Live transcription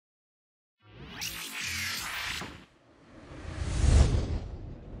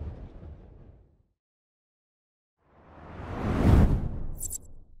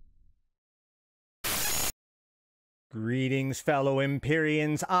Greetings, fellow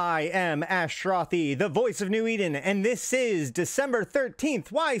Empyreans. I am Ashrothi, the voice of New Eden, and this is December 13th,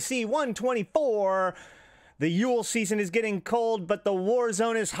 YC 124. The Yule season is getting cold, but the war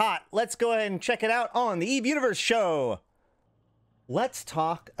zone is hot. Let's go ahead and check it out on the Eve Universe show. Let's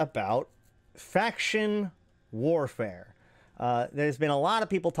talk about faction warfare. There's been a lot of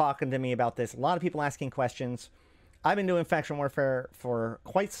people talking to me about this, a lot of people asking questions. I've been doing faction warfare for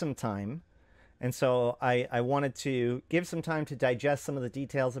quite some time. And so I wanted to give some time to digest some of the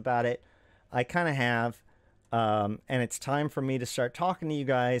details about it. I kind of have. And it's time for me to start talking to you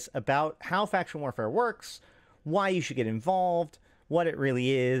guys about how faction warfare works, why you should get involved, what it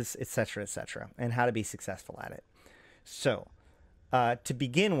really is, etc., and how to be successful at it. So, to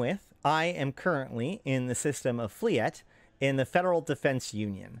begin with, I am currently in the system of Fleet in the Federal Defense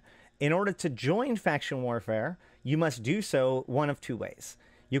Union. In order to join faction warfare, you must do so one of two ways.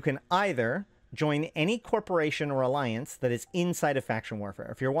 You can either join any corporation or alliance that is inside of faction warfare.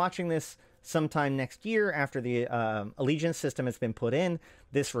 If you're watching this sometime next year after the allegiance system has been put in,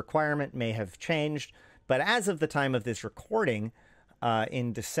 this requirement may have changed. But as of the time of this recording,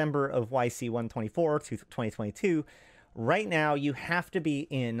 in December of YC 124 to 2022, right now you have to be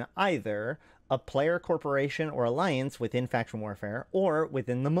in either a player corporation or alliance within faction warfare or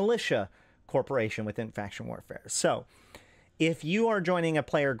within the militia corporation within faction warfare. So if you are joining a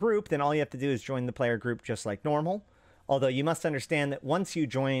player group, then all you have to do is join the player group just like normal. Although you must understand that once you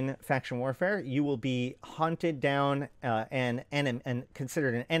join faction warfare, you will be hunted down and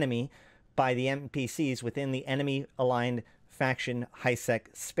considered an enemy by the NPCs within the enemy-aligned faction high-sec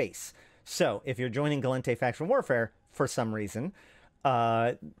space. So if you're joining Gallente faction warfare for some reason,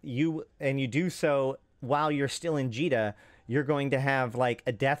 you do so while you're still in Jita, you're going to have like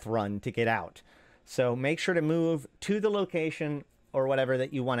a death run to get out. So make sure to move to the location or whatever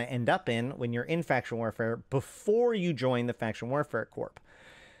that you want to end up in when you're in faction warfare before you join the faction warfare corp.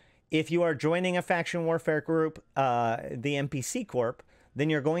 If you are joining a faction warfare group, the NPC corp, then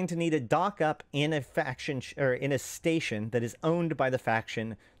you're going to need to dock up in a faction or in a station that is owned by the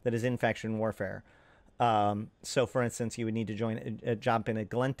faction that is in faction warfare. So for instance, you would need to jump in a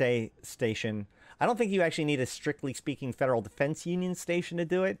Gallente station. I don't think you actually need a strictly speaking Federal Defense Union station to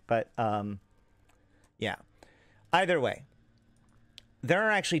do it, but yeah. Either way, there are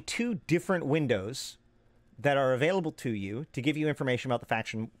actually two different windows that are available to you to give you information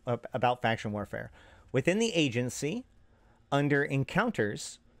about faction warfare. Within the agency, under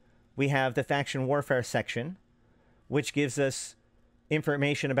encounters, we have the faction warfare section, which gives us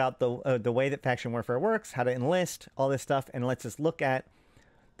information about the way that faction warfare works, how to enlist, all this stuff, and lets us look at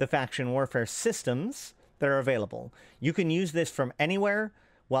the faction warfare systems that are available. You can use this from anywhere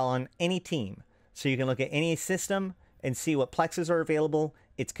while on any team. So you can look at any system and see what plexes are available,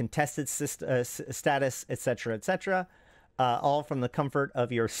 its contested status, etc., all from the comfort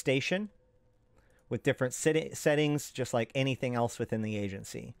of your station with different settings, just like anything else within the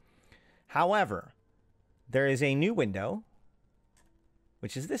agency. However, there is a new window,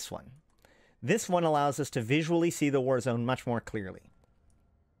 which is this one. This one allows us to visually see the war zone much more clearly.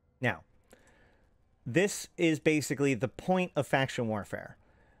 Now, this is basically the point of faction warfare.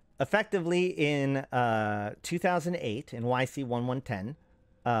 Effectively, in 2008, in YC 1110,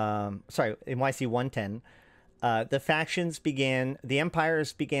 in YC 110, the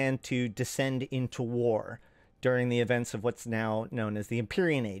empires began to descend into war during the events of what's now known as the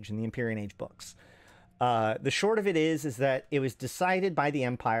Empyrean Age in the Empyrean Age books. The short of it is that it was decided by the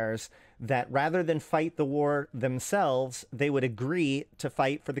empires that rather than fight the war themselves, they would agree to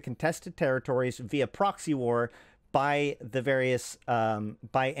fight for the contested territories via proxy war by the various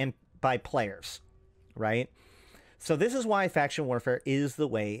by players, right? So this is why faction warfare is the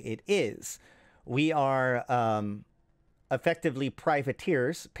way it is. We are effectively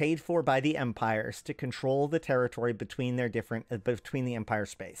privateers paid for by the empires to control the territory between between the empire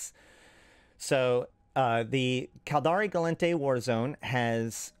space. So the Caldari Gallente war zone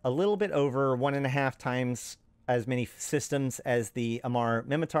has a little bit over 1.5 times as many systems as the Amar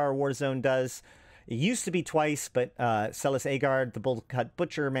Minmatar war zone does. It used to be twice, but Celis Agard, the Bold Cut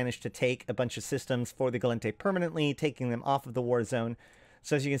Butcher, managed to take a bunch of systems for the Gallente permanently, taking them off of the war zone.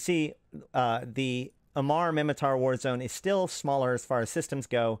 So as you can see, the Amar Minmatar war zone is still smaller as far as systems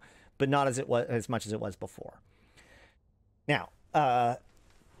go, but not as much as it was before. Now,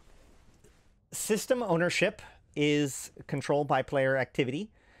 system ownership is controlled by player activity,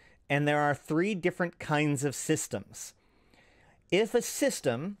 and there are 3 different kinds of systems. If a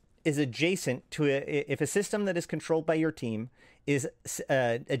system is adjacent to if a system that is controlled by your team is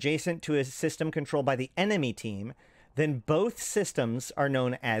adjacent to a system controlled by the enemy team, then both systems are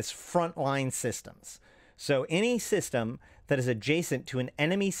known as frontline systems. So any system that is adjacent to an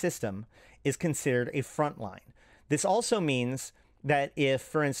enemy system is considered a frontline. This also means that if,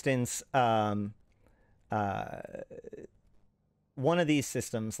 for instance, one of these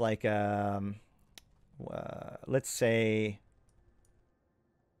systems, like, let's say,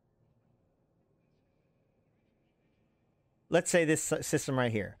 this system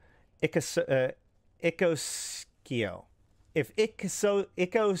right here, Ikoskio. If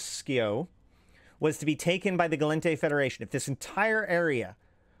Ikoskio was to be taken by the Gallente Federation, if this entire area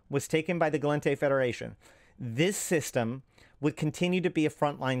was taken by the Gallente Federation, this system would continue to be a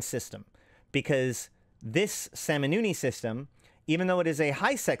frontline system, because this Samanuni system, even though it is a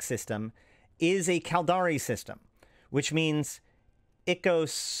high-sec system, is a Caldari system, which means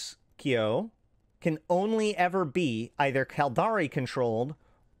Ikoskio can only ever be either Caldari-controlled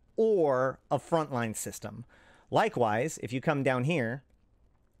or a frontline system. Likewise, if you come down here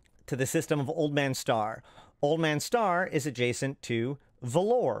to the system of Old Man Star, Old Man Star is adjacent to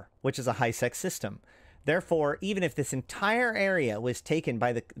Valor, which is a high-sec system. Therefore, even if this entire area was taken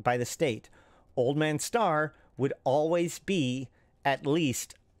by the state, Old Man Star would always be at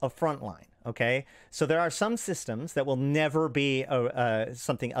least a frontline. Okay, so there are some systems that will never be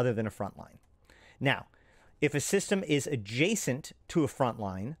something other than a frontline. Now, if a system is adjacent to a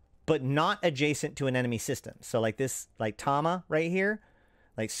frontline, but not adjacent to an enemy system, so like this, like Tama right here,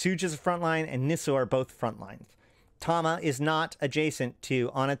 like Suj is a frontline and Nisso are both frontlines. Tama is not adjacent to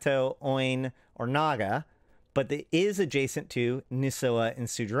Onato, Oin, or Naga, but it is adjacent to Nissoa and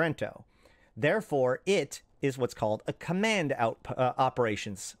Sujirento. Therefore, it is what's called a command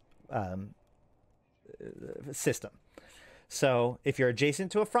operations system. So if you're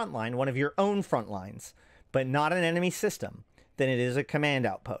adjacent to a frontline, one of your own frontlines, but not an enemy system, then it is a command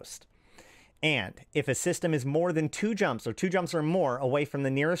outpost. And if a system is more than 2 jumps or 2 jumps or more away from the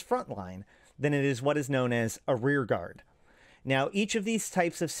nearest frontline, then it is what is known as a rearguard. Now, each of these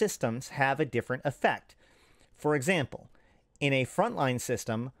types of systems have a different effect. For example, in a frontline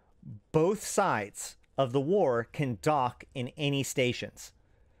system, both sides of the war can dock in any stations,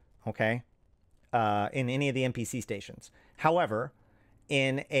 okay? In any of the NPC stations. However,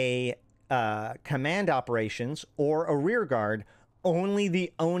 in a command operations or a rearguard, only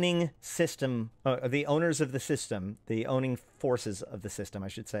the owning system, the owners of the system, the owning forces of the system, I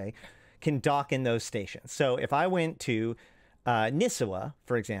should say, can dock in those stations. So if I went to Nissoa,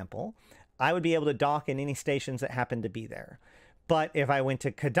 for example, I would be able to dock in any stations that happen to be there. But if I went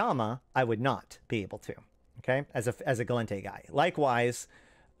to Kodama, I would not be able to, okay, as a Gallente guy. Likewise,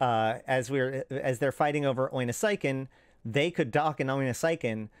 as they're fighting over Oinasaiken, they could dock in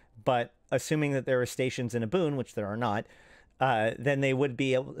Oinasaiken, but assuming that there are stations in Aboon, which there are not, then they would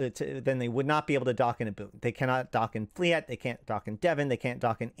be able to. Then they would not be able to dock in Aboon. They cannot dock in Fleet. They can't dock in Devon. They can't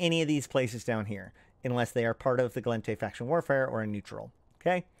dock in any of these places down here unless they are part of the Gallente faction warfare or a neutral.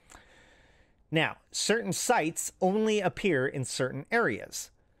 Okay. Now, certain sites only appear in certain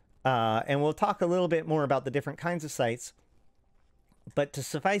areas, and we'll talk a little bit more about the different kinds of sites. But to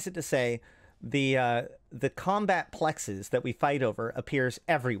suffice it to say, the combat plexes that we fight over appears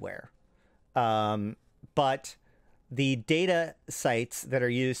everywhere. But the data sites that are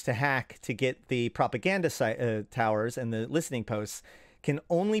used to hack to get the propaganda towers and the listening posts can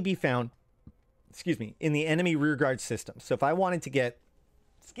only be found, in the enemy rearguard system. So if I wanted to get,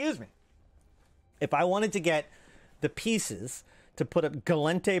 if I wanted to get the pieces to put up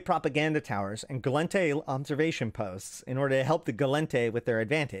Gallente propaganda towers and Gallente observation posts in order to help the Gallente with their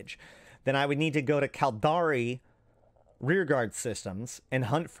advantage, then I would need to go to Caldari rearguard systems and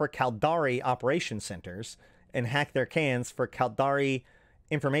hunt for Caldari operation centers and hack their cans for Caldari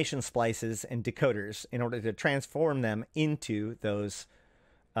information splices and decoders in order to transform them into those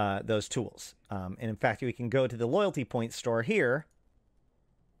tools. And in fact, we can go to the loyalty point store here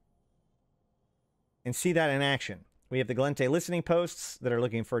and see that in action. We have the Gallente listening posts that are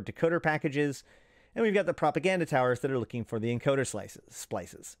looking for decoder packages, and we've got the propaganda towers that are looking for the encoder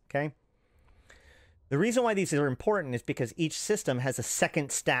splices, okay? The reason why these are important is because each system has a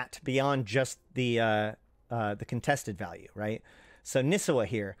second stat beyond just the contested value, right? So Nissoa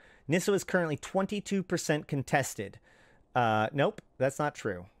here. Nissoa is currently 22% contested. Nope, that's not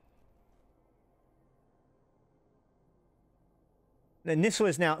true. Nissoa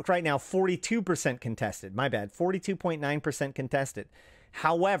is right now 42% contested. My bad, 42.9% contested.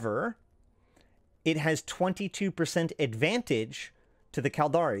 However, it has 22% advantage to the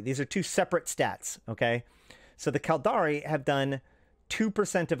Caldari. These are 2 separate stats, okay? So the Caldari have done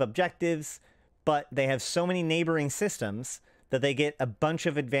 2% of objectives, but they have so many neighboring systems that they get a bunch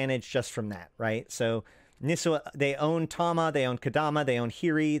of advantage just from that, right? So Nissoa, they own Tama, they own Kodama, they own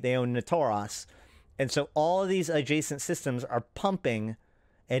Hiri, they own Natoros, And so all of these adjacent systems are pumping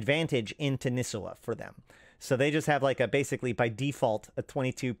advantage into Nisua for them. So they just have like a, basically by default, a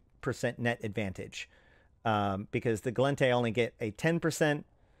 22% net advantage. Because the Gallente only get a 10%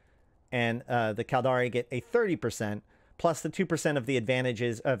 and the Caldari get a 30%, plus the 2% of the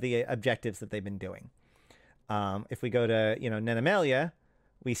advantages of the objectives that they've been doing. If we go to, Nenemelia,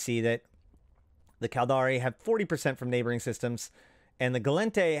 we see that the Caldari have 40% from neighboring systems, and the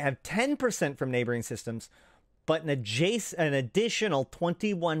Gallente have 10% from neighboring systems, but an additional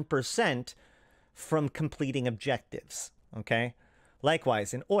 21% from completing objectives, okay?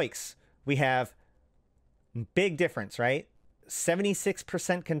 Likewise, in Oix, we have big difference, right?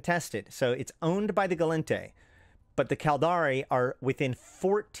 76% contested, so it's owned by the Gallente, but the Caldari are within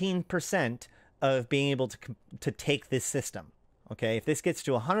 14% of being able to take this system, okay? If this gets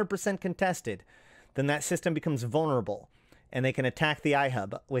to 100% contested, then that system becomes vulnerable, and they can attack the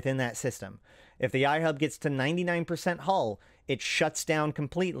iHub within that system. If the iHub gets to 99% hull, it shuts down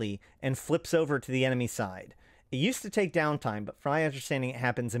completely and flips over to the enemy side. It used to take downtime, but from my understanding, it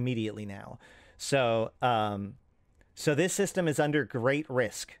happens immediately now. So, so this system is under great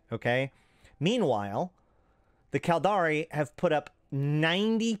risk, okay? Meanwhile, the Caldari have put up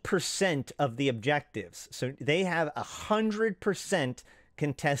 90% of the objectives. So they have 100%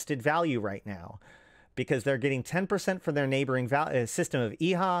 contested value right now because they're getting 10% from their neighboring system of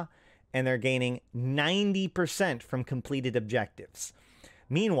IHA, and they're gaining 90% from completed objectives.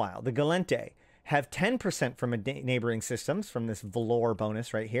 Meanwhile, the Gallente have 10% from neighboring systems from this Valor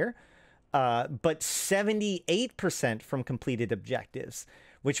bonus right here, but 78% from completed objectives,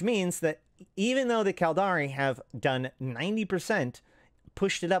 which means that even though the Caldari have done 90%,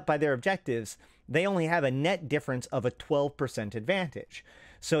 pushed it up by their objectives, they only have a net difference of a 12% advantage.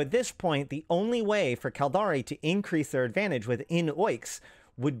 So at this point, the only way for Caldari to increase their advantage within Oix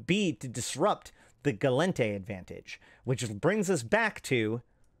would be to disrupt the Gallente advantage, which brings us back to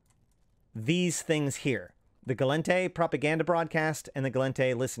these things here. The Gallente propaganda broadcast and the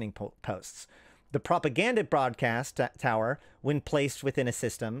Gallente listening posts. The propaganda broadcast tower, when placed within a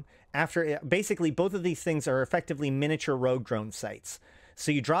system, basically both of these things are effectively miniature rogue drone sites.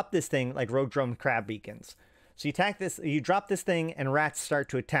 So you drop this thing like rogue drone crab beacons. So you drop this thing and rats start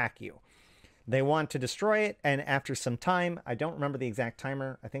to attack you. They want to destroy it, and after some time, I don't remember the exact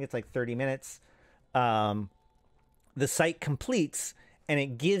timer, I think it's like 30 minutes, the site completes and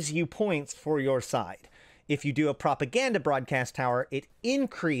it gives you points for your side. If you do a propaganda broadcast tower, it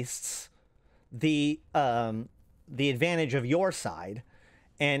increases the advantage of your side,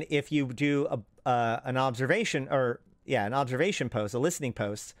 and if you do an observation post, a listening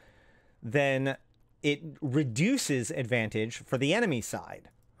post, then it reduces advantage for the enemy side.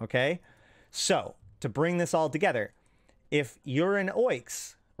 Okay, so to bring this all together, if you're in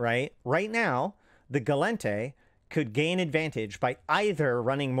Oix, right now, the Gallente could gain advantage by either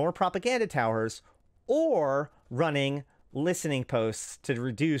running more propaganda towers or running listening posts to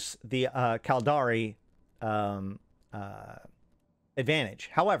reduce the Caldari advantage.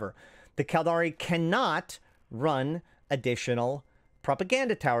 However, the Caldari cannot run additional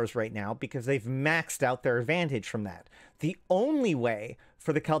propaganda towers right now because they've maxed out their advantage from that. The only way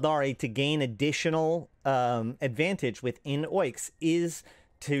for the Caldari to gain additional advantage within Oix is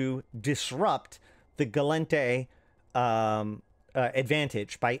to disrupt the Gallente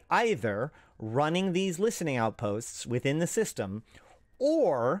advantage by either running these listening outposts within the system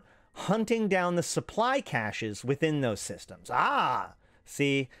or hunting down the supply caches within those systems.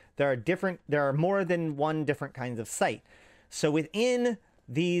 See, there are more than one different kinds of site. So within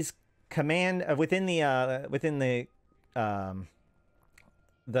these within the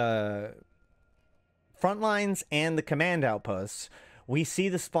Frontlines and the command outposts, we see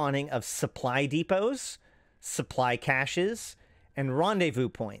the spawning of supply depots, supply caches, and rendezvous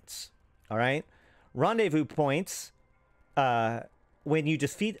points. All right, rendezvous points. When you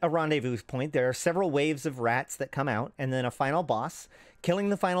defeat a rendezvous point, there are several waves of rats that come out, and then a final boss. Killing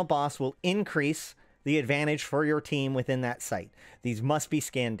the final boss will increase the advantage for your team within that site. These must be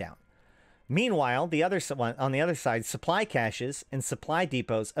scanned down. Meanwhile, on the other side, supply caches and supply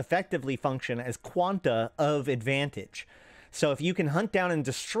depots effectively function as quanta of advantage. So if you can hunt down and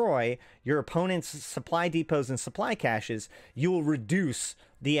destroy your opponent's supply depots and supply caches, you will reduce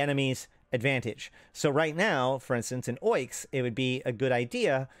the enemy's advantage. So right now, for instance, in Oix, it would be a good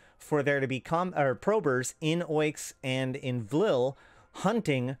idea for there to be probers in Oix and in Vlil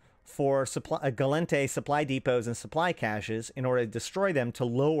hunting for Gallente supply depots and supply caches in order to destroy them to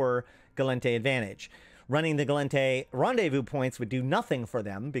lower Gallente advantage. running the Gallente rendezvous points would do nothing for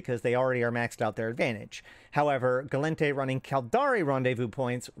them because they already are maxed out their advantage. However, Gallente running Caldari rendezvous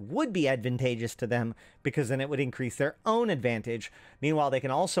points would be advantageous to them because then it would increase their own advantage. Meanwhile, they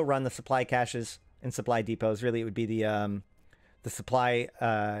can also run the supply caches and supply depots. Really, it would be the supply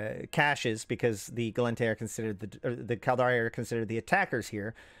caches, because the Gallente are considered the Caldari are considered the attackers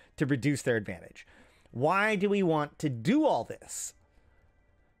here, to reduce their advantage. Why do we want to do all this?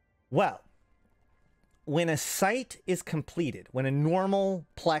 Well, when a site is completed, when a normal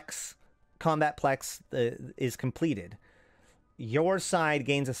Plex, combat Plex is completed, your side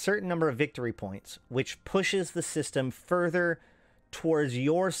gains a certain number of victory points, which pushes the system further towards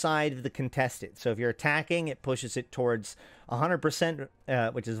your side of the contested. So if you're attacking, it pushes it towards 100%,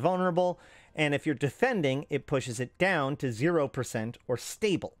 which is vulnerable. And if you're defending, it pushes it down to 0% or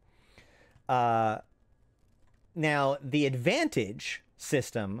stable. Now, the advantage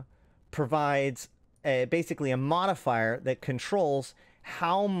system provides basically a modifier that controls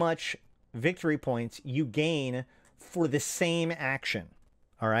how much victory points you gain for the same action.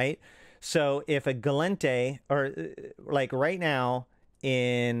 All right. So if a Gallente, or like right now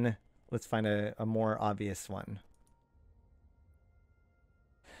in, let's find a more obvious one.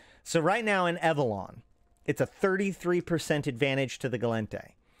 So right now in Evelon, it's a 33% advantage to the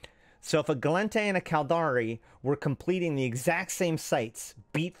Gallente. So if a Gallente and a Caldari were completing the exact same sites,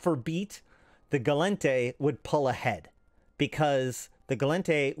 beat for beat, the Gallente would pull ahead because the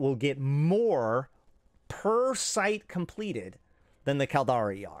Gallente will get more per site completed than the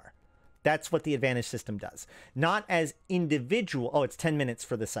Caldari are. That's what the advantage system does. Not as individual. Oh, it's 10 minutes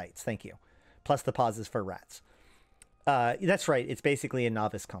for the sites. Thank you. Plus the pauses for rats. That's right. It's basically a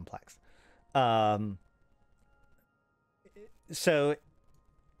novice complex. So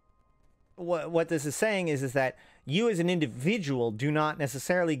what this is saying is that you as an individual do not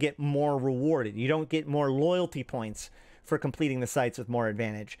necessarily get more rewarded. You don't get more loyalty points for completing the sites with more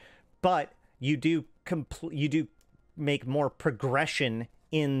advantage, but you do make more progression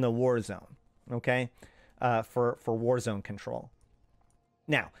in the war zone. Okay, for war zone control.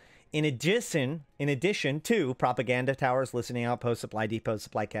 Now, in addition to propaganda towers, listening outposts, supply depots,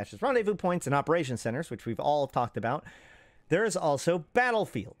 supply caches, rendezvous points, and operation centers, which we've all talked about, there is also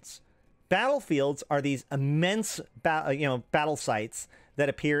battlefields. Battlefields are these immense battle sites that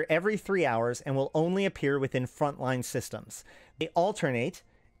appear every 3 hours and will only appear within frontline systems. They alternate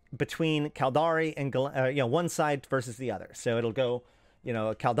between Caldari and one side versus the other. So it'll go,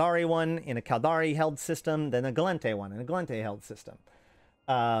 a Caldari one in a Caldari held system, then a Gallente one in a Gallente held system.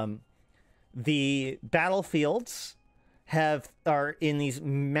 The battlefields are in these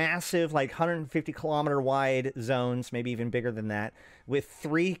massive, like 150 kilometer wide zones, maybe even bigger than that, with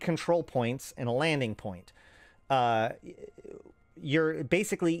 3 control points and a landing point. You're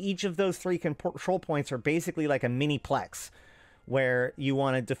basically, each of those 3 control points are basically like a mini Plex, where you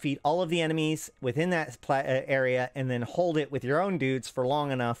want to defeat all of the enemies within that area and then hold it with your own dudes for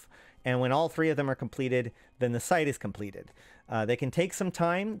long enough. And when all 3 of them are completed, then the site is completed. They can take some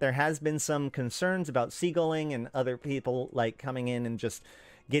time. There has been some concerns about seagulling and other people like coming in and just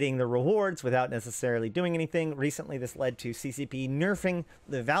getting the rewards without necessarily doing anything. Recently, this led to CCP nerfing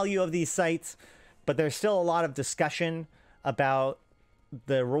the value of these sites, but there's still a lot of discussion about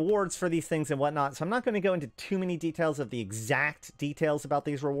the rewards for these things and whatnot. So I'm not going to go into too many details of the exact details about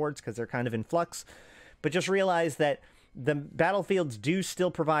these rewards because they're kind of in flux, but just realize that the battlefields do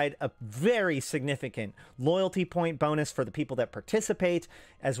still provide a very significant loyalty point bonus for the people that participate,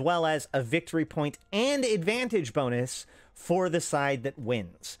 as well as a victory point and advantage bonus for the side that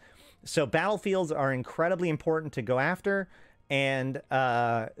wins. So battlefields are incredibly important to go after, and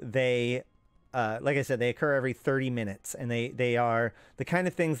they, like I said, they occur every 30 minutes, and they are the kind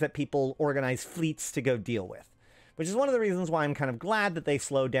of things that people organize fleets to go deal with, which is one of the reasons why I'm kind of glad that they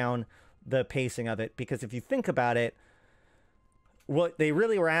slowed down the pacing of it, because if you think about it, what they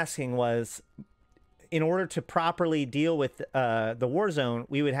really were asking was, in order to properly deal with the war zone,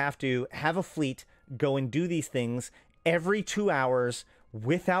 we would have to have a fleet go and do these things every 2 hours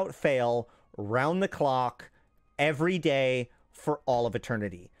without fail, round the clock, every day for all of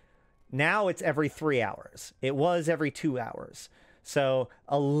eternity. Now it's every 3 hours. It was every 2 hours. So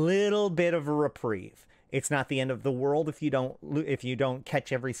a little bit of a reprieve. It's not the end of the world if you don't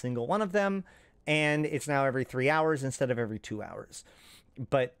catch every single one of them. And it's now every 3 hours instead of every 2 hours.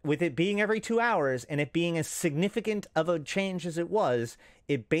 But with it being every 2 hours and it being as significant of a change as it was,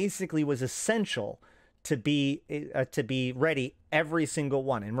 it basically was essential to be ready every single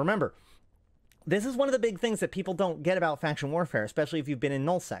one. And remember, this is one of the big things that people don't get about faction warfare, especially if you've been in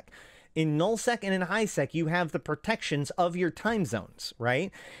nullsec, In nullsec and in highsec, you have the protections of your time zones, right?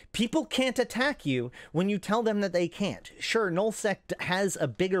 People can't attack you when you tell them that they can't. Sure, nullsec has a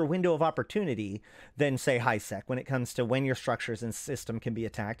bigger window of opportunity than, say, highsec when it comes to when your structures and system can be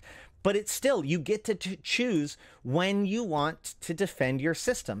attacked. But it's still, you get to choose when you want to defend your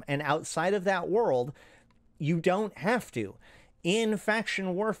system. And outside of that world, you don't have to. In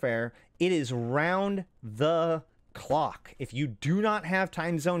faction warfare, it is round the clock. If you do not have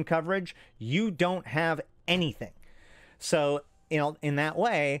time zone coverage, you don't have anything. So, you know, in that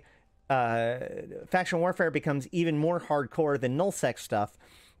way, faction warfare becomes even more hardcore than nullsec stuff,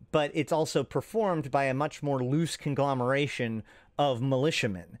 but it's also performed by a much more loose conglomeration of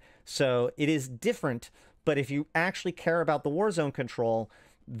militiamen. So it is different, but if you actually care about the war zone control,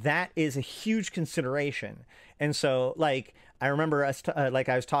 that is a huge consideration. And so, like, I remember us, I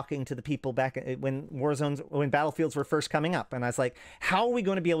was talking to the people back when when battlefields were first coming up, and I was like, how are we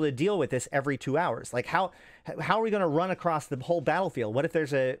going to be able to deal with this every 2 hours? Like, how are we going to run across the whole battlefield? What if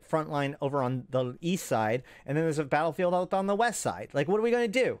there's a front line over on the east side, and then there's a battlefield out on the west side? Like, what are we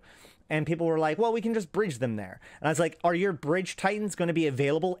going to do? And people were like, well, we can just bridge them there. And I was like, are your bridge titans going to be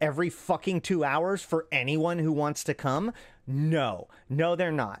available every fucking 2 hours for anyone who wants to come? No,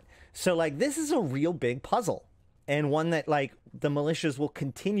 they're not. So, like, this is a real big puzzle, and one that, like, the militias will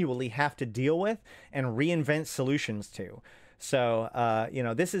continually have to deal with and reinvent solutions to. So, you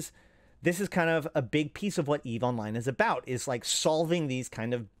know, this is kind of a big piece of what EVE Online is about, is like solving these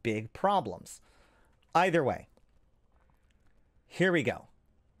kind of big problems. Either way, here we go.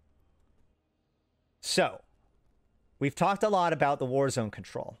 So, we've talked a lot about the war zone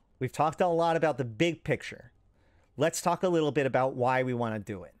control. We've talked a lot about the big picture. Let's talk a little bit about why we want to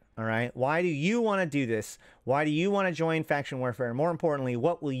do it. All right. Why do you want to do this? Why do you want to join faction warfare? And more importantly,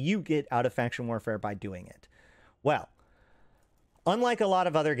 what will you get out of faction warfare by doing it? Well, unlike a lot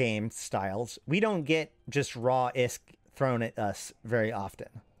of other game styles, we don't get just raw ISK thrown at us very often.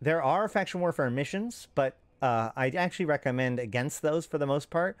 There are faction warfare missions, but I actually recommend against those for the most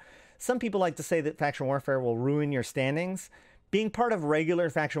part. Some people like to say that faction warfare will ruin your standings. Being part of regular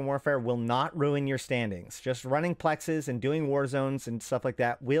faction warfare will not ruin your standings. Just running plexes and doing war zones and stuff like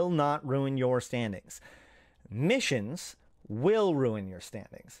that will not ruin your standings. Missions will ruin your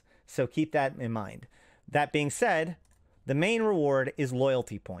standings. So keep that in mind. That being said, the main reward is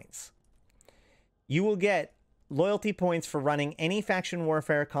loyalty points. You will get loyalty points for running any faction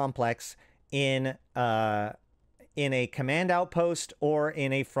warfare complex in a command outpost or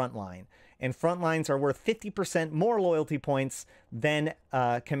in a frontline. And frontlines are worth 50% more loyalty points than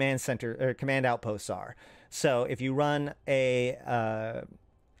command center or command outposts are. So if you run a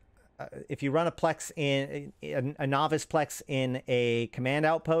plex in a novice plex in a command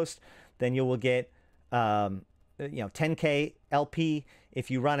outpost, then you will get 10k LP. If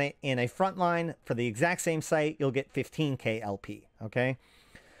you run it in a frontline for the exact same site, you'll get 15k LP. Okay.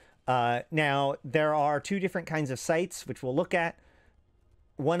 Now there are two different kinds of sites which we'll look at.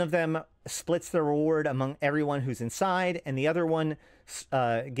 One of them splits the reward among everyone who's inside, and the other one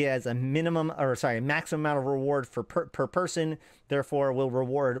gets a maximum amount of reward for per person. Therefore, will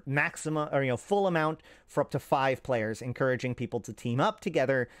reward maximum or full amount for up to 5 players, encouraging people to team up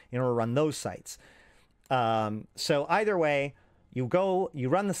together in order to run those sites. So either way, you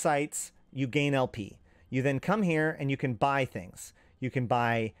run the sites, you gain LP. You then come here and you can buy things. You can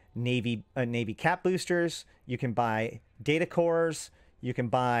buy Navy cap boosters. You can buy data cores. You can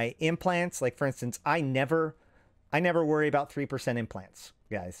buy implants. Like, for instance, I never worry about 3% implants,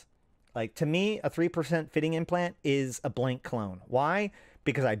 guys. Like, to me, a 3% fitting implant is a blank clone. Why?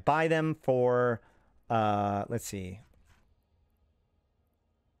 Because I buy them for, let's see,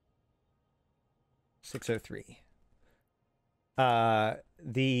 603.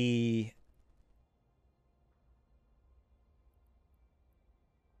 The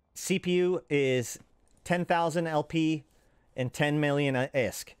CPU is 10,000 LP and 10 million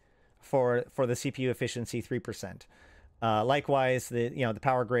ISK for the CPU efficiency 3%. Likewise, the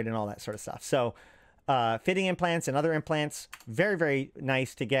power grid and all that sort of stuff. So fitting implants and other implants, very, very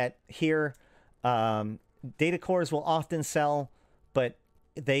nice to get here. Data cores will often sell, but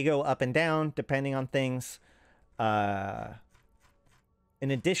they go up and down depending on things. In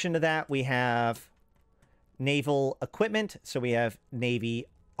addition to that, we have naval equipment. So we have Navy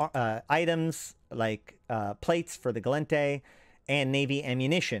items like plates for the Galente and Navy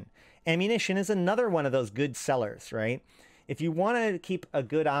ammunition. Ammunition is another one of those good sellers, right? If you want to keep a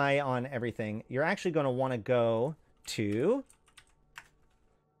good eye on everything, you're actually going to want to go to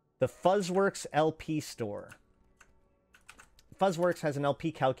the Fuzzworks LP store. Fuzzworks has an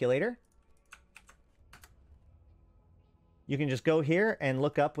LP calculator. you can just go here and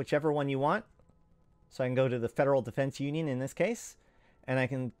look up whichever one you want. So I can go to the Federal Defense Union in this case,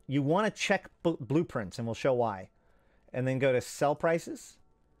 and you want to check blueprints, and we'll show why. And then go to sell prices,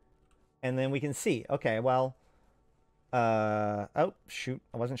 and then we can see, okay, well, oh, shoot,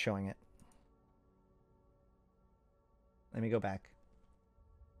 I wasn't showing it. Let me go back.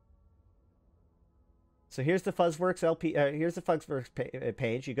 So here's the Fuzzworks LP, here's the Fuzzworks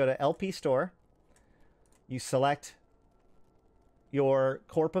page. You go to LP Store, you select your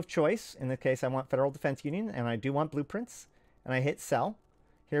corp of choice. In this case, I want Federal Defense Union, and I do want blueprints, and I hit sell.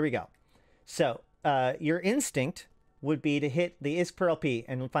 Here we go. So your instinct would be to hit the ISK per LP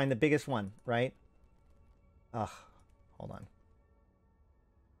and find the biggest one, right? Ugh, hold on.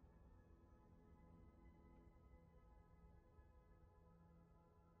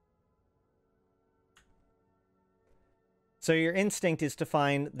 So your instinct is to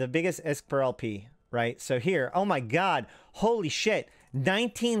find the biggest ISK per LP, right? So here, oh my God, holy shit,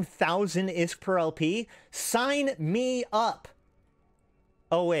 19,000 ISK per LP? Sign me up.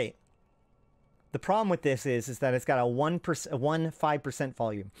 Oh wait, the problem with this is that it's got a 5%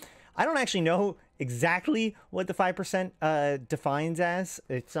 volume. I don't actually know exactly what the 5% defines as.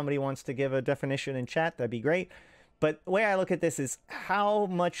 If somebody wants to give a definition in chat, that'd be great. But the way I look at this is how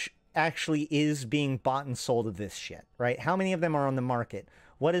much actually is being bought and sold of this shit, right? How many of them are on the market?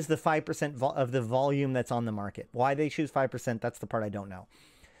 What is the 5% of the volume that's on the market? Why they choose 5%, that's the part I don't know.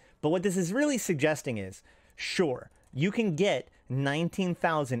 But what this is really suggesting is, sure, you can get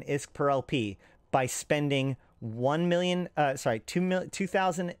 19,000 ISK per LP by spending 2,000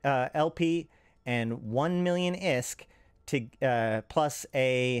 LP and 1 million ISK to plus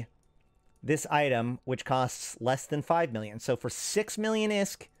this item which costs less than 5 million. So for 6 million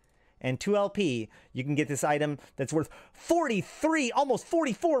ISK and 2 LP, you can get this item that's worth 43, almost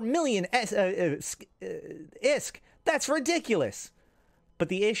 44 million ISK. That's ridiculous. But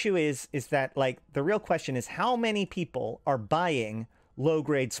the issue is that, like, the real question is how many people are buying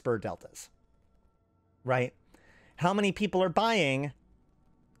low-grade spur deltas, right? How many people are buying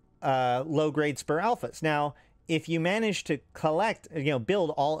low-grade spur alphas? Now, if you manage to collect,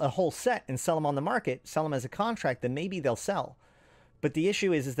 build a whole set and sell them on the market, sell them as a contract, then maybe they'll sell. But the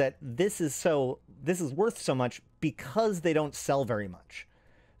issue is that this is worth so much because they don't sell very much.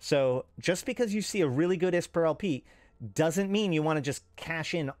 So just because you see a really good ISK per LP doesn't mean you want to just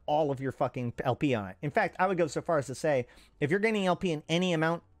cash in all of your fucking LP on it. In fact, I would go so far as to say, if you're getting LP in any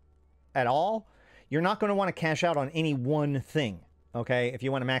amount at all, you're not going to want to cash out on any one thing, okay? If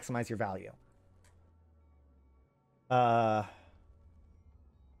you want to maximize your value. All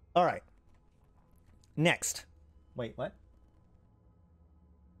right. Next. Wait, what?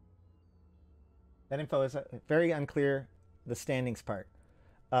 That info is very unclear, the standings part.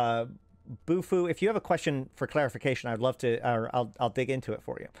 Bufu, if you have a question for clarification, I'd love to, or I'll dig into it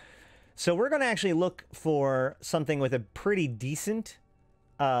for you. So we're going to actually look for something with a pretty decent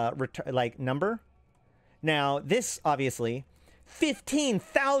number. Now, this, obviously,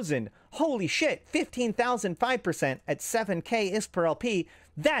 15,000. Holy shit, 15,000, 5% at 7K ISK per LP.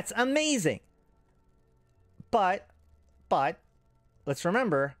 That's amazing. But, let's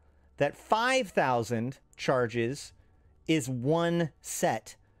remember that 5,000 charges is one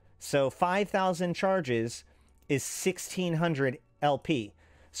set. So 5,000 charges is 1,600 LP.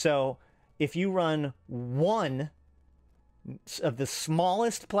 So if you run one of the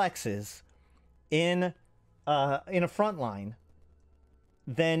smallest plexes in a front line,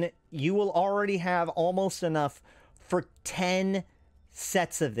 then you will already have almost enough for 10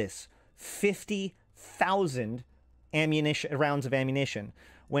 sets of this. 50,000 rounds of ammunition,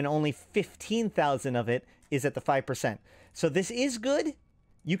 when only 15,000 of it is at the 5%. So this is good.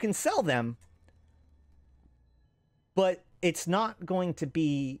 You can sell them, but it's not going to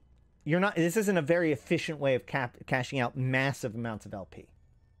be, this isn't a very efficient way of cashing out massive amounts of LP.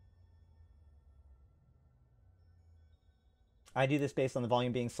 I do this based on the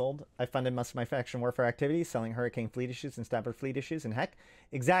volume being sold. I funded most of my faction warfare activities, selling Hurricane fleet issues and Stabber fleet issues, and heck,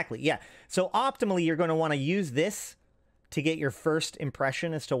 exactly, yeah. So optimally, you're going to want to use this to get your first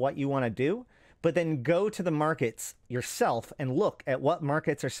impression as to what you want to do, but then go to the markets yourself and look at what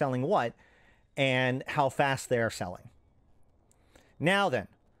markets are selling what and how fast they are selling. Now then,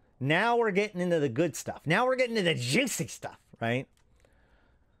 now we're getting into the good stuff. Now we're getting into the juicy stuff, right?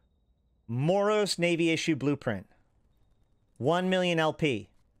 Moros Navy issue blueprint. 1 million LP.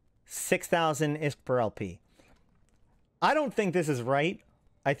 6,000 ISK per LP. I don't think this is right.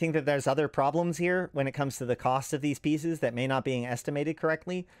 I think that there's other problems here when it comes to the cost of these pieces that may not being estimated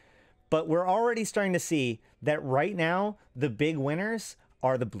correctly. But we're already starting to see that right now, the big winners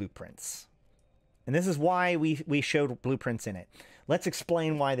are the blueprints. And this is why we showed blueprints in it. Let's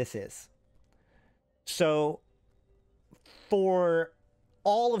explain why this is. So, for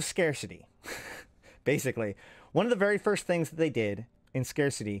all of Scarcity, basically, one of the very first things that they did in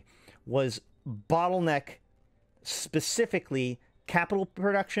Scarcity was bottleneck specifically capital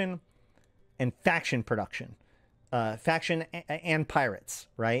production and faction production. Faction and pirates,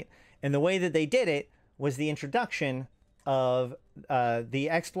 right? And the way that they did it was the introduction of the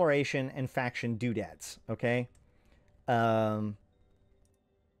exploration and faction doodads, okay? Going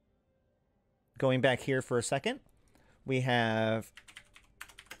back here for a second, we have...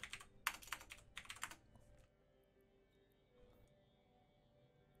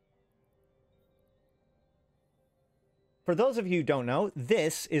 For those of you who don't know,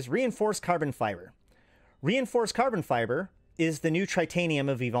 this is reinforced carbon fiber. Reinforced carbon fiber is the new tritanium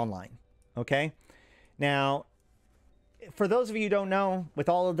of EVE Online, okay? Now, for those of you who don't know, with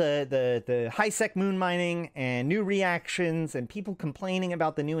all of the high-sec moon mining and new reactions and people complaining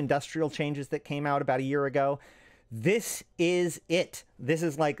about the new industrial changes that came out about a year ago, this is it. This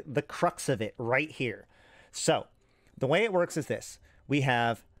is like the crux of it right here. So, the way it works is this. We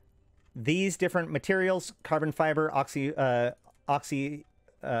have these different materials, carbon fiber,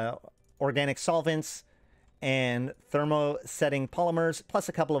 organic solvents, and thermosetting polymers, plus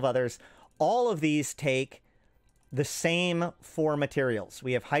a couple of others. All of these take the same four materials.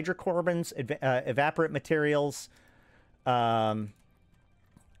 We have hydrocarbons, evaporate materials. We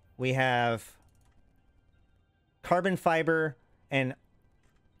have carbon fiber and...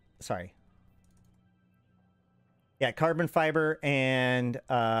 Sorry. Yeah, carbon fiber and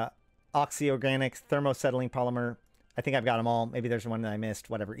oxyorganic thermosettling polymer. I think I've got them all. Maybe there's one that I missed.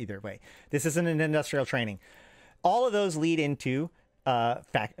 Whatever, either way. This isn't an industrial training. All of those lead into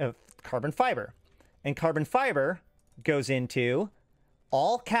carbon fiber. And carbon fiber goes into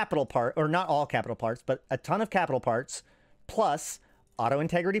all capital part, or not all capital parts, but a ton of capital parts, plus auto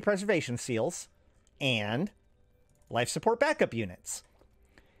integrity preservation seals and life support backup units.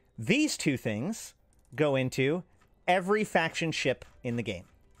 These two things go into every faction ship in the game,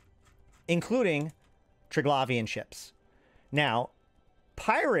 including Triglavian ships. Now,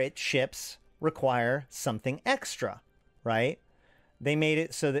 pirate ships require something extra, right? They made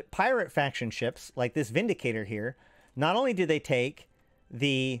it so that pirate faction ships, like this Vindicator here, not only do they take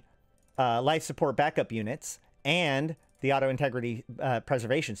the life support backup units and the auto integrity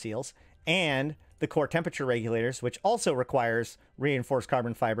preservation seals and the core temperature regulators, which also requires reinforced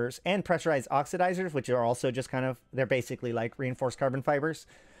carbon fibers, and pressurized oxidizers, which are also just kind of, they're basically like reinforced carbon fibers.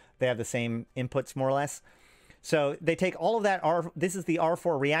 They have the same inputs more or less. So they take all of that. This is the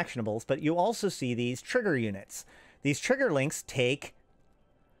R4 reactionables, but you also see these trigger units. These trigger links take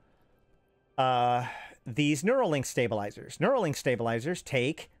these Neuralink stabilizers. Neuralink stabilizers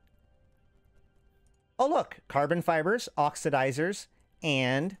take, oh look, carbon fibers, oxidizers,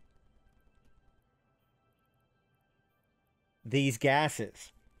 and these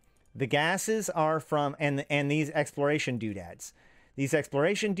gases. The gases are from, and these exploration doodads. These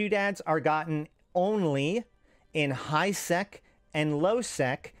exploration doodads are gotten only in high-sec and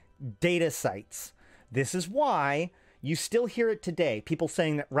low-sec data sites. This is why you still hear it today, people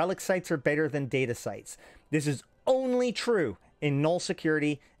saying that relic sites are better than data sites. This is only true in null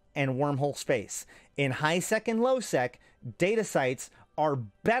security and wormhole space. In high-sec and low-sec, data sites are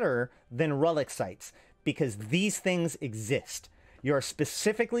better than relic sites because these things exist. You're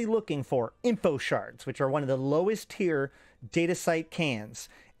specifically looking for info shards, which are one of the lowest tier data site cans,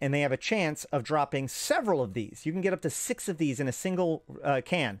 and they have a chance of dropping several of these. You can get up to 6 of these in a single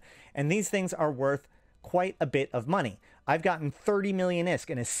can, and these things are worth quite a bit of money. I've gotten 30 million ISK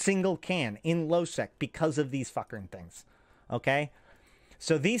in a single can in lowsec because of these fucking things. Okay?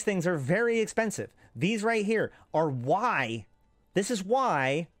 So these things are very expensive. These right here are why, this is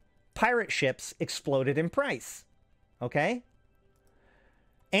why pirate ships exploded in price. Okay?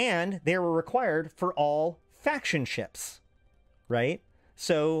 And they were required for all faction ships. Right?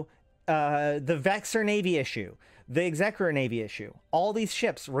 So the Vexor Navy issue, the Executor Navy issue, all these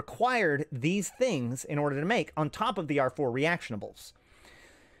ships required these things in order to make on top of the R4 reactionables.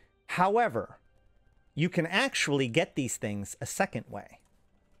 However, you can actually get these things a second way,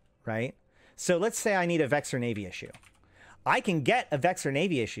 right? So let's say I need a Vexor Navy issue. I can get a Vexor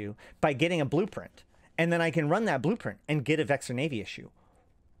Navy issue by getting a blueprint, and then I can run that blueprint and get a Vexor Navy issue.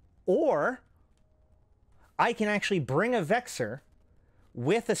 Or I can actually bring a Vexor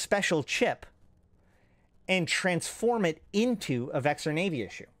with a special chip and transform it into a Vexor Navy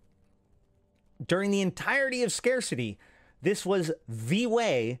issue. During the entirety of Scarcity, this was the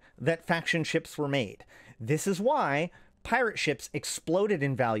way that faction ships were made. This is why pirate ships exploded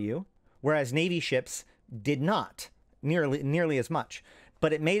in value whereas Navy ships did not nearly as much.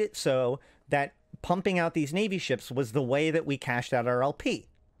 But it made it so that pumping out these Navy ships was the way that we cashed out our LP.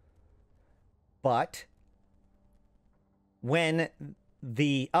 But when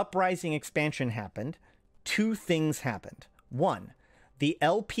the Uprising expansion happened, two things happened. One, the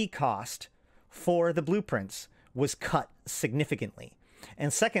LP cost for the blueprints was cut significantly.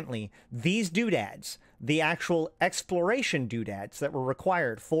 And secondly, these doodads, the actual exploration doodads that were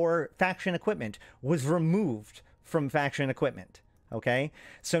required for faction equipment, was removed from faction equipment. Okay?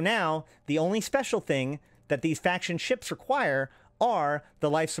 So now, the only special thing that these faction ships require are the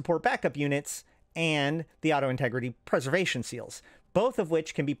life support backup units and the auto integrity preservation seals, both of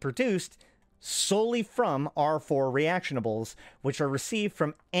which can be produced solely from R4 reactionables, which are received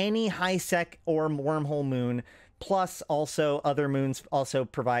from any high-sec or wormhole moon, plus also other moons also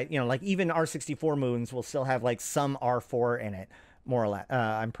provide, you know, like even R64 moons will still have like some R4 in it, more or less,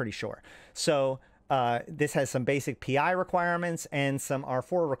 I'm pretty sure. So this has some basic PI requirements and some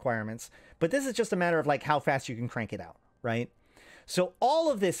R4 requirements, but this is just a matter of like how fast you can crank it out, right? So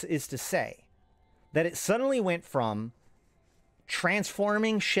all of this is to say that it suddenly went from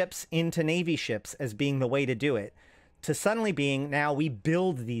transforming ships into Navy ships as being the way to do it, to suddenly being, now we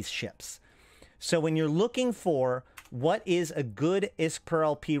build these ships. So when you're looking for what is a good ISK per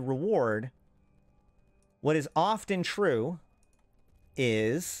LP reward, what is often true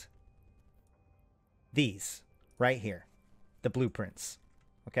is these right here, the blueprints.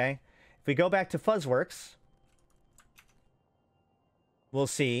 Okay? If we go back to Fuzzworks, we'll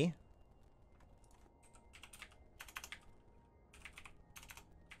see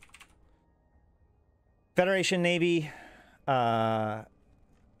Federation Navy,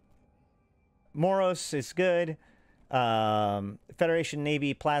 Moros is good. Federation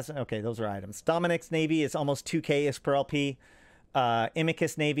Navy Plasma. Okay, those are items. Dominic's Navy is almost 2K ISK per LP.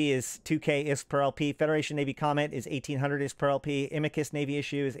 Imicus Navy is 2K ISK per LP. Federation Navy Comet is 1800 ISK per LP. Imicus Navy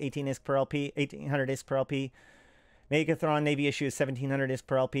issue is 18 ISK per LP. 1800 ISK per LP. Megathron Navy issue is 1700 ISK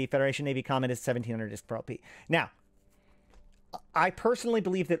per LP. Federation Navy Comet is 1700 ISK per LP. Now, I personally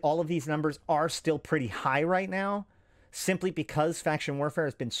believe that all of these numbers are still pretty high right now, simply because faction warfare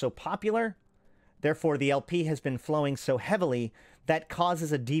has been so popular. Therefore, the LP has been flowing so heavily that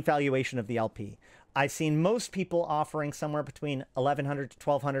causes a devaluation of the LP. I've seen most people offering somewhere between 1100 to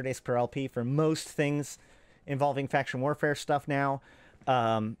 1200 ISK per LP for most things involving faction warfare stuff now.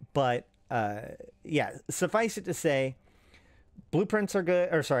 Yeah, suffice it to say, blueprints are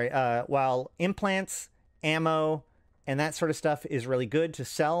good, or sorry, while implants, ammo, and that sort of stuff is really good to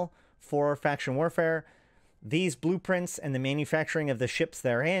sell for faction warfare, these blueprints and the manufacturing of the ships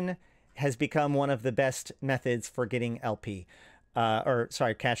they're in has become one of the best methods for getting LP.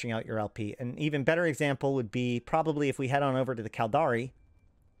 Cashing out your LP. An even better example would be probably if we head on over to the Caldari,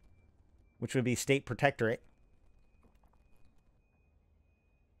 which would be State Protectorate.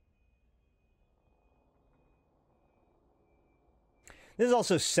 This is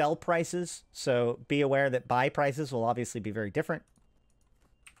also sell prices, so be aware that buy prices will obviously be very different.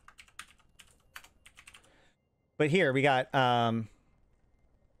 But here we got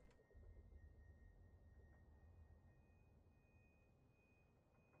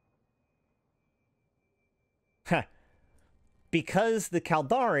because the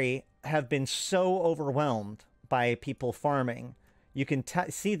Caldari have been so overwhelmed by people farming, you can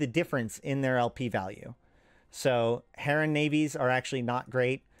see the difference in their LP value. So Heron Navies are actually not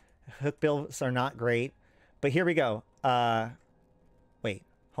great. Hookbills are not great. But here we go. Wait,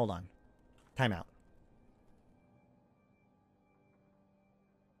 hold on. Time out.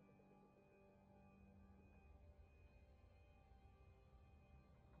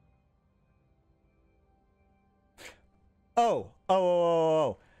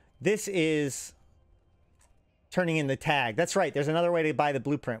 Oh. This is turning in the tag. That's right. There's another way to buy the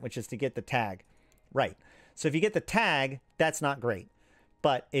blueprint, which is to get the tag. Right. So if you get the tag, that's not great.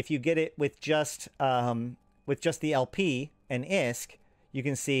 But if you get it with just the LP and ISK, you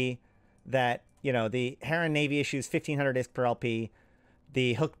can see that, you know, the Heron Navy issue is 1500 ISK per LP.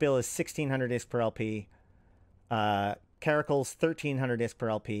 The Hook Bill is 1600 ISK per LP. Caracal's 1300 ISK per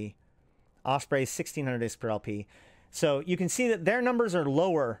LP. Osprey's 1600 ISK per LP. So you can see that their numbers are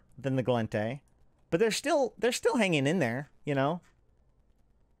lower than the Galente, but they're still hanging in there, you know.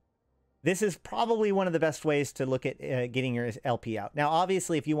 This is probably one of the best ways to look at getting your LP out. Now,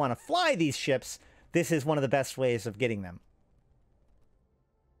 obviously, if you want to fly these ships, this is one of the best ways of getting them.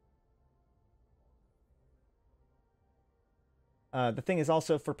 The thing is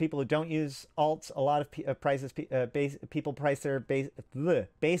also for people who don't use alts, a lot of people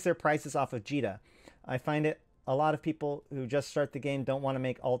base their prices off of JITA. I find it a lot of people who just start the game don't want to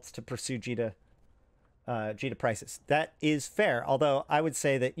make alts to pursue Jita prices. That is fair. Although I would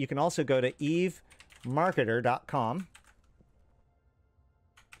say that you can also go to evemarketer.com.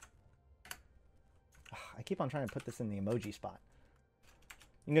 I keep on trying to put this in the emoji spot.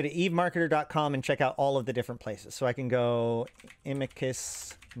 You can go to evemarketer.com and check out all of the different places. So I can go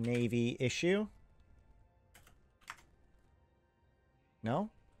Imicus Navy issue.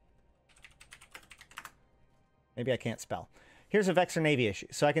 No? Maybe I can't spell. Here's a Vexor Navy issue.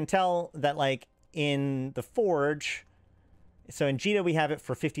 So I can tell that, like, in the Forge, so in Jita we have it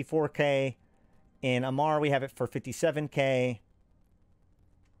for 54K. In Amar we have it for 57K.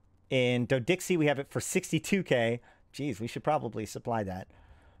 In Dodixie we have it for 62K. Geez, we should probably supply that.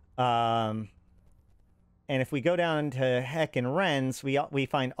 And if we go down to Heck and Rens, we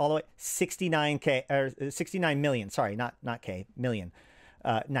find all the way 69K, or 69 million. Sorry, not K, million.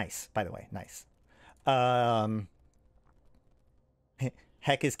 Nice, by the way, nice.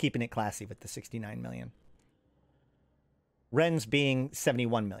 Heck is keeping it classy with the 69 million. Rens being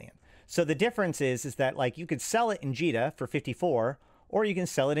 71 million. So the difference is that, like, you could sell it in Jita for 54, or you can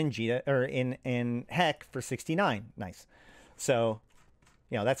sell it in Jita or in Heck for 69. Nice. So,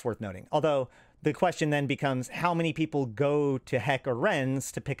 you know, that's worth noting. Although the question then becomes, how many people go to Heck or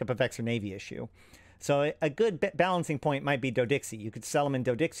Rens to pick up a Vexor Navy issue? So a good balancing point might be Dodixie. You could sell them in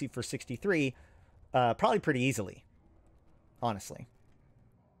Dodixie for 63, probably pretty easily, honestly.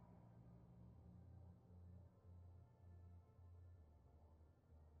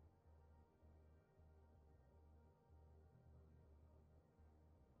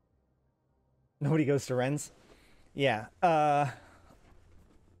 Nobody goes to Rens? Yeah. I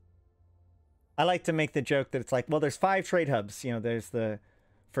like to make the joke that it's like, well, there's 5 trade hubs. You know, there's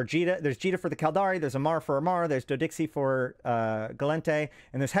for Jita, there's Jita for the Kaldari, there's Amar for Amar, there's Dodixie for Galente,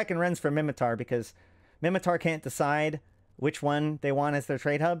 and there's Heck and Rens for Mimitar, because Mimitar can't decide which one they want as their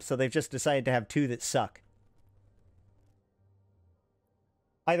trade hub, so they've just decided to have 2 that suck.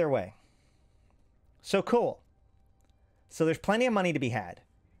 Either way. So cool. So there's plenty of money to be had.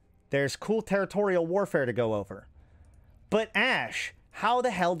 There's cool territorial warfare to go over. But Ash, how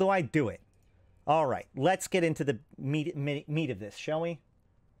the hell do I do it? All right, let's get into the meat of this, shall we?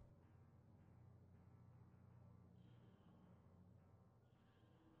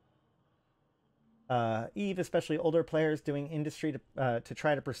 Eve, especially older players doing industry to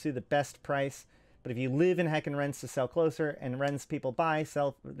try to pursue the best price. But if you live in Heck and Rens to sell closer, and Rens people buy,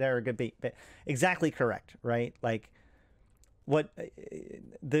 sell, they're a good beat. But exactly correct, right? Like, what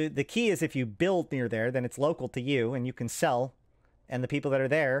the key is, if you build near there, then it's local to you, and you can sell, and the people that are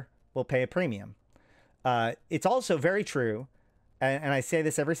there will pay a premium. It's also very true, and I say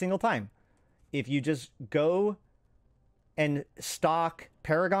this every single time, if you just go and stock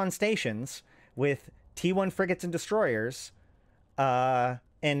Paragon stations with T1 frigates and destroyers,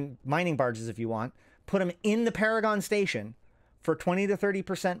 and mining barges if you want, put them in the Paragon station for 20 to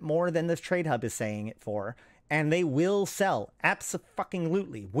 30% more than this trade hub is saying it for, and they will sell.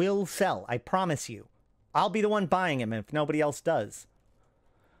 Abso-fucking-lutely will sell. I promise you. I'll be the one buying them if nobody else does.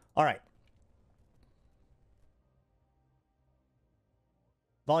 All right.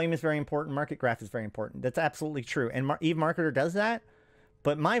 Volume is very important. Market graph is very important. That's absolutely true. And Eve Marketer does that.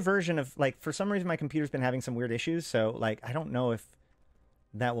 But my version of, like, for some reason my computer's been having some weird issues. So, like, I don't know if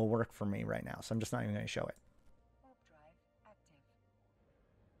that will work for me right now. So I'm just not even going to show it.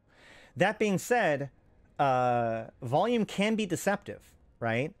 That being said, volume can be deceptive,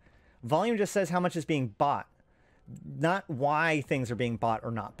 right? Volume just says how much is being bought, not why things are being bought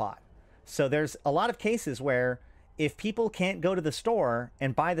or not bought. So there's a lot of cases where if people can't go to the store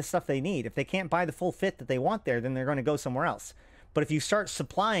and buy the stuff they need, if they can't buy the full fit that they want there, then they're going to go somewhere else. But if you start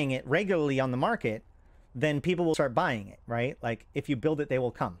supplying it regularly on the market, then people will start buying it, right? Like, if you build it, they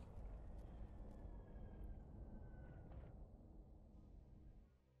will come.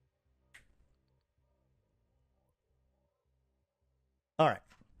 All right.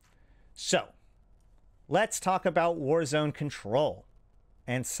 So, let's talk about Warzone control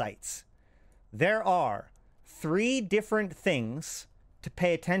and sites. There are 3 different things to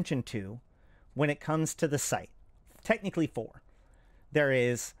pay attention to when it comes to the site. Technically 4. There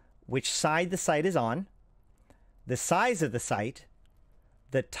is which side the site is on, the size of the site,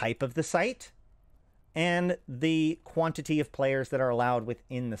 the type of the site, and the quantity of players that are allowed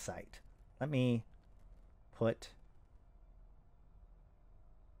within the site. Let me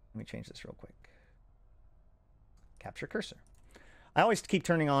change this real quick. Capture cursor. I always keep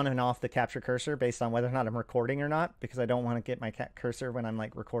turning on and off the capture cursor based on whether or not I'm recording or not, because I don't want to get my cursor when I'm,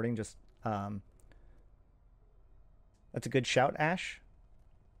 like, recording. Just that's a good shout, Ash.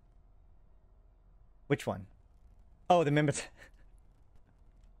 Which one? Oh, the Mimbit.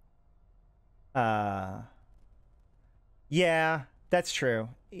 Yeah, that's true.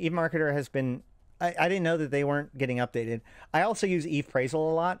 Eve Marketer has been... I didn't know that they weren't getting updated. I also use Eve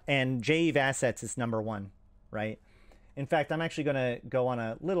Appraisal a lot, and JEve Assets is #1, right? In fact, I'm actually going to go on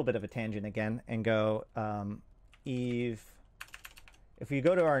a little bit of a tangent again and go Eve... If we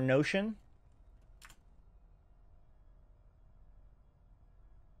go to our Notion...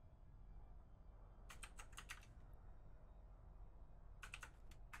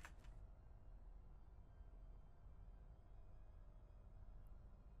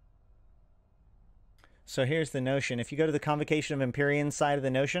 So here's the Notion. If you go to the Convocation of Empyreans side of the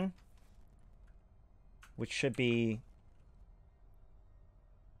Notion, which should be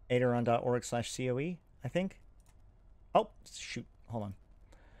aderon.org/COE, I think. Oh, shoot. Hold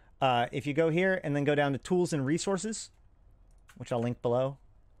on. If you go here and then go down to Tools and Resources, which I'll link below,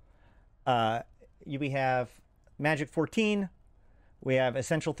 we have Magic 14. We have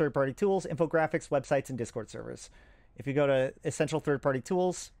Essential Third-Party Tools, Infographics, Websites, and Discord servers. If you go to Essential Third-Party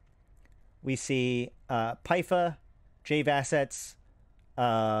Tools, we see PIFA, JEve Assets,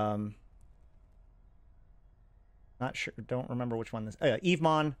 not sure, don't remember which one this,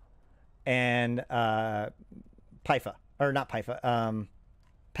 EveMon, and PIFA, or not PIFA,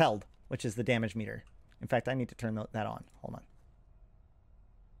 PELD, which is the damage meter. In fact, I need to turn that on. Hold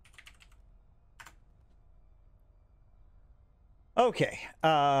on. Okay,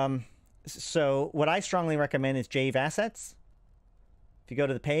 so what I strongly recommend is JEve Assets. If you go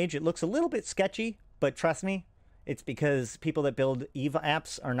to the page, it looks a little bit sketchy, but trust me, it's because people that build Eve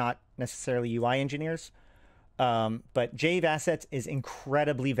apps are not necessarily UI engineers. But JEve Assets is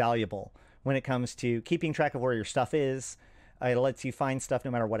incredibly valuable when it comes to keeping track of where your stuff is. It lets you find stuff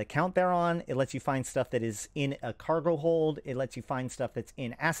no matter what account they're on. It lets you find stuff that is in a cargo hold. It lets you find stuff that's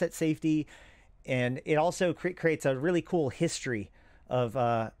in asset safety. And it also creates a really cool history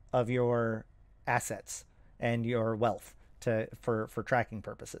of your assets and your wealth for tracking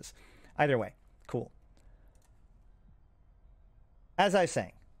purposes. Either way, cool. As I was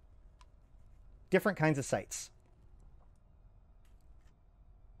saying, different kinds of sites.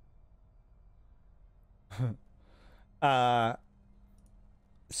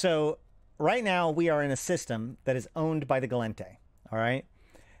 So right now we are in a system that is owned by the Gallente, all right?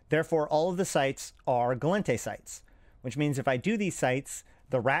 Therefore, all of the sites are Gallente sites, which means if I do these sites,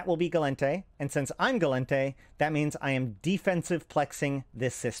 the rat will be Gallente, and since I'm Gallente, that means I am defensive plexing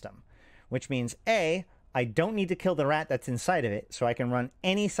this system, which means A, I don't need to kill the rat that's inside of it, so I can run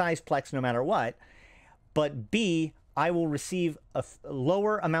any size plex no matter what, but B, I will receive a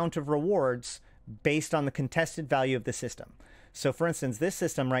lower amount of rewards based on the contested value of the system. So for instance, this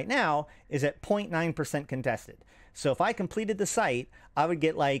system right now is at 0.9% contested. So if I completed the site, I would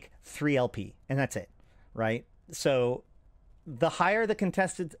get like 3 LP, and that's it, right? So the higher the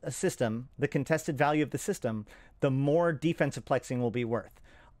contested system, the contested value of the system, the more defensive plexing will be worth.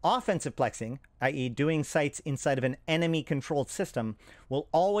 Offensive plexing, i.e. doing sites inside of an enemy-controlled system, will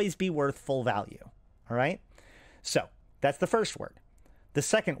always be worth full value, all right? So that's the first word. The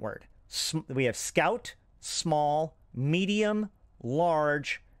second word, we have scout, small, medium,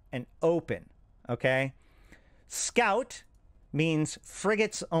 large, and open, okay? Scout means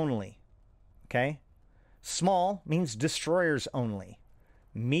frigates only, okay? Small means destroyers only.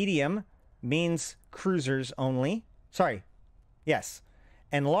 Medium means cruisers only. Sorry, yes.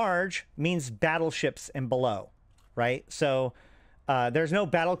 And large means battleships and below, right? So there's no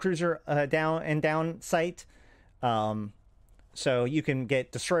battlecruiser down site. So you can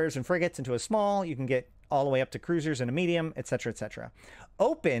get destroyers and frigates into a small. You can get all the way up to cruisers and a medium, etc., etc.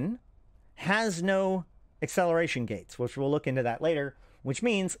 Open has no acceleration gates, which we'll look into that later, which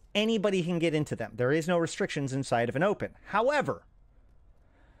means anybody can get into them. There is no restrictions inside of an open. However,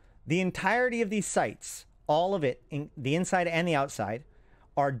 the entirety of these sites, all of it, in the inside and the outside,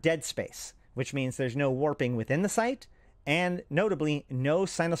 are dead space, which means there's no warping within the site, and notably, no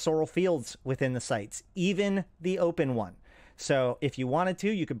sinusoidal fields within the sites, even the open one. So if you wanted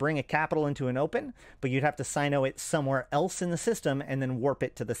to, you could bring a capital into an open, but you'd have to sino it somewhere else in the system and then warp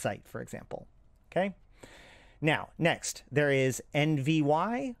it to the site, for example. Okay? Now, next, there is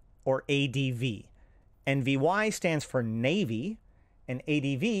NVY or ADV. NVY stands for Navy, and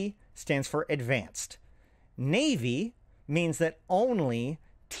ADV stands for Advanced. Navy means that only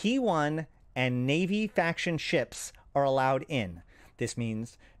T1 and Navy faction ships are allowed in. This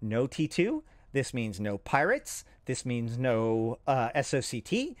means no T2. This means no pirates. This means no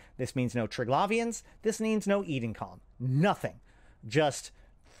SOCT. This means no Triglavians. This means no Edencom. Nothing. Just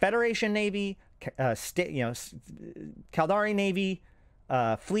Federation Navy, Caldari Navy,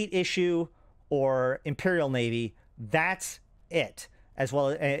 Fleet Issue, or Imperial Navy. That's it. As well,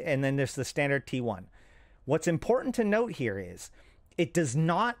 and then there's the standard T1. What's important to note here is it does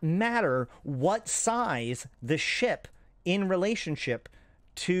not matter what size the ship in relationship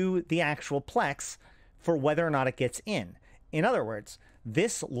to the actual Plex for whether or not it gets in. In other words,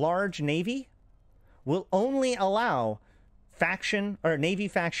 this large navy will only allow faction or Navy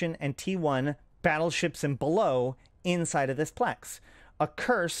faction and T1 battleships and below inside of this Plex. A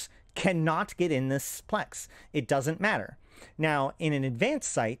curse cannot get in this Plex. It doesn't matter. Now, in an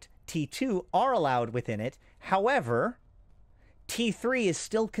advanced site, T2 are allowed within it. However, T3 is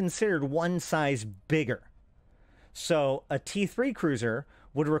still considered one size bigger. So a T3 cruiser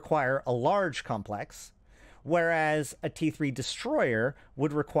would require a large complex, whereas a T3 destroyer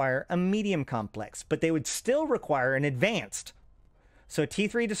would require a medium complex, but they would still require an advanced. So a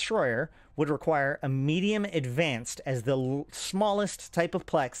T3 destroyer would require a medium advanced as the smallest type of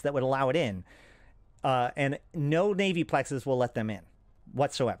Plex that would allow it in. And no Navy Plexes will let them in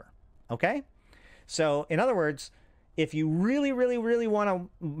whatsoever. Okay? So, in other words, if you really, really, really want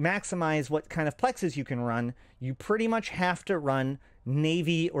to maximize what kind of Plexes you can run, you pretty much have to run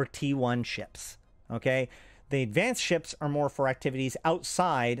Navy or T1 ships. Okay? The advanced ships are more for activities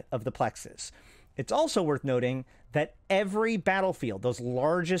outside of the Plexes. It's also worth noting that every battlefield, those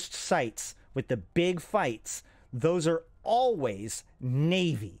largest sites with the big fights, those are always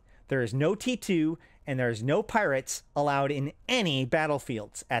Navy. There is no T2 and there is no pirates allowed in any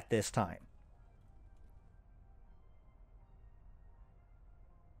battlefields at this time.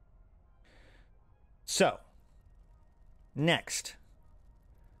 So, next,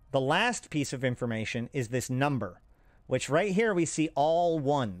 the last piece of information is this number, which right here we see all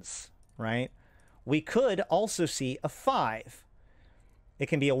ones, right? We could also see a 5. It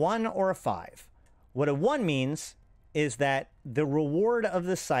can be a 1 or a 5. What a 1 means is that the reward of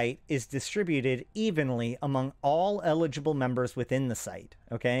the site is distributed evenly among all eligible members within the site,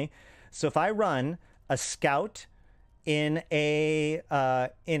 okay? So if I run a scout in a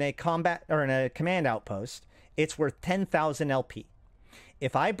combat or in a command outpost, it's worth 10,000 LP.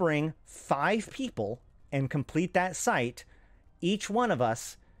 If I bring 5 people and complete that site, each one of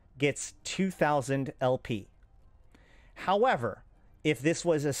us gets 2,000 LP. However, if this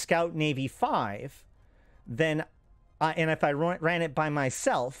was a Scout Navy 5, then, and if I ran it by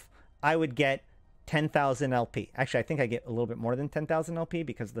myself, I would get 10,000 LP. Actually, I think I get a little bit more than 10,000 LP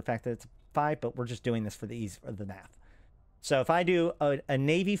because of the fact that it's 5, but we're just doing this for the ease of the math. So if I do a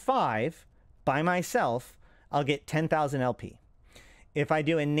Navy 5 by myself, I'll get 10,000 LP. If I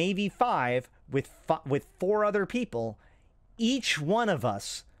do a Navy 5 with 4 other people, each one of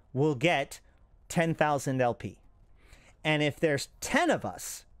us will get 10,000 LP. And if there's 10 of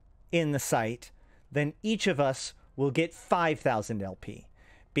us in the site, then each of us will get 5,000 LP.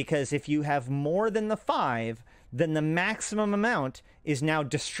 Because if you have more than the 5, then the maximum amount is now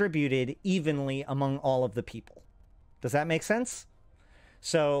distributed evenly among all of the people. Does that make sense?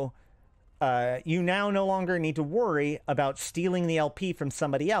 So you now no longer need to worry about stealing the LP from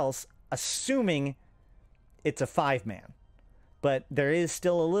somebody else, assuming it's a 5-man. But there is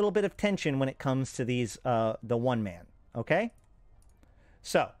still a little bit of tension when it comes to these the 1-man. Okay?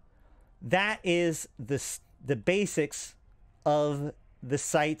 So that is the basics of the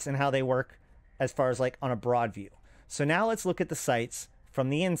sites and how they work as far as like on a broad view. So now let's look at the sites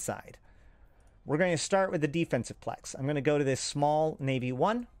from the inside. We're going to start with the defensive Plex. I'm going to go to this small Navy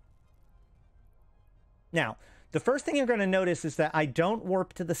 1. Now, the first thing you're going to notice is that I don't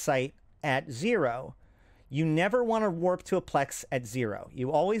warp to the site at 0. You never want to warp to a Plex at 0.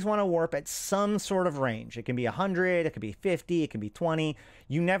 You always want to warp at some sort of range. It can be 100, it can be 50, it can be 20.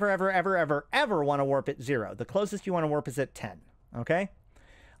 You never, ever, ever, ever, ever want to warp at 0. The closest you want to warp is at 10, okay?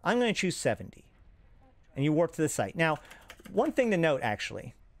 I'm going to choose 70. And you warp to the site. Now, one thing to note,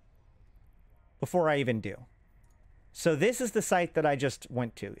 actually, before I even do. So this is the site that I just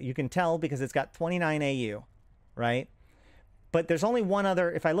went to. You can tell because it's got 29 AU, right? But there's only one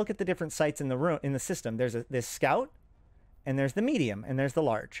other. If I look at the different sites in the room, in the system, there's this Scout, and there's the medium, and there's the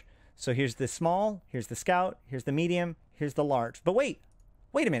large. So here's the small, here's the Scout, here's the medium, here's the large. But wait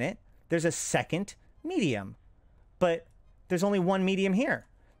a minute. There's a second medium, but there's only one medium here.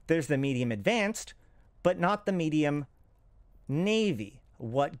 There's the medium advanced, but not the medium Navy.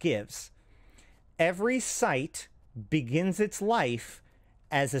 What gives? Every site begins its life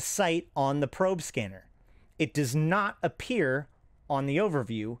as a site on the probe scanner. It does not appear on the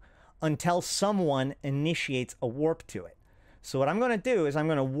overview until someone initiates a warp to it. So what I'm going to do is I'm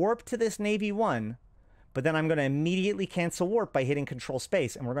going to warp to this Navy 1, but then I'm going to immediately cancel warp by hitting Control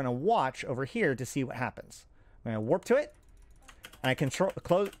Space, and we're going to watch over here to see what happens. I'm going to warp to it, and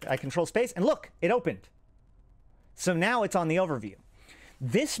I control Space, and look, it opened. So now it's on the overview.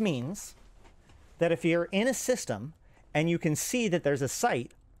 This means that if you're in a system and you can see that there's a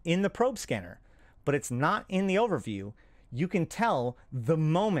site in the probe scanner, but it's not in the overview, you can tell the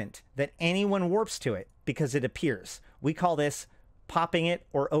moment that anyone warps to it because it appears. We call this popping it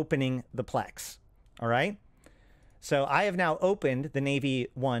or opening the Plex. All right? So I have now opened the Navy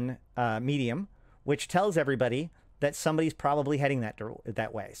 1 medium, which tells everybody that somebody's probably heading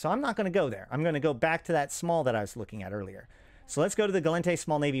that way. So I'm not going to go there. I'm going to go back to that small that I was looking at earlier. So let's go to the Gallente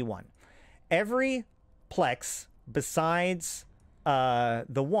Small Navy 1. Every Plex besides the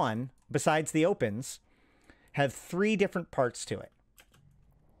one, besides the opens, have 3 different parts to it.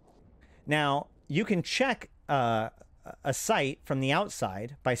 Now, you can check a site from the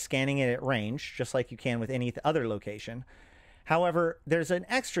outside by scanning it at range, just like you can with any other location. However, there's an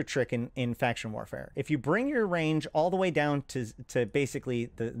extra trick in faction warfare. If you bring your range all the way down to basically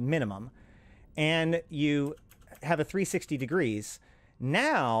the minimum, and you have a 360 degrees,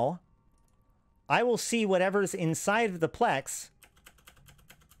 now I will see whatever's inside of the Plex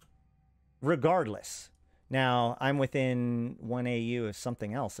regardless. Now, I'm within 1 AU of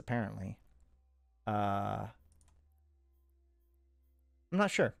something else, apparently. I'm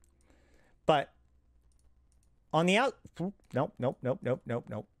not sure. But on the nope.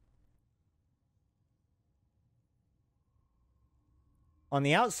 On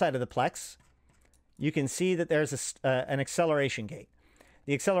the outside of the Plex, you can see that there's an acceleration gate.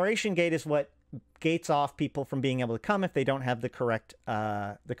 The acceleration gate is what gates off people from being able to come if they don't have the correct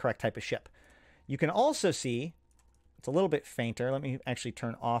type of ship. You can also see, it's a little bit fainter. Let me actually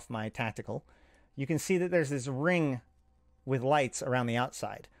turn off my tactical. You can see that there's this ring with lights around the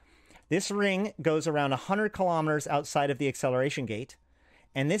outside. This ring goes around 100 kilometers outside of the acceleration gate,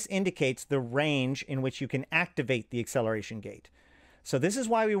 and this indicates the range in which you can activate the acceleration gate. So this is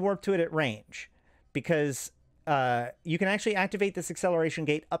why we warp to it at range, because you can actually activate this acceleration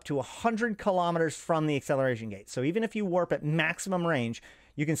gate up to 100 kilometers from the acceleration gate. So even if you warp at maximum range,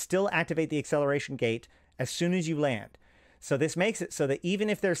 you can still activate the acceleration gate as soon as you land. So this makes it so that even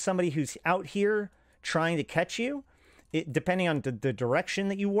if there's somebody who's out here trying to catch you, depending on the direction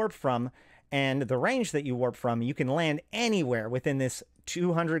that you warp from and the range that you warp from, you can land anywhere within this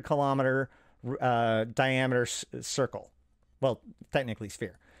 200 kilometer diameter circle. Well, technically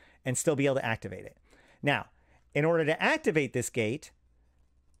sphere, and still be able to activate it. Now, in order to activate this gate,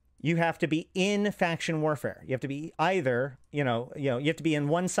 you have to be in faction warfare. You have to be either, you have to be in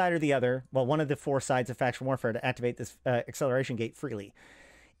one side or the other, well, one of the 4 sides of faction warfare to activate this acceleration gate freely.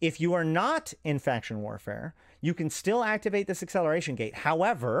 If you are not in faction warfare, you can still activate this acceleration gate.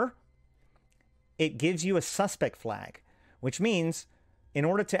 However, it gives you a suspect flag, which means in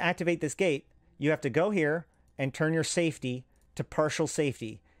order to activate this gate, you have to go here and turn your safety to partial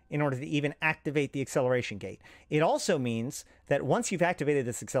safety in order to even activate the acceleration gate. It also means that once you've activated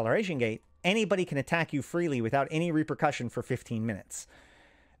this acceleration gate, anybody can attack you freely without any repercussion for 15 minutes.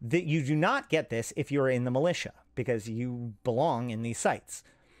 You do not get this if you're in the militia, because you belong in these sites.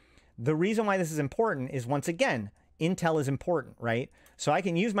 The reason why this is important is, once again, intel is important, right? So I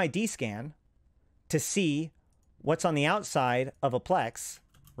can use my D-scan to see what's on the outside of a Plex,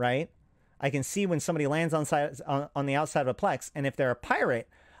 right? I can see when somebody lands on the outside of a Plex, and if they're a pirate,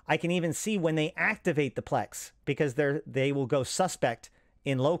 I can even see when they activate the Plex, because they will go suspect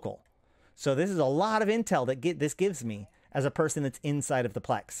in local. So this is a lot of intel that this gives me as a person that's inside of the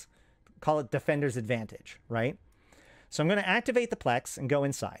Plex. Call it defender's advantage, right? So I'm going to activate the Plex and go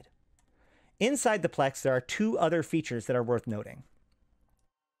inside. Inside the Plex, there are 2 other features that are worth noting.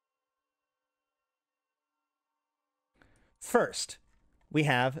 First, we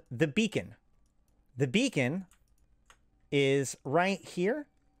have the beacon. The beacon is right here,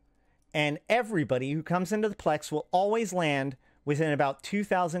 and everybody who comes into the Plex will always land within about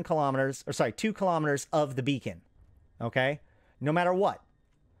 2,000 kilometers, or sorry, 2 kilometers of the beacon. Okay? No matter what.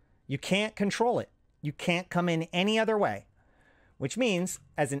 You can't control it. You can't come in any other way. Which means,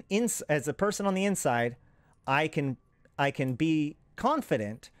 as a person on the inside, I can be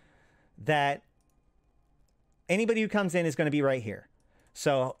confident that anybody who comes in is going to be right here.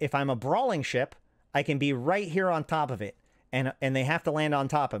 So if I'm a brawling ship, I can be right here on top of it, and they have to land on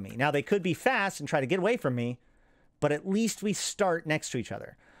top of me. Now, they could be fast and try to get away from me, but at least we start next to each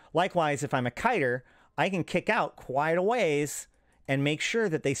other. Likewise, if I'm a kiter, I can kick out quite a ways and make sure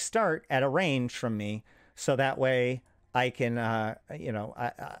that they start at a range from me, so that way I can,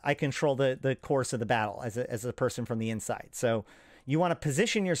 I control the course of the battle as a person from the inside. So you want to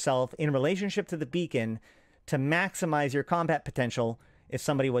position yourself in relationship to the beacon to maximize your combat potential if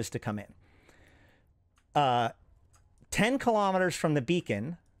somebody was to come in. 10 kilometers from the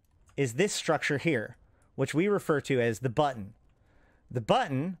beacon is this structure here, which we refer to as the button. The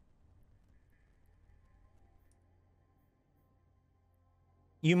button,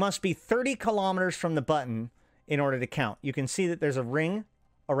 you must be 30 kilometers from the button in order to count. You can see that there's a ring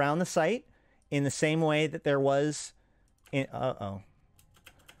around the site in the same way that there was in...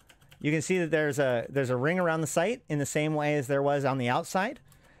 You can see that there's a ring around the site in the same way as there was on the outside,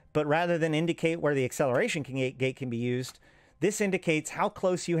 but rather than indicate where the acceleration gate can be used, this indicates how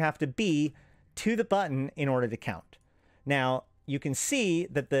close you have to be to the button in order to count. Now, you can see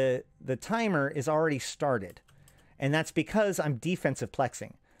that the timer is already started, and that's because I'm defensive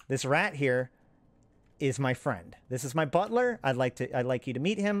plexing. This rat here is my friend. This is my butler. I'd like you to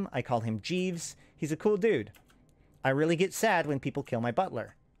meet him. I call him Jeeves. He's a cool dude. I really get sad when people kill my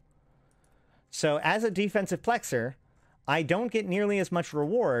butler. So as a defensive plexer, I don't get nearly as much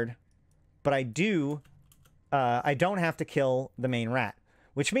reward, but I don't have to kill the main rat,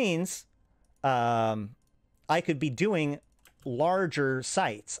 which means I could be doing larger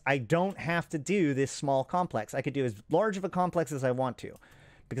sites. I don't have to do this small complex. I could do as large of a complex as I want to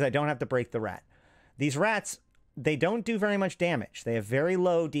because I don't have to break the rat. These rats, they don't do very much damage. They have very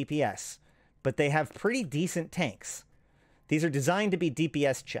low DPS, but they have pretty decent tanks. These are designed to be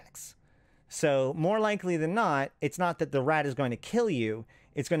DPS checks. So more likely than not, it's not that the rat is going to kill you.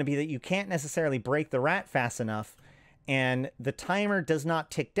 It's going to be that you can't necessarily break the rat fast enough, and the timer does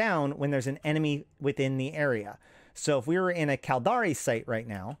not tick down when there's an enemy within the area. So if we were in a Caldari site right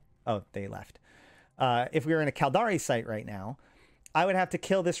now... Oh, they left. If we were in a Caldari site right now, I would have to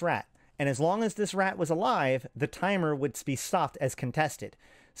kill this rat. And as long as this rat was alive, the timer would be stopped as contested.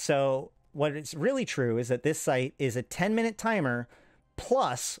 So what is really true is that this site is a 10-minute timer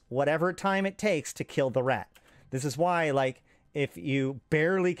plus whatever time it takes to kill the rat. This is why, like, if you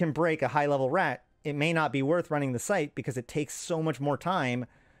barely can break a high-level rat, it may not be worth running the site because it takes so much more time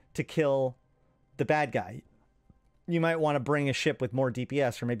to kill the bad guy. You might want to bring a ship with more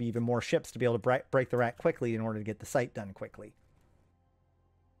DPS or maybe even more ships to be able to break the rat quickly in order to get the site done quickly.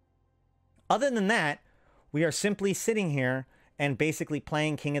 Other than that, we are simply sitting here and basically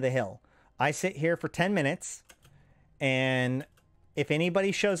playing King of the Hill. I sit here for 10 minutes, and if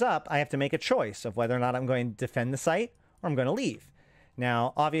anybody shows up, I have to make a choice of whether or not I'm going to defend the site or I'm going to leave.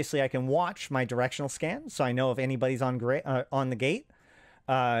 Now, obviously, I can watch my directional scan, so I know if anybody's on the gate.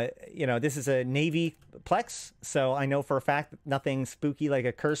 You know, this is a Navy Plex, so I know for a fact that nothing spooky like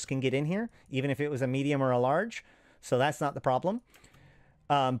a curse can get in here, even if it was a medium or a large. So that's not the problem.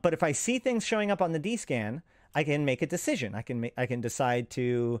 But if I see things showing up on the D-scan, I can make a decision. I can decide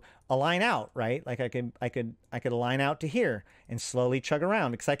to align out, right? Like I could align out to here and slowly chug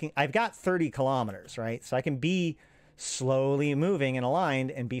around because I've got 30 kilometers, right? So I can be slowly moving and aligned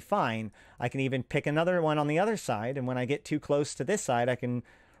and be fine. I can even pick another one on the other side, and when I get too close to this side, I can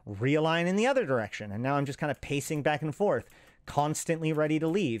realign in the other direction. And now I'm just kind of pacing back and forth, constantly ready to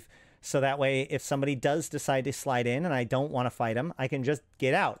leave. So that way, if somebody does decide to slide in and I don't want to fight them, I can just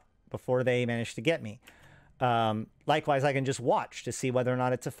get out before they manage to get me. Likewise, I can just watch to see whether or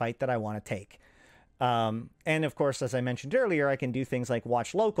not it's a fight that I want to take. And of course, as I mentioned earlier, I can do things like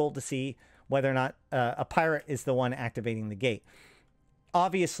watch local to see whether or not a pirate is the one activating the gate.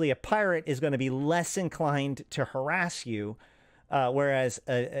 Obviously, a pirate is going to be less inclined to harass you, whereas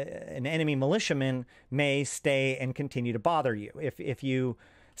an enemy militiaman may stay and continue to bother you. If you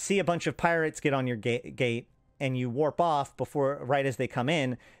see a bunch of pirates get on your gate and you warp off right as they come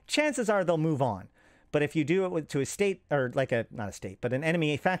in, chances are they'll move on. But if you do it to a state, or like not a state, but an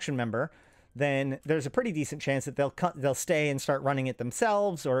enemy faction member, then there's a pretty decent chance that they'll stay and start running it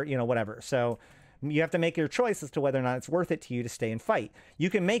themselves, or, you know, whatever. So you have to make your choice as to whether or not it's worth it to you to stay and fight. You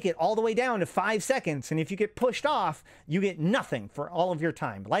can make it all the way down to 5 seconds, and if you get pushed off, you get nothing for all of your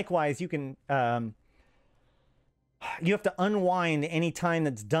time. Likewise, you can you have to unwind any time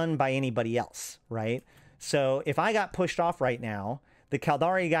that's done by anybody else, right? So if I got pushed off right now, the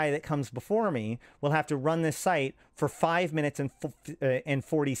Caldari guy that comes before me will have to run this site for 5 minutes and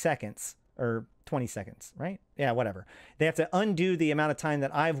 40 seconds. Or 20 seconds, right? Yeah, whatever. They have to undo the amount of time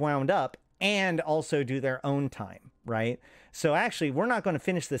that I've wound up and also do their own time, right? So actually, we're not going to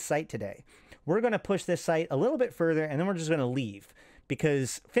finish this site today. We're going to push this site a little bit further, and then we're just going to leave,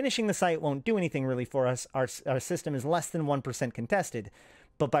 because finishing the site won't do anything really for us. Our system is less than 1% contested.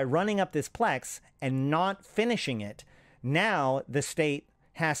 But by running up this Plex and not finishing it, now the state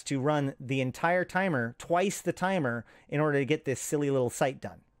has to run the entire timer, twice the timer, in order to get this silly little site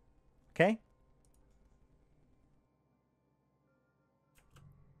done. Okay?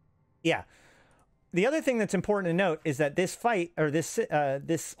 Yeah. The other thing that's important to note is that this fight, or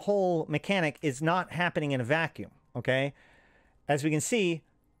this whole mechanic, is not happening in a vacuum. Okay? As we can see,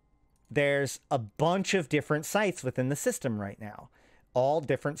 there's a bunch of different sites within the system right now, all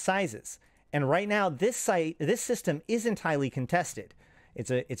different sizes. And right now, this system isn't highly contested.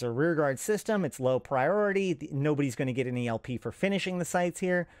 It's a rearguard system. It's low priority. Nobody's going to get any LP for finishing the sites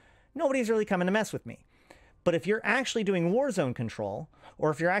here. Nobody's really coming to mess with me. But if you're actually doing war zone control, or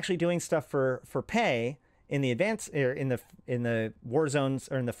if you're actually doing stuff for pay in the advance, or in the war zones,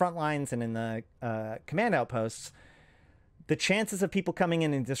 or in the front lines, and in the command outposts, the chances of people coming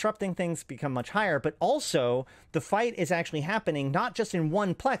in and disrupting things become much higher. But also, the fight is actually happening not just in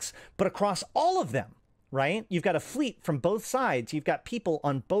one Plex, but across all of them, right? You've got a fleet from both sides. You've got people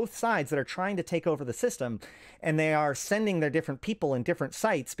on both sides that are trying to take over the system, and they are sending their different people in different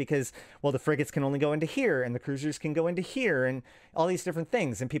sites because, well, the frigates can only go into here, and the cruisers can go into here, and all these different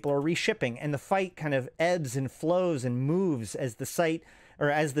things, and people are reshipping, and the fight kind of ebbs and flows and moves as the site, or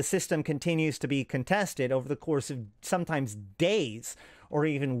as the system continues to be contested over the course of sometimes days or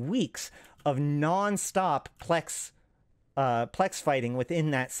even weeks of non-stop Plex fighting within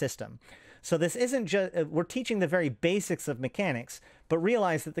that system. So this isn't just, we're teaching the very basics of mechanics, but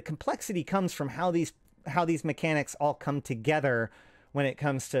realize that the complexity comes from how these mechanics all come together when it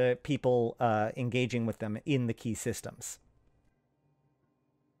comes to people engaging with them in the key systems.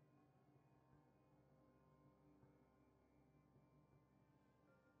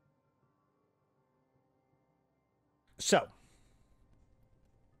 So,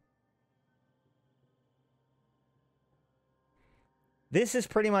 this is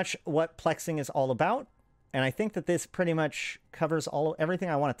pretty much what plexing is all about, and I think that this pretty much covers everything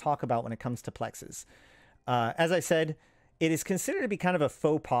I want to talk about when it comes to plexes. As I said, it is considered to be kind of a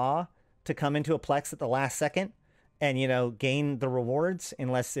faux pas to come into a plex at the last second and, you know, gain the rewards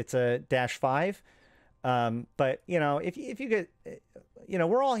unless it's a -5. But, you know, if you get, you know,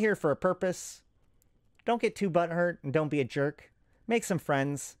 we're all here for a purpose. Don't get too butthurt and don't be a jerk. Make some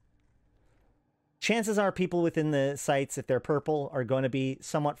friends. Chances are people within the sites, if they're purple, are going to be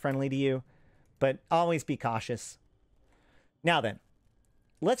somewhat friendly to you, but always be cautious. Now then,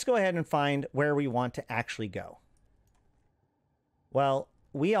 let's go ahead and find where we want to actually go. Well,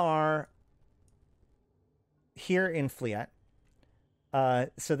 we are here in Fleet.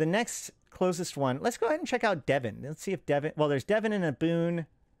 So the next closest one, let's go ahead and check out Devon. Let's see if Devon, well, there's Devon and Aboon.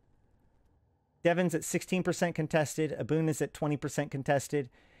 Devon's at 16% contested, Aboon is at 20%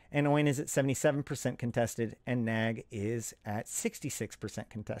 contested, and Oin is at 77% contested, and Nag is at 66%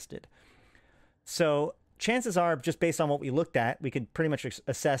 contested. So chances are, just based on what we looked at, we could pretty much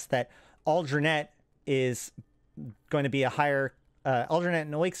assess that Aldernette is going to be a higher... Aldernette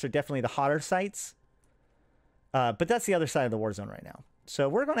and Oix are definitely the hotter sites, but that's the other side of the war zone right now. So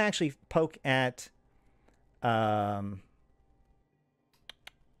we're going to actually poke at...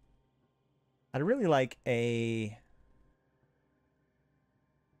 I'd really like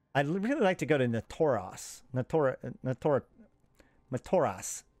to go to Notoras.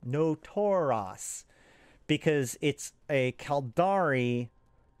 Notoras. Because it's a Caldari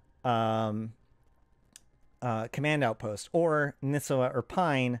command outpost. Or Nissoa or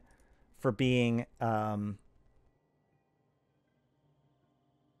Pine for being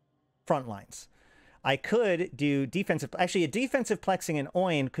front lines. I could do defensive... Actually, a defensive plexing in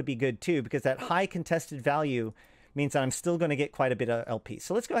Oin could be good too, because that high contested value means that I'm still going to get quite a bit of LP.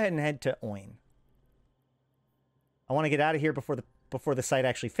 So let's go ahead and head to Oin. I want to get out of here before the site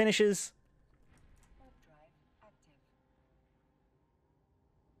actually finishes.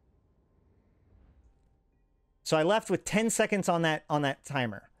 So I left with 10 seconds on that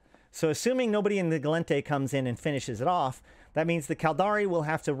timer. So assuming nobody in the Galente comes in and finishes it off, that means the Caldari will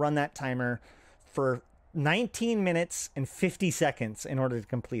have to run that timer for 19 minutes and 50 seconds in order to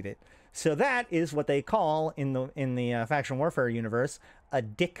complete it. So that is what they call in the faction warfare universe a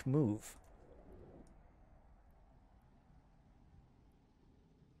dick move.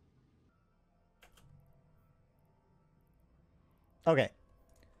 Okay,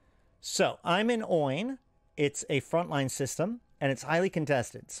 so I'm in Oin. It's a frontline system and it's highly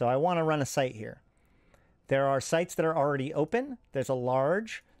contested. So I want to run a site here. There are sites that are already open. There's a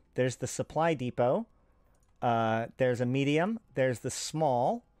large. There's the supply depot. There's a medium. There's the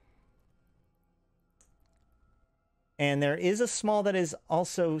small. And there is a small that is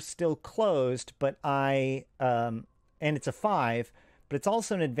also still closed, but and it's a 5, but it's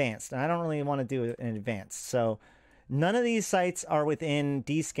also an advanced, and I don't really want to do an advanced. So none of these sites are within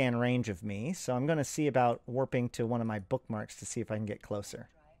D-scan range of me, so I'm going to see about warping to one of my bookmarks to see if I can get closer.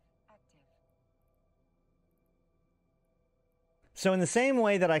 So in the same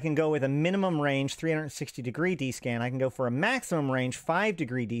way that I can go with a minimum range 360-degree D-scan, I can go for a maximum range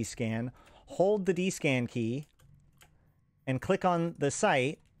 5-degree D-scan, hold the D-scan key, and click on the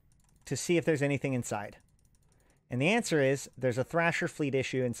site, to see if there's anything inside. And the answer is there's a Thrasher fleet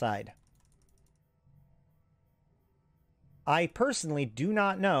issue inside. I personally do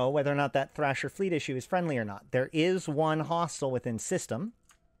not know whether or not that Thrasher fleet issue is friendly or not. There is one hostile within system.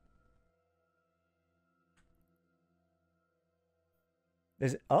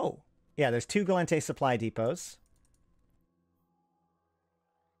 There's, oh, yeah, there's 2 Gallente supply depots.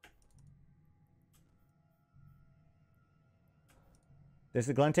 There's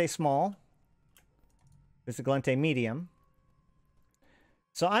the Gallente small. There's the Gallente medium.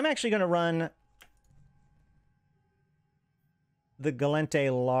 So I'm actually going to run the Gallente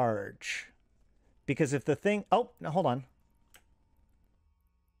large. Because if the thing... Oh, no, hold on.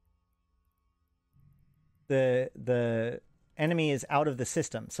 The enemy is out of the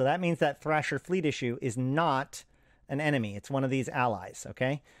system. So that means that Thrasher fleet issue is not an enemy. It's one of these allies,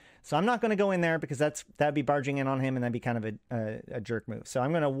 okay? So I'm not going to go in there because that'd be barging in on him and that'd be kind of a jerk move. So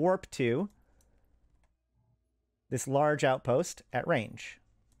I'm going to warp to this large outpost at range.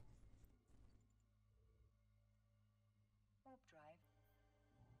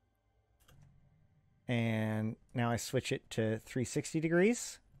 And now I switch it to 360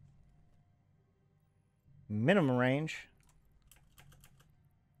 degrees. Minimum range.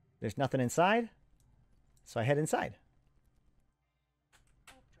 There's nothing inside, so I head inside.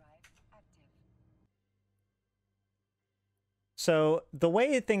 So the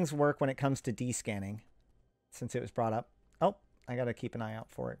way things work when it comes to descanning, since it was brought up, oh, I got to keep an eye out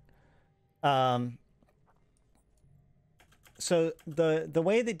for it. So the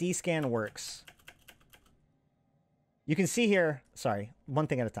way that descan works, you can see here, sorry, one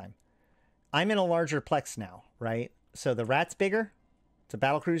thing at a time. I'm in a larger Plex now, right? So the rat's bigger. It's a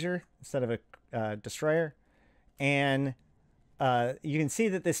battlecruiser instead of a destroyer. And you can see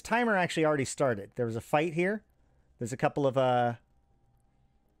that this timer actually already started. There was a fight here. There's a couple of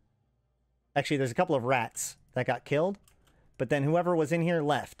actually there's a couple of rats that got killed, but then whoever was in here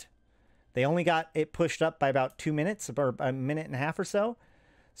left. They only got it pushed up by about 2 minutes, or a minute and a half or so.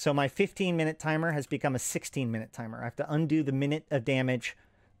 So my 15-minute timer has become a 16-minute timer. I have to undo the minute of damage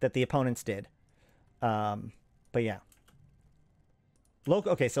that the opponents did. But yeah.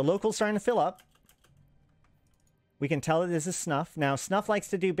 Okay, so local's starting to fill up. We can tell that this is Snuff. Now, Snuff likes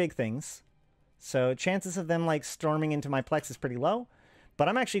to do big things. So chances of them like storming into my Plex is pretty low. But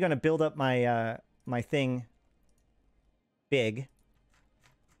I'm actually going to build up my my thing big.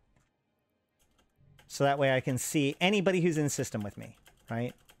 So that way I can see anybody who's in system with me,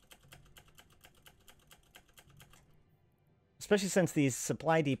 right? Especially since these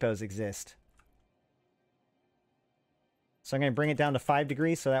supply depots exist. So I'm going to bring it down to 5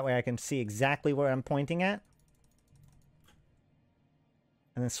 degrees so that way I can see exactly what I'm pointing at.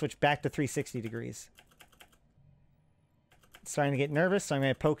 And then switch back to 360 degrees. It's starting to get nervous, so I'm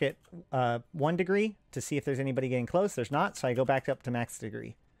going to poke it 1 degree to see if there's anybody getting close. There's not, so I go back up to max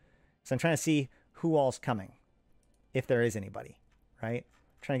degree. So I'm trying to see who all's coming, if there is anybody, right?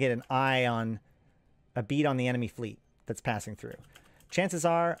 I'm trying to get an eye on a beat on the enemy fleet that's passing through. Chances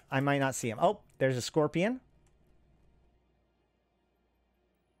are I might not see him. Oh, there's a Scorpion.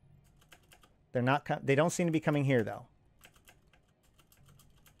 They're not. They don't seem to be coming here though.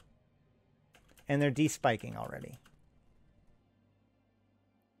 And they're despiking already.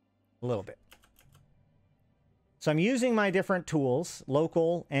 A little bit. So I'm using my different tools,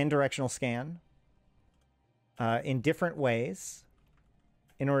 local and directional scan, in different ways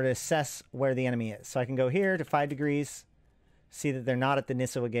in order to assess where the enemy is. So I can go here to 5 degrees, see that they're not at the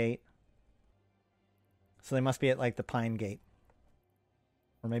Nisua gate. So they must be at like the Pine gate.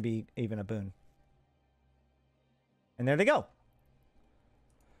 Or maybe even a Boon. And there they go.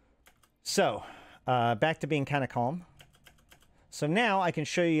 So, back to being kind of calm. So now I can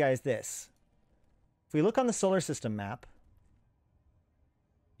show you guys this. If we look on the solar system map,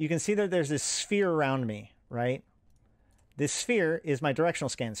 you can see that there's this sphere around me, right? This sphere is my directional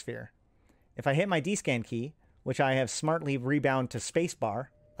scan sphere. If I hit my descan key, which I have smartly rebound to spacebar,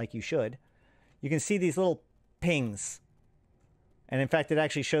 like you should, you can see these little pings. And in fact, it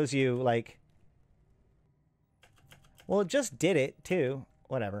actually shows you like, well, it just did it too.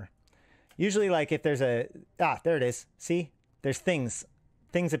 Whatever. Usually like if there's a, there it is. See, there's things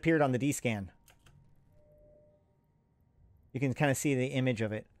appeared on the descan. You can kind of see the image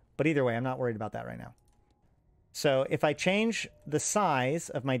of it. But either way, I'm not worried about that right now. So if I change the size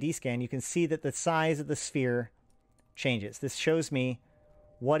of my descan, you can see that the size of the sphere changes. This shows me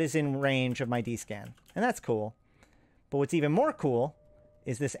what is in range of my descan. And that's cool. But what's even more cool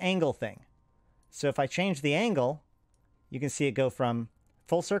is this angle thing. So if I change the angle, you can see it go from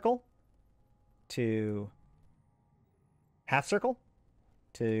full circle to half circle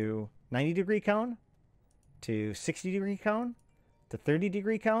to 90-degree cone, to 60-degree cone, to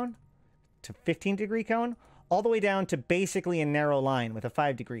 30-degree cone, to 15-degree cone, all the way down to basically a narrow line with a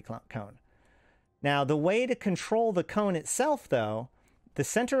 5-degree cone. Now, the way to control the cone itself, though, the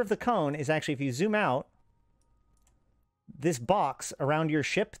center of the cone is actually, if you zoom out, this box around your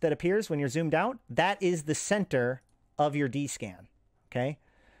ship that appears when you're zoomed out, that is the center of your D-scan, okay?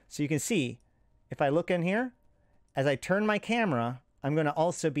 So you can see, if I look in here, as I turn my camera, I'm going to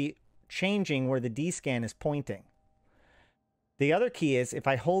also be changing where the D-scan is pointing. The other key is, if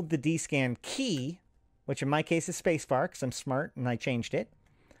I hold the D-scan key, which in my case is spacebar, because I'm smart and I changed it,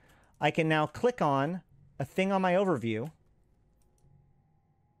 I can now click on a thing on my overview,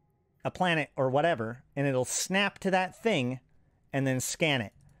 a planet or whatever, and it'll snap to that thing and then scan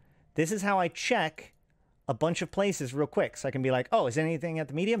it. This is how I check a bunch of places real quick. So I can be like, oh, is there anything at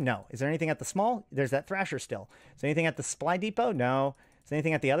the medium? No. Is there anything at the small? There's that Thrasher still. Is there anything at the supply depot? No. Is there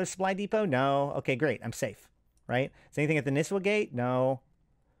anything at the other supply depot? No. Okay, great. I'm safe, right? Is there anything at the Niswa gate? No.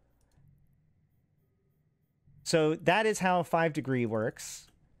 So that is how 5-degree works.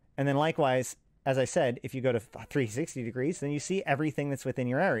 And then likewise, as I said, if you go to 360 degrees, then you see everything that's within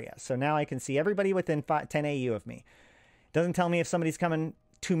your area. So now I can see everybody within 10 AU of me. It doesn't tell me if somebody's coming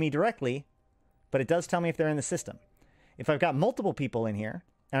to me directly, but it does tell me if they're in the system. If I've got multiple people in here,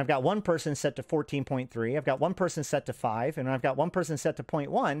 and I've got one person set to 14.3, I've got one person set to 5, and I've got one person set to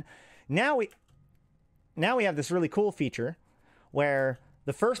 0.1, now we have this really cool feature where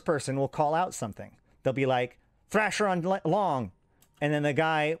the first person will call out something. They'll be like, Thrasher on long. And then the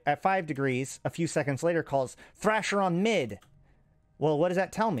guy at 5 degrees, a few seconds later, calls Thrasher on mid. Well, what does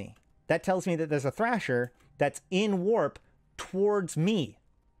that tell me? That tells me that there's a Thrasher that's in warp towards me.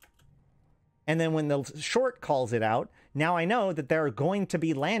 And then when the short calls it out, now I know that they're going to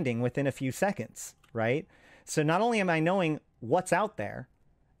be landing within a few seconds, right? So not only am I knowing what's out there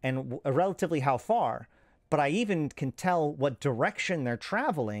and relatively how far, but I even can tell what direction they're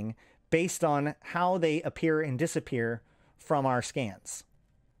traveling based on how they appear and disappear from our scans.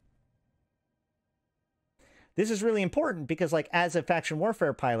 This is really important because, like, as a faction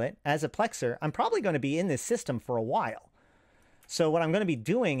warfare pilot, as a plexer, I'm probably going to be in this system for a while. So what I'm going to be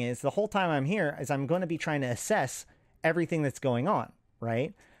doing is, the whole time I'm here, is I'm going to be trying to assess everything that's going on,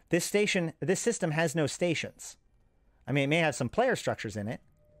 right? This system has no stations. I mean, it may have some player structures in it.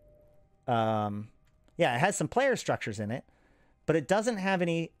 Yeah, it has some player structures in it, but it doesn't have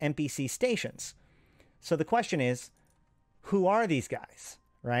any NPC stations. So the question is, who are these guys,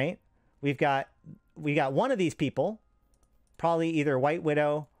 right? We got one of these people, probably either White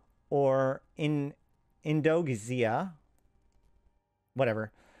Widow or Indogizia,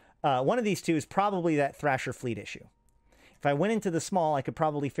 whatever. One of these two is probably that Thrasher fleet issue. If I went into the small, I could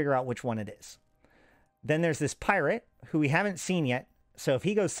probably figure out which one it is. Then there's this pirate who we haven't seen yet. So if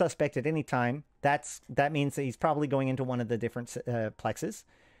he goes suspect at any time, that means that he's probably going into one of the different plexes.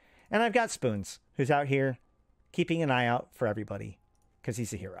 And I've got Spoons, who's out here keeping an eye out for everybody because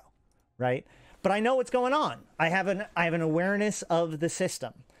he's a hero, right? But I know what's going on. I have an awareness of the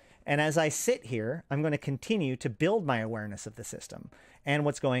system. And as I sit here, I'm going to continue to build my awareness of the system and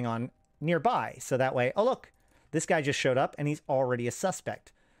what's going on nearby. So that way, oh, look, this guy just showed up and he's already a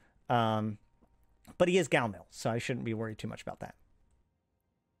suspect. But he is Galmil, so I shouldn't be worried too much about that.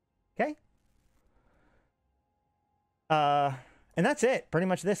 Okay? And that's it, pretty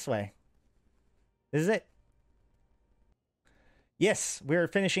much this way. This is it. Yes, we're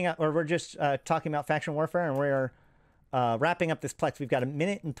finishing up, or we're just talking about faction warfare, and we're wrapping up this Plex. We've got 1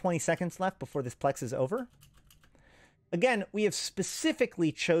 minute and 20 seconds left before this Plex is over. Again, we have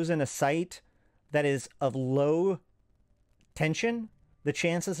specifically chosen a site that is of low tension. The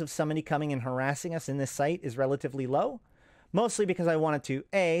chances of somebody coming and harassing us in this site is relatively low, mostly because I wanted to,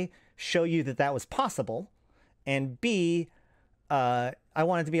 A, show you that that was possible, and B, I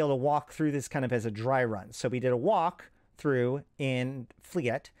wanted to be able to walk through this kind of as a dry run. So we did a walk through in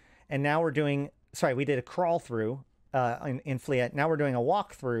Fleet, and now we're doing, sorry, we did a crawl through in Fleet. Now we're doing a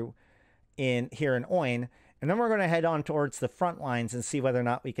walk through here in Oin, and then we're going to head on towards the Frontlines and see whether or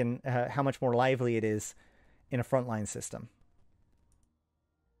not we can, how much more lively it is in a frontline system.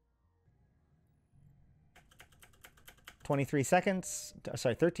 23 seconds,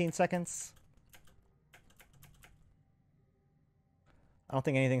 sorry, 13 seconds. I don't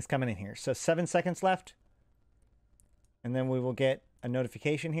think anything's coming in here. So 7 seconds left. And then we will get a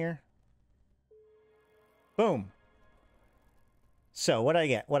notification here. Boom. So what I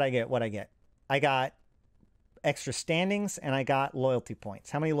get? I got extra standings and I got loyalty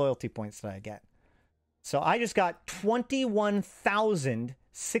points. How many loyalty points did I get? So I just got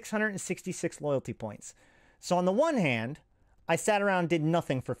 21,666 loyalty points. So on the one hand, I sat around, did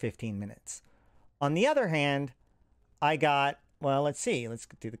nothing for 15 minutes. On the other hand, I got, well, let's see. Let's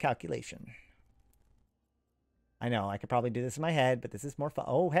do the calculation. I know, I could probably do this in my head, but this is more fun.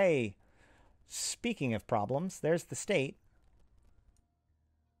 Oh, hey. Speaking of problems, there's the state.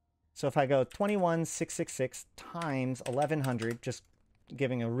 So if I go 21,666 times 1,100, just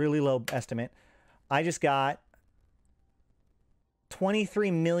giving a really low estimate, I just got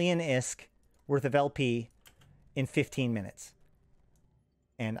 23 million ISK worth of LP in 15 minutes.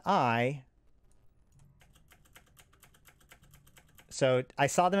 And so I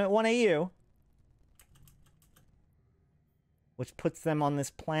saw them at 1 AU, which puts them on this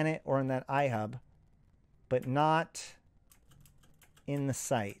planet or in that iHub, but not in the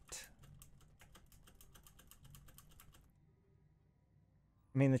site.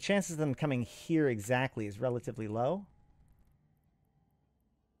 I mean, the chances of them coming here exactly is relatively low.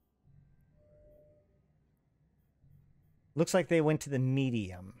 Looks like they went to the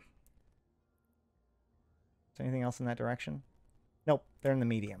medium. Is there anything else in that direction? Nope, they're in the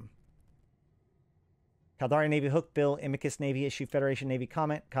medium. Caldari Navy hook bill, Imicus Navy issue, Federation Navy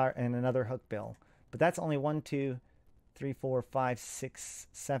comment, and another hook bill. But that's only 1, 2, 3, 4, 5, 6,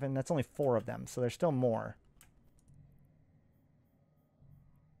 7. That's only 4 of them, so there's still more.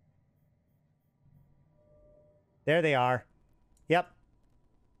 There they are. Yep.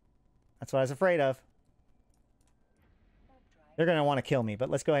 That's what I was afraid of. They're going to want to kill me, but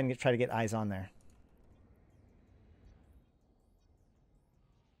let's go ahead and try to get eyes on there.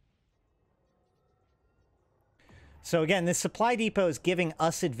 So again, this supply depot is giving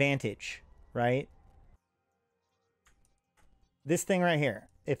us advantage, right? This thing right here.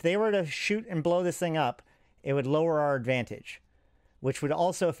 If they were to shoot and blow this thing up, it would lower our advantage, which would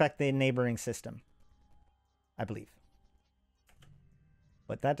also affect the neighboring system, I believe.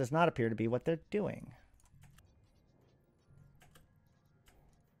 But that does not appear to be what they're doing.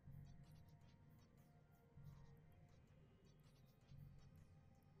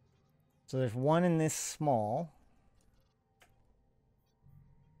 So there's one in this small.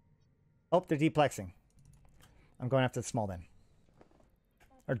 Oh, they're deplexing. I'm going after the small then.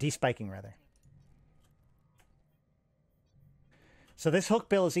 Or despiking, rather. So this hook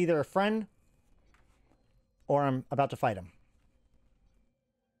bill is either a friend or I'm about to fight him.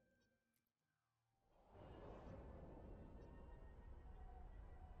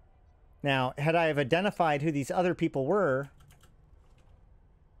 Now, had I have identified who these other people were,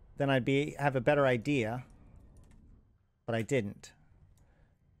 then I'd have a better idea. But I didn't.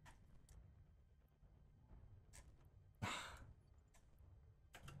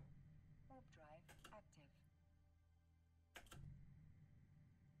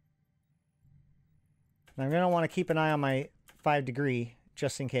 Now, I'm going to want to keep an eye on my 5 degree,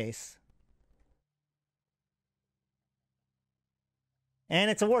 just in case. And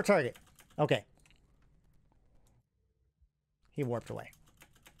it's a war target. Okay. He warped away.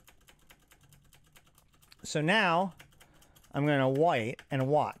 So now, I'm going to wait and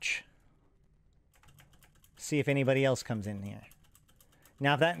watch. See if anybody else comes in here.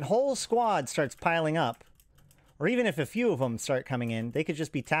 Now, if that whole squad starts piling up, or even if a few of them start coming in, they could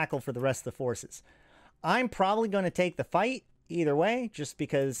just be tackled for the rest of the forces. I'm probably going to take the fight either way, just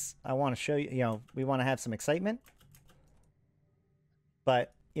because I want to show you, we want to have some excitement.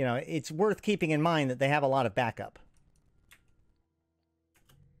 But, it's worth keeping in mind that they have a lot of backup.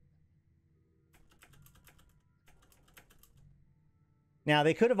 Now,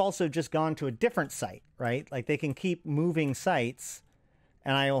 they could have also just gone to a different site, right? Like, they can keep moving sites,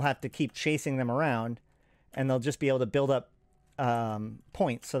 and I will have to keep chasing them around, and they'll just be able to build up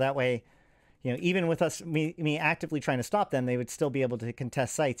points. So that way, even with me actively trying to stop them, they would still be able to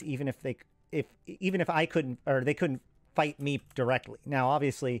contest sites, even if I couldn't, or they couldn't fight me directly. Now,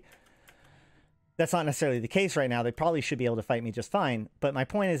 obviously, that's not necessarily the case right now. They probably should be able to fight me just fine. But my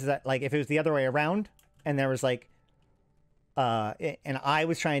point is that, like, if it was the other way around, and there was like, and I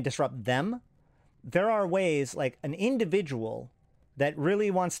was trying to disrupt them, there are ways, like, an individual that really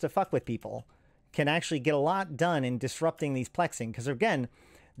wants to fuck with people can actually get a lot done in disrupting these plexing. Because again,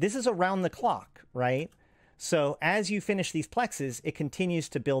 this is around the clock, right? So as you finish these plexes, it continues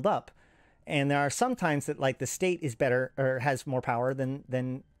to build up. And there are some times that, like, the state is better or has more power than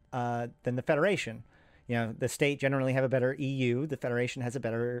the Federation. The state generally have a better EU. The Federation has a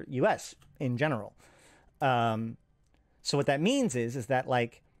better US in general. So what that means is that,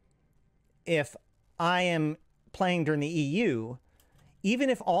 like, if I am playing during the EU, even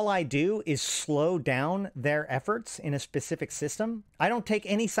if all I do is slow down their efforts in a specific system, I don't take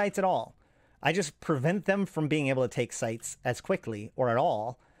any sites at all. I just prevent them from being able to take sites as quickly or at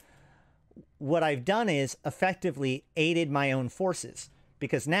all. what I've done is effectively aided my own forces,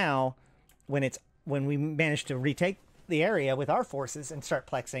 because now when we manage to retake the area with our forces and start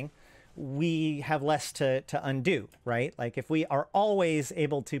plexing, we have less to undo, right? Like if we are always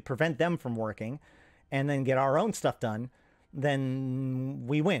able to prevent them from working and then get our own stuff done, then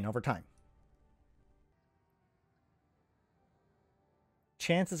we win over time.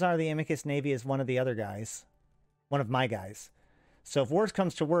 Chances are the Amicus Navy is one of the other guys, one of my guys. So if worse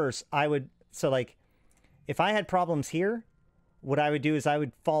comes to worse, so like if I had problems here, what I would do is I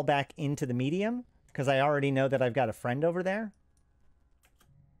would fall back into the medium, because I already know that I've got a friend over there.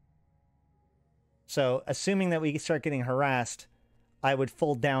 So assuming that we start getting harassed, I would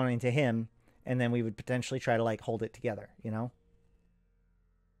fold down into him, and then we would potentially try to like hold it together, you know?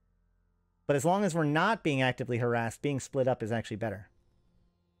 But as long as we're not being actively harassed, being split up is actually better.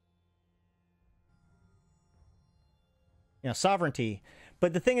 You know, sovereignty.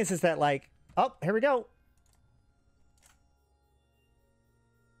 But the thing is that like, oh, here we go.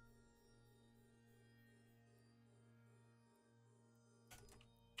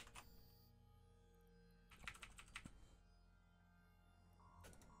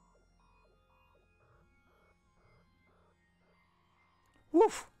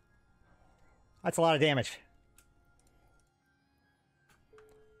 Woof. That's a lot of damage.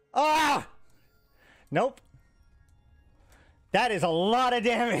 Ah! Nope. That is a lot of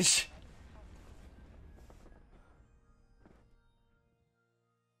damage.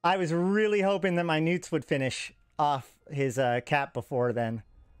 I was really hoping that my newts would finish off his cap before then.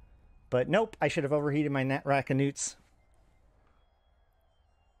 But nope, I should have overheated my net rack of newts.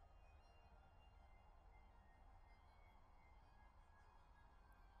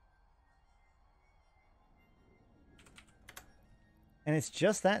 And it's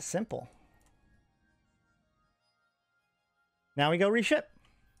just that simple. Now we go reship.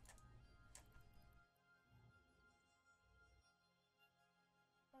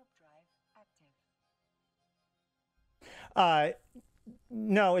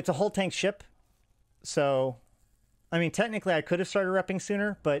 No, it's a whole tank ship. So, I mean, technically I could have started repping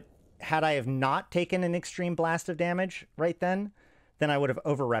sooner, but had I have not taken an extreme blast of damage right then I would have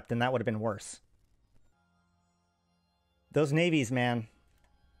over-repped, and that would have been worse. Those navies, man,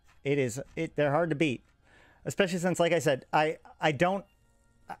 they're hard to beat. Especially since, like I said, that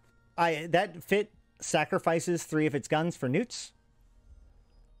fit sacrifices 3 of its guns for newts.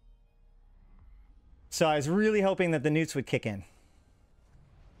 So I was really hoping that the newts would kick in.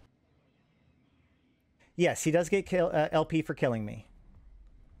 Yes, he does get LP for killing me.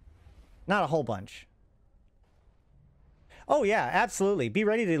 Not a whole bunch. Oh yeah, absolutely. Be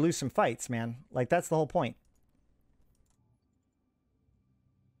ready to lose some fights, man. Like, that's the whole point.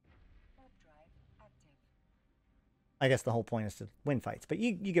 I guess the whole point is to win fights, but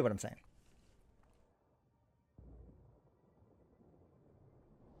you get what I'm saying.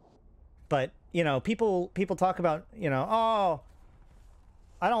 But, you know, people talk about, you know, oh,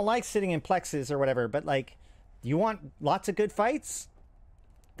 I don't like sitting in plexes or whatever, but like, you want lots of good fights?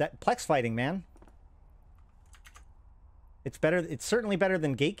 That plex fighting, man. It's better. It's certainly better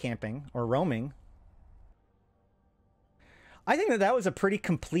than gate camping or roaming. I think that was a pretty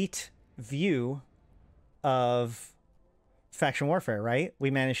complete view of faction warfare, right?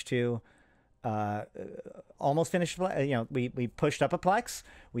 We managed to almost finish, you know, we pushed up a plex,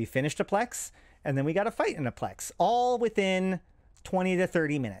 we finished a plex, and then we got a fight in a plex, all within 20 to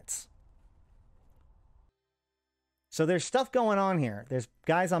 30 minutes. So there's stuff going on here. There's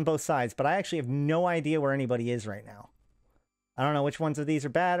guys on both sides, but I actually have no idea where anybody is right now. I don't know which ones of these are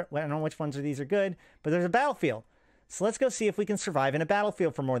bad. I don't know which ones of these are good, but there's a battlefield. So let's go see if we can survive in a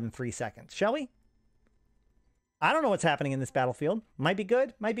battlefield for more than 3 seconds, shall we? I don't know what's happening in this battlefield. Might be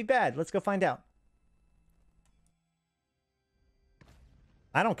good, might be bad. Let's go find out.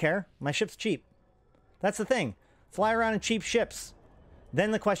 I don't care. My ship's cheap. That's the thing. Fly around in cheap ships.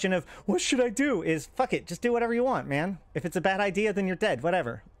 Then the question of, what should I do? Is, fuck it. Just do whatever you want, man. If it's a bad idea, then you're dead.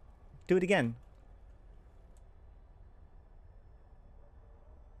 Whatever. Do it again.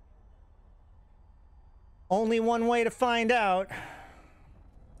 Only one way to find out.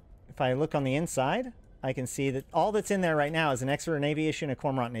 If I look on the inside, I can see that all that's in there right now is an Exeter Navy issue and a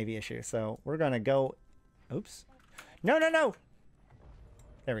Cormorant Navy issue. So we're going to go... Oops. No, no, no!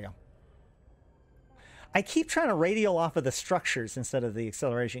 There we go. I keep trying to radial off of the structures instead of the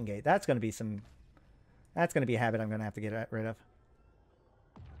acceleration gate. That's going to be some... That's going to be a habit I'm going to have to get rid of.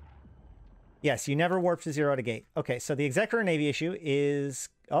 Yes, you never warp to 0 at a gate. Okay, so the Exeter Navy issue is...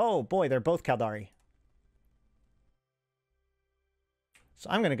 Oh, boy, they're both Caldari. So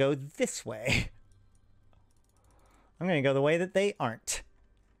I'm going to go this way. I'm going to go the way that they aren't.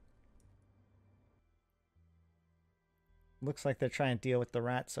 Looks like they're trying to deal with the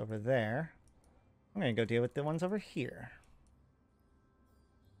rats over there. I'm going to go deal with the ones over here.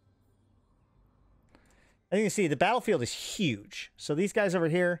 As you can see, the battlefield is huge. So these guys over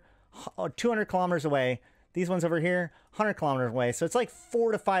here, 200 kilometers away. These ones over here, 100 kilometers away. So it's like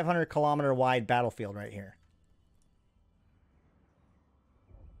 400 to 500 kilometer wide battlefield right here.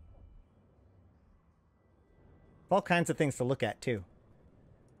 All kinds of things to look at, too.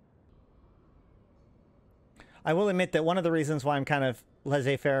 I will admit that one of the reasons why I'm kind of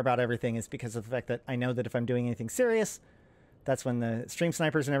laissez-faire about everything is because of the fact that I know that if I'm doing anything serious, that's when the stream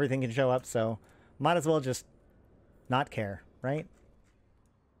snipers and everything can show up, so might as well just not care, right?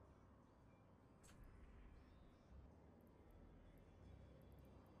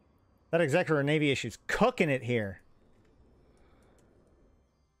 That Executor Navy issue's cooking it here.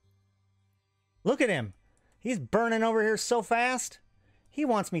 Look at him. He's burning over here so fast. He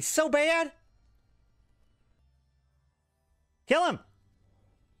wants me so bad. Kill him!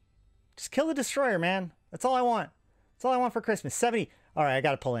 Just kill the destroyer, man. That's all I want. That's all I want for Christmas. 70. All right, I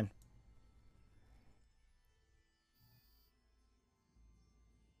got to pull in.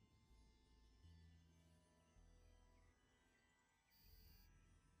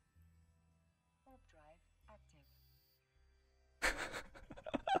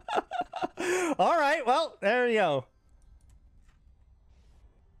 All right, well, there you go.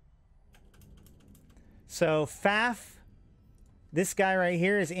 So, Faf... This guy right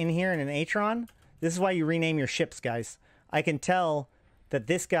here is in here in an Atron. This is why you rename your ships, guys. I can tell that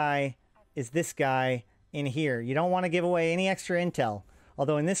this guy is this guy in here. You don't want to give away any extra intel.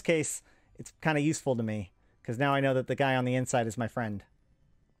 Although in this case, it's kind of useful to me. Because now I know that the guy on the inside is my friend.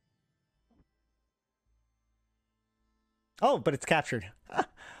 Oh, but it's captured.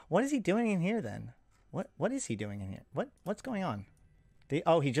 What is he doing in here then? What is he doing in here? What's going on?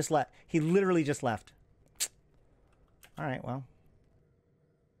 Oh, he just left. He literally just left. All right, well.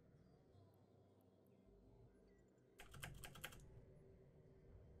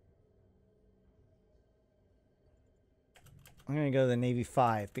 I'm going to go to the Navy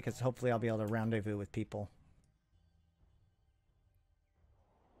 5 because hopefully I'll be able to rendezvous with people.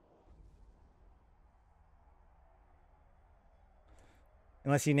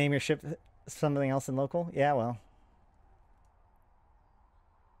 Unless you name your ship something else in local? Yeah, well.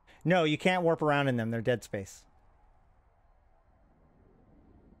 No, you can't warp around in them. They're dead space.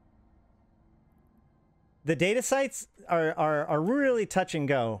 The data sites are really touch and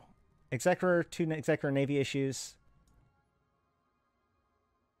go. Executor, 2 Executor Navy issues.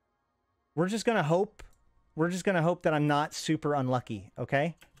 We're just going to hope that I'm not super unlucky,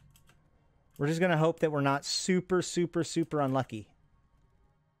 okay? We're just going to hope that we're not super unlucky.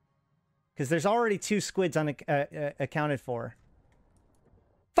 Because there's already 2 squids accounted for.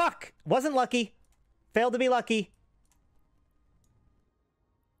 Fuck! Wasn't lucky. Failed to be lucky.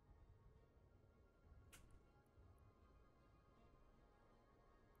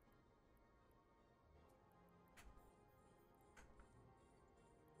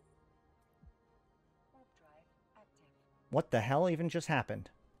 What the hell even just happened?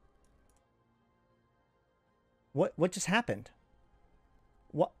 What just happened?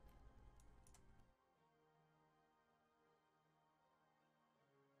 What?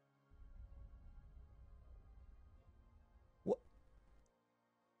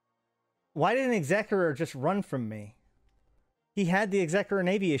 Why did an Executor just run from me? He had the Executor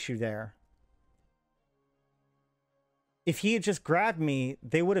Navy issue there. If he had just grabbed me,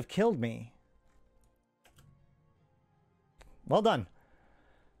 they would have killed me. Well done.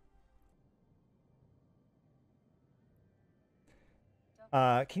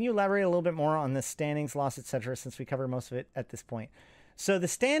 Can you elaborate a little bit more on the standings loss, etc., since we covered most of it at this point? So the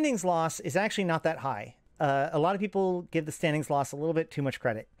standings loss is actually not that high. A lot of people give the standings loss a little bit too much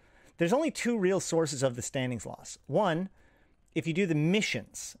credit. There's only 2 real sources of the standings loss. One, if you do the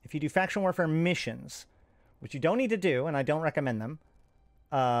missions, if you do faction warfare missions, which you don't need to do, and I don't recommend them,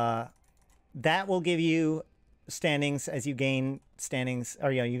 that will give you standings as you gain standings,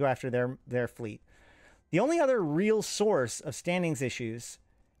 or you go after their fleet. The only other real source of standings issues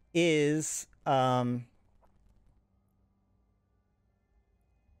is when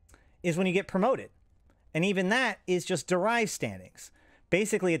you get promoted, and even that is just derived standings.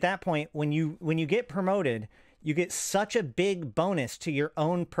 Basically, at that point, when you get promoted, you get such a big bonus to your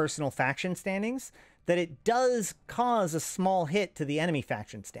own personal faction standings that it does cause a small hit to the enemy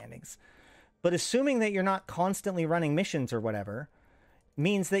faction standings. But assuming that you're not constantly running missions or whatever,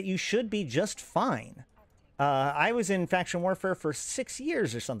 means that you should be just fine. I was in faction warfare for 6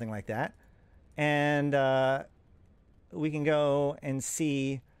 years or something like that. And we can go and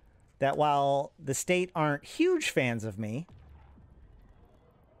see that while the state aren't huge fans of me,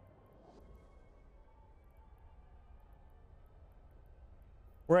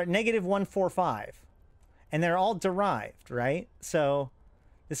 we're at -145, and they're all derived, right? So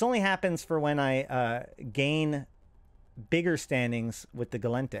this only happens for when I gain bigger standings with the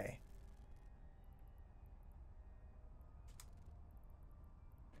Gallente.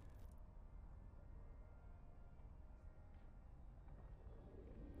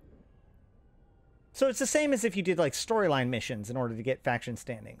 So it's the same as if you did like storyline missions in order to get faction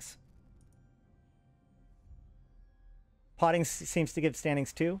standings. Potting seems to give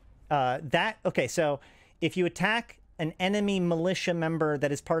standings too. Okay, so if you attack an enemy militia member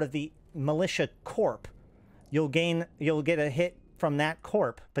that is part of the militia corp, you'll get a hit from that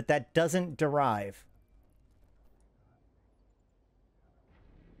corp, but that doesn't derive.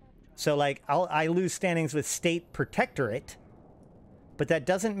 So like I lose standings with State Protectorate, but that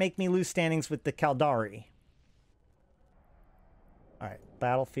doesn't make me lose standings with the Caldari. All right,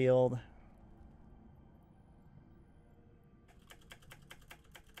 battlefield.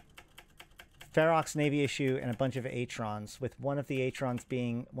 Ferox Navy issue and a bunch of Atrons, with one of the Atrons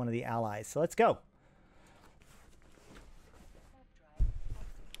being one of the allies. So let's go.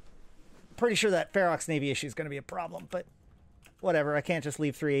 Pretty sure that Ferox Navy issue is going to be a problem, but whatever. I can't just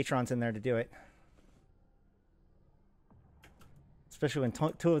leave 3 Atrons in there to do it. Especially when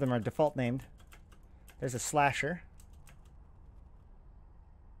 2 of them are default named. There's a Slasher.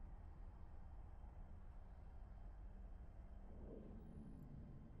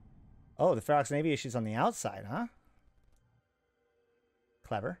 Oh, the Ferox Navy issue's on the outside, huh?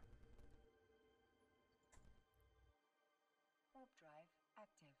 Clever. Warp drive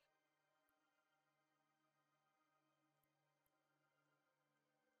active.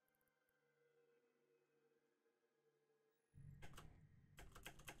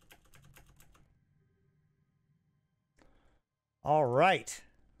 All right.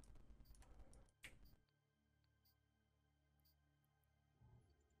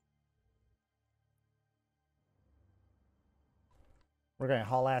 We're going to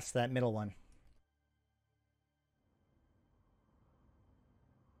haul ass to that middle one.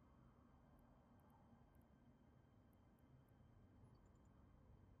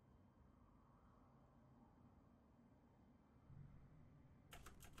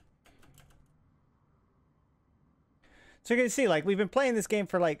 So you're going to see, like, we've been playing this game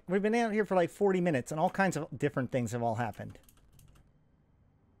for, like, we've been out here for, like, 40 minutes, and all kinds of different things have all happened.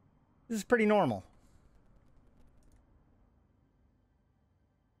 This is pretty normal.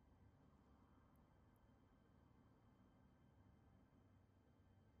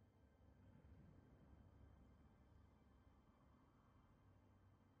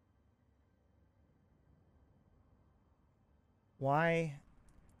 Why?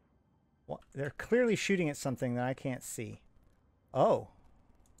 Well, they're clearly shooting at something that I can't see. Oh.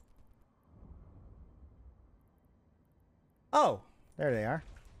 Oh, there they are.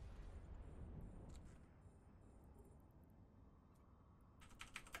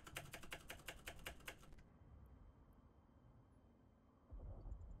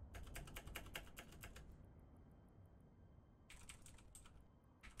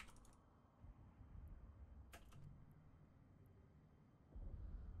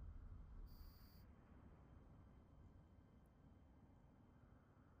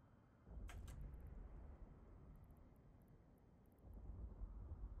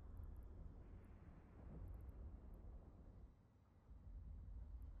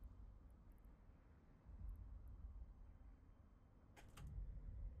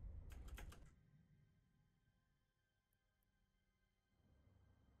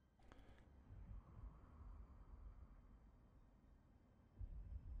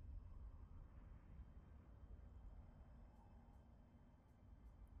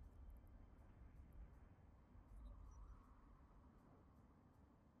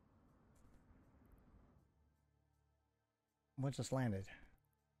 What just landed?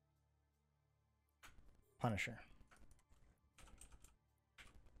 Punisher.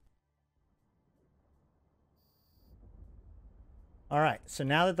 All right, so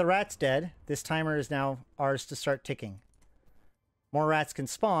now that the rat's dead, this timer is now ours to start ticking. More rats can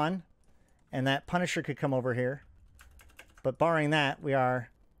spawn, and that Punisher could come over here. But barring that, we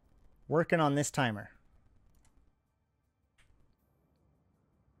are working on this timer.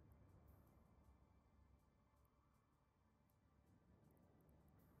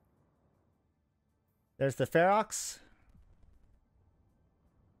 There's the Ferox.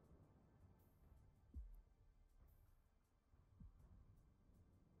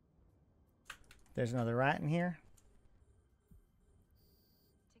 There's another rat in here.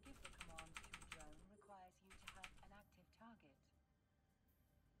 To give the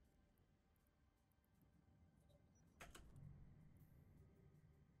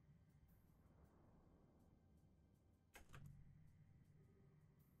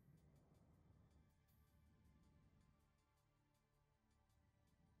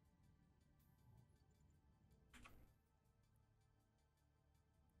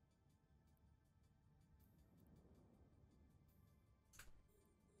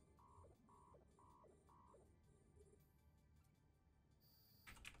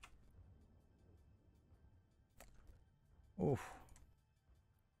Oof.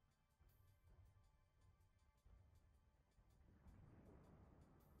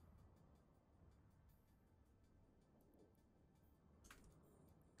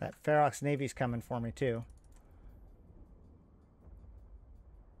 That Ferox Navy's coming for me, too.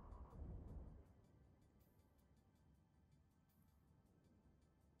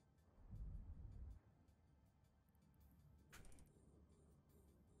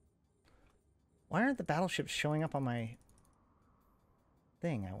 Why aren't the battleships showing up on my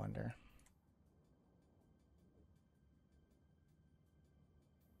thing, I wonder?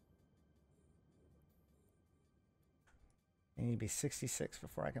 They need to be 66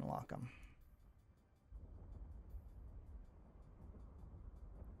 before I can lock them.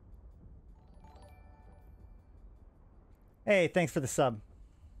 Hey, thanks for the sub.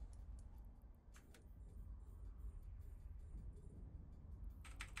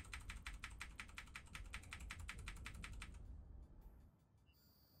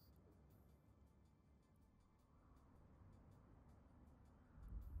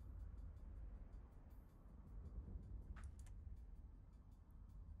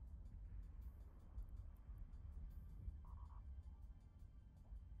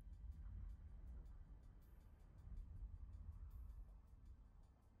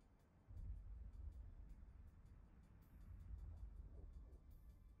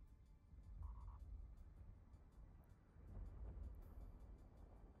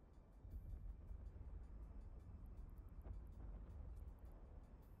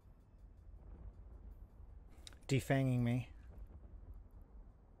 Defanging me.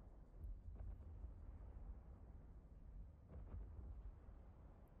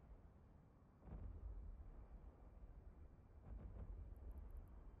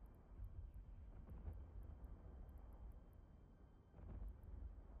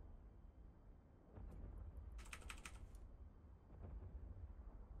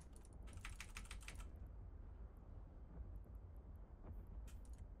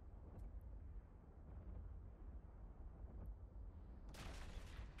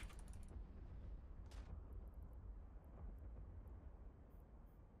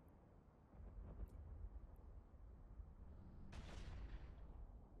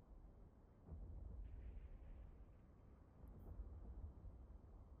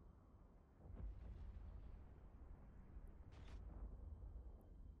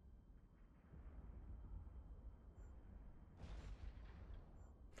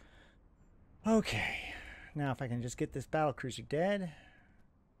 Okay, now if I can just get this battlecruiser dead.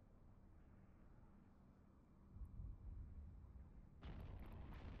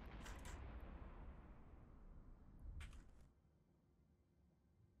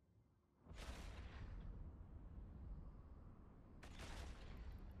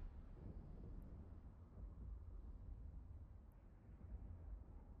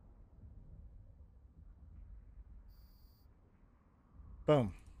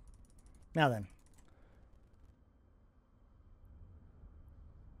 Boom. Now then.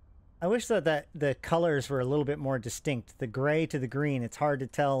 I wish that the colors were a little bit more distinct. The gray to the green, it's hard to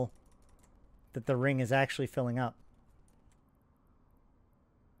tell that the ring is actually filling up.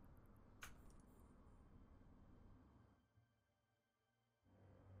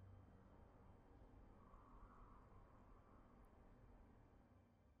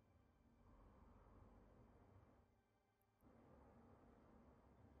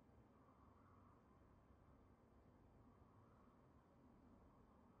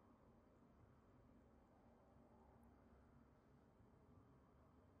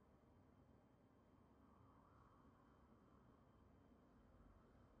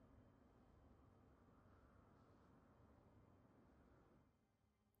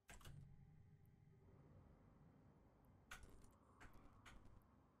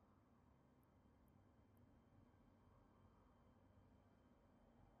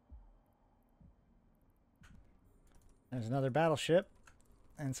 There's another battleship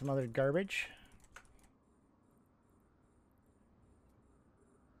and some other garbage.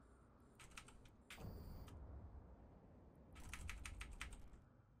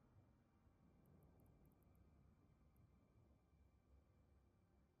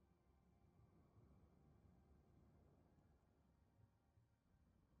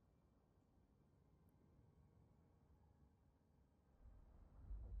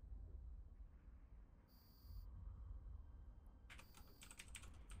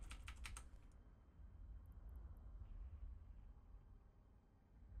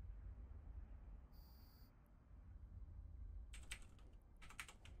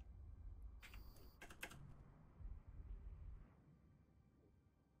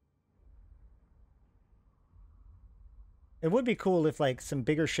 It would be cool if like some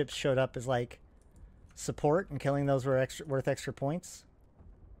bigger ships showed up as like support, and killing those were worth extra points.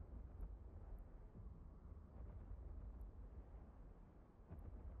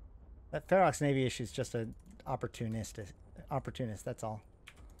 That Ferox Navy issue is just an opportunist, that's all.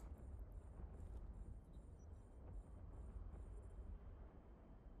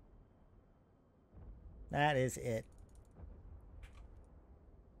 That is it.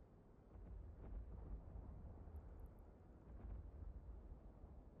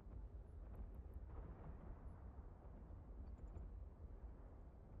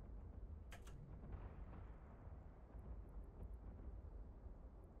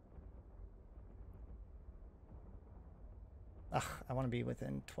 Ugh, I want to be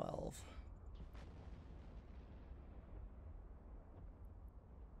within 12.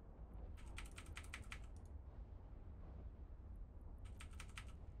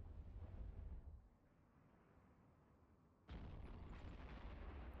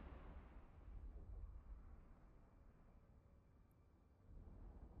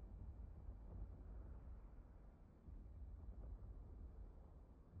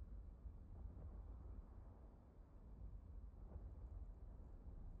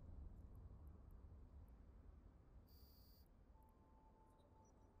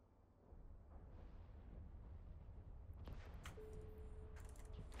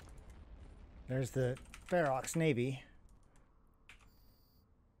 There's the Ferox Navy.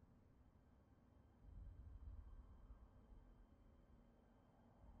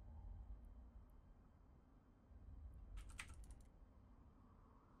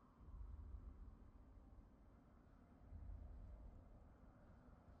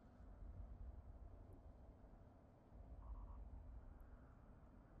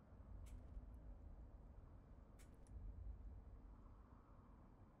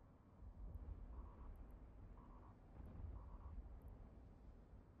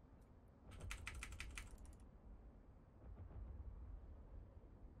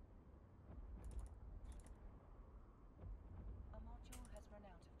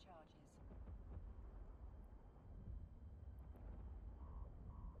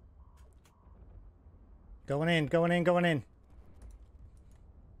 Going in, going in, going in.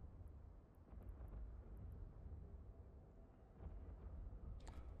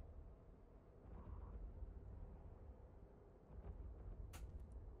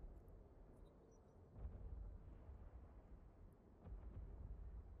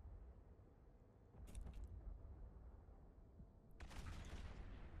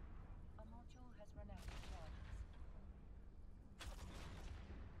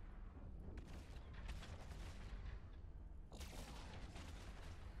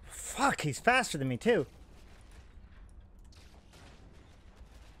 Fuck, he's faster than me, too.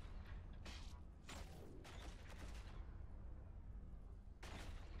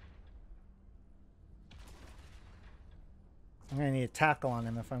 I'm going to need a tackle on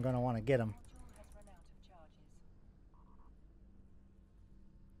him if I'm going to want to get him.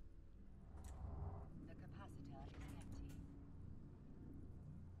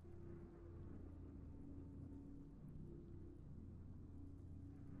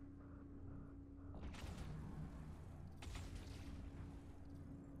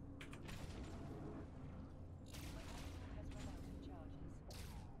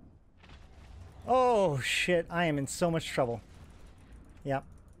 Oh, shit. I am in so much trouble. Yep.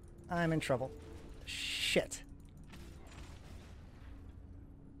 I'm in trouble. Shit.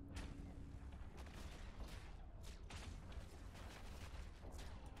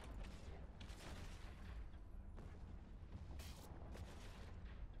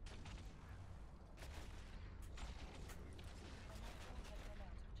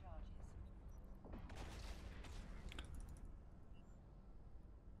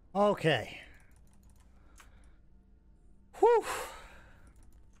 Okay. Whew. A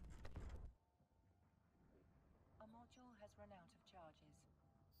module has run out of charges.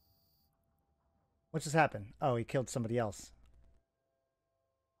 What just happened? Oh, he killed somebody else.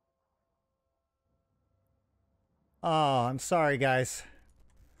 Oh, I'm sorry, guys.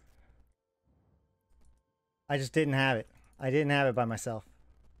 I just didn't have it. I didn't have it by myself.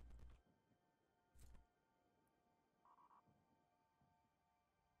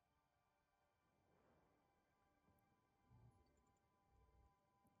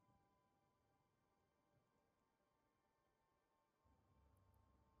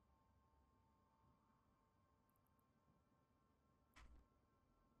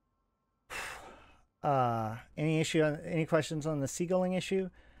 Any questions on the seagulling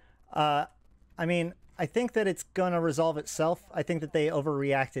issue? I mean, I think that it's gonna resolve itself. I think that they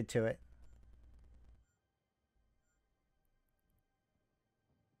overreacted to it.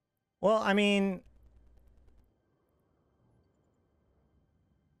 Well, I mean,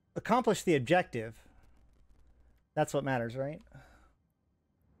 accomplish the objective. That's what matters, right?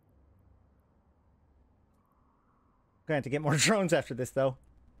 Gonna have to get more drones after this, though.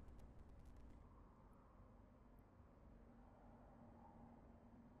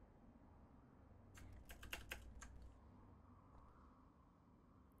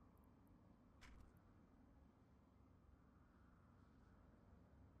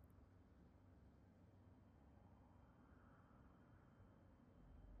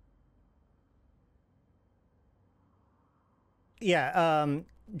 Yeah,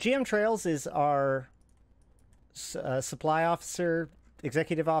 GM Trails is our supply officer,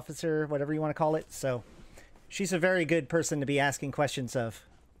 executive officer, whatever you want to call it. So she's a very good person to be asking questions of.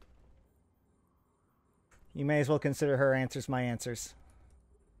 You may as well consider her answers my answers.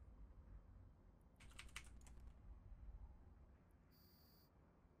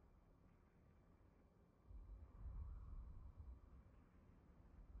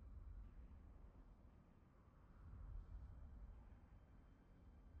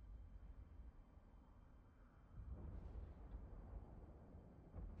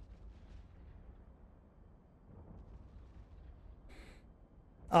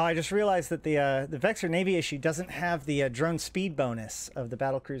 Oh, I just realized that the Vexor Navy issue doesn't have the drone speed bonus of the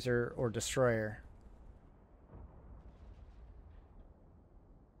battlecruiser or destroyer.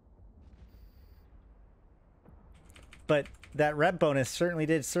 But that rep bonus certainly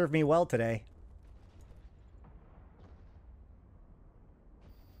did serve me well today.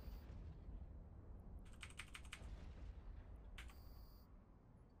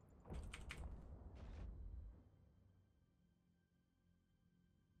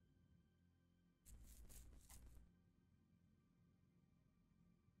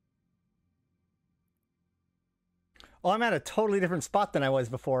 Oh, I'm at a totally different spot than I was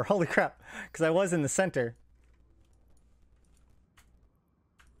before. Holy crap. Because I was in the center.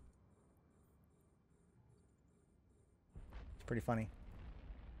 It's pretty funny.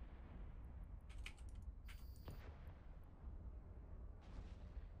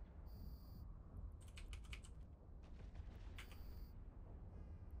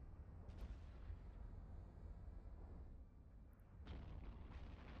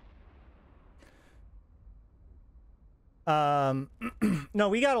 No,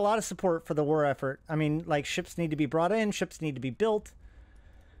 we got a lot of support for the war effort. I mean, like, ships need to be brought in, ships need to be built.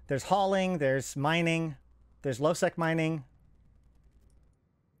 There's hauling, there's mining, there's low-sec mining.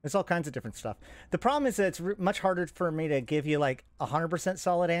 There's all kinds of different stuff. The problem is that it's much harder for me to give you, like, 100%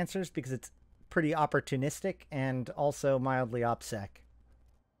 solid answers because it's pretty opportunistic and also mildly OPSEC.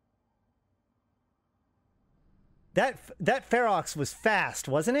 That Ferox was fast,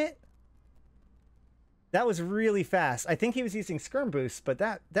 wasn't it? That was really fast. I think he was using skirm boost, but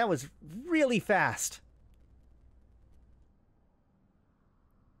that was really fast.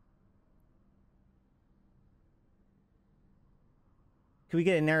 Can we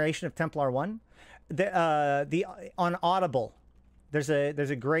get a narration of Templar 1? On Audible. There's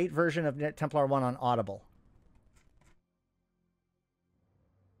a great version of Templar 1 on Audible.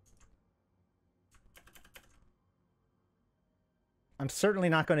 I'm certainly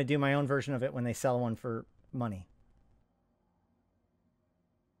not going to do my own version of it when they sell one for money.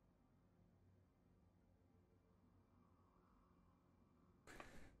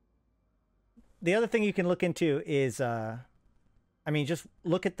 The other thing you can look into is, I mean, just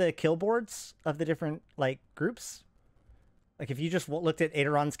look at the kill boards of the different, like, groups. Like, if you just looked at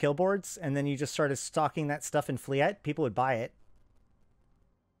Aderon's kill boards and then you just started stocking that stuff in Fleet, people would buy it.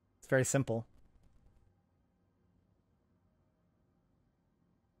 It's very simple.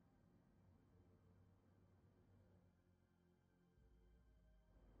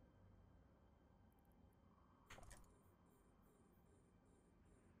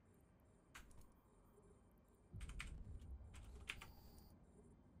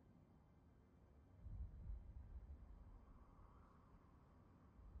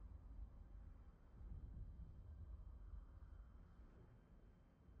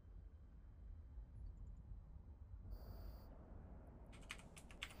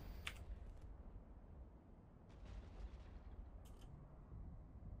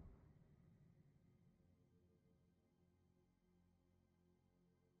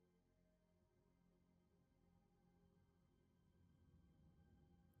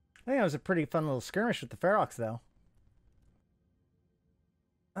 I think that was a pretty fun little skirmish with the Ferox, though.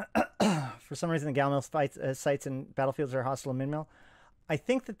 For some reason, the Galmill sites and battlefields are hostile in Midmill. I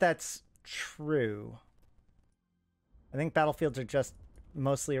think that that's true. I think battlefields are just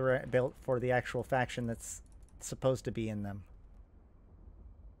mostly built for the actual faction that's supposed to be in them.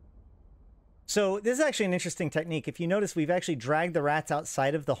 So this is actually an interesting technique. If you notice, we've actually dragged the rats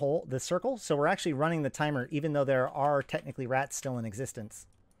outside of the circle. So we're actually running the timer, even though there are technically rats still in existence.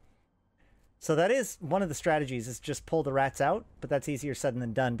 So that is one of the strategies, is just pull the rats out, but that's easier said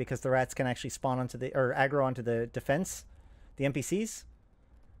than done because the rats can actually spawn onto or aggro onto the defense, the NPCs.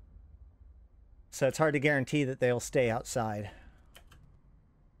 So it's hard to guarantee that they'll stay outside.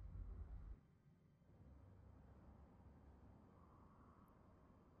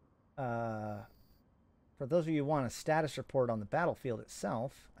 For those of you who want a status report on the battlefield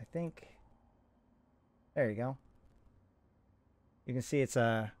itself, I think, there you go. You can see it's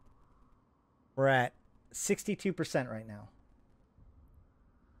we're at 62% right now.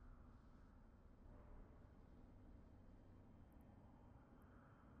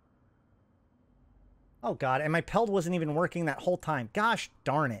 Oh god, and my peld wasn't even working that whole time. Gosh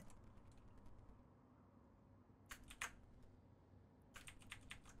darn it.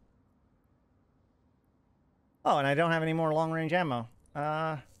 Oh, and I don't have any more long-range ammo.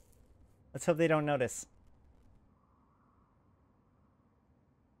 Let's hope they don't notice.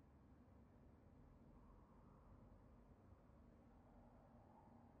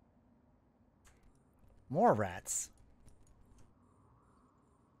 More rats.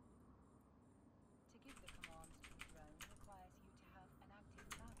 To give the commands to a drone requires you to have an active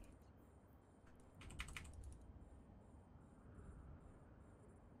target.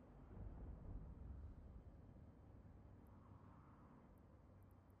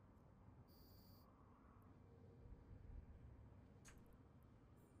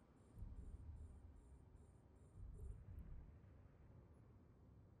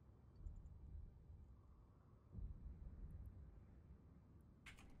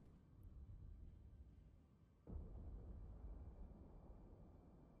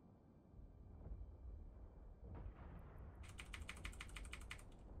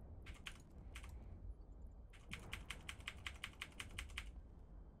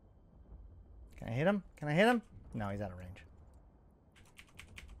 Can I hit him? Can I hit him? No, he's out of range.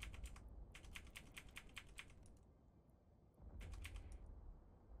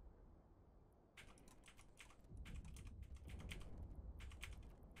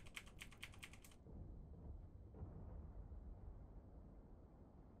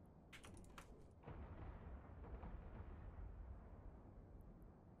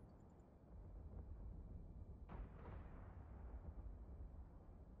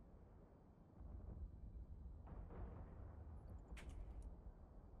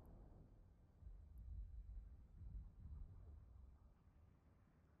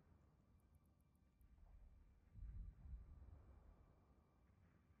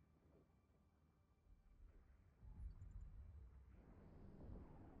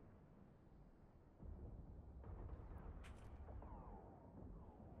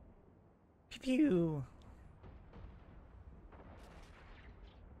 Pew.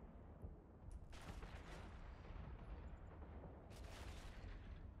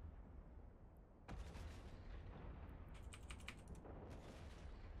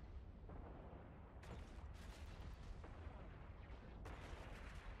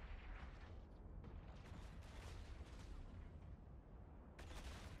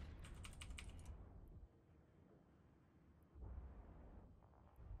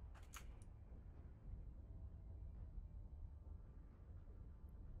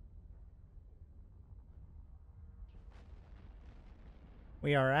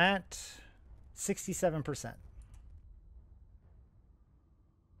 We are at 67%.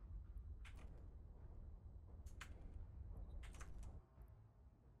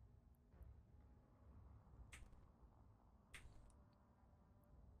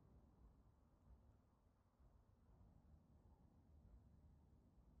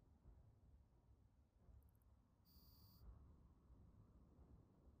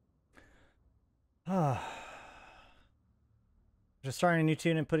 Just starting a new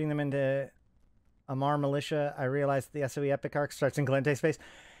tune and putting them into Amar Militia. I realized the SOE Epic Arc starts in Galente space.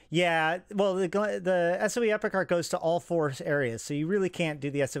 Yeah, well, the SOE Epic Arc goes to all 4 areas, so you really can't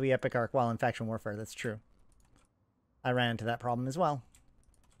do the SOE Epic Arc while in Faction Warfare. That's true. I ran into that problem as well.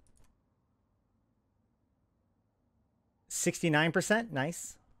 69%,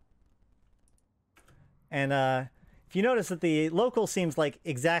 nice. And if you notice that the local seems like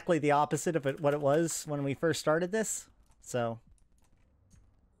exactly the opposite of what it was when we first started this, so...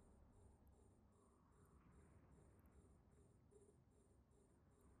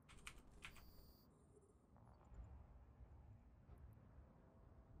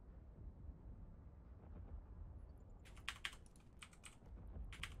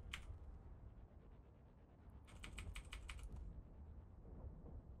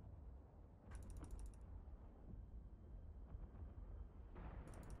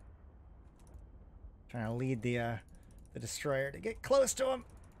 Trying to lead the destroyer to get close to him.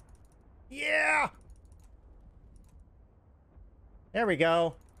 Yeah! There we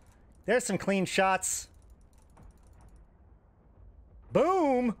go. There's some clean shots.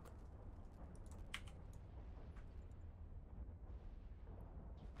 Boom!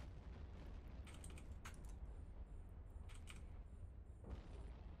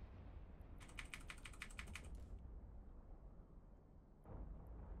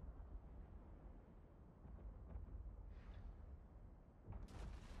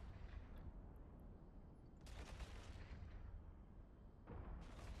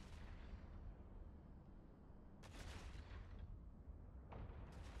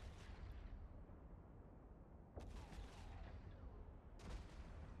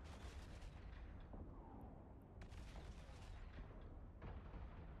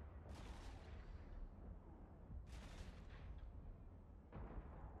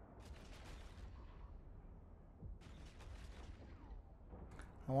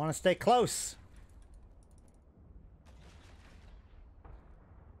 I want to stay close.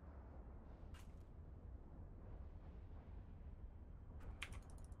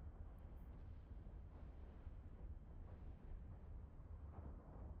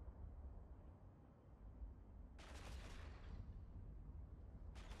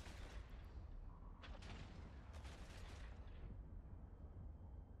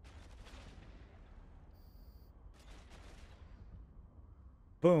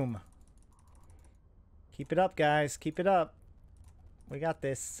 Boom. Keep it up, guys. Keep it up. We got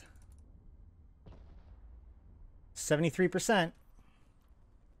this. 73%.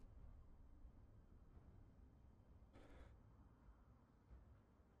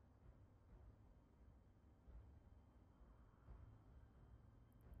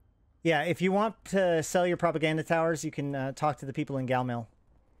 Yeah, if you want to sell your propaganda towers, you can talk to the people in Galmail.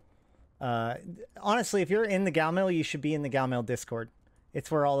 Honestly, if you're in the Galmail, you should be in the Galmail Discord. It's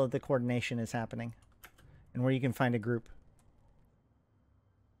where all of the coordination is happening and where you can find a group.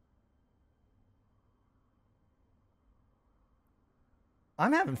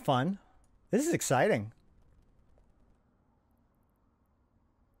 I'm having fun. This is exciting.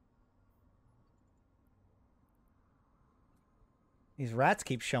 These rats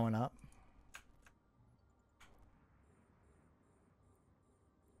keep showing up.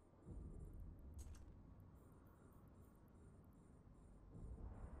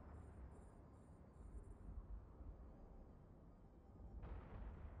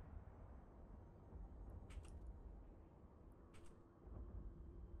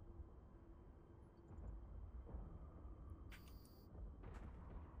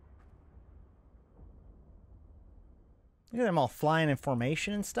 Look at them all flying in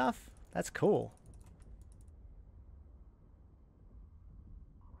formation and stuff. That's cool.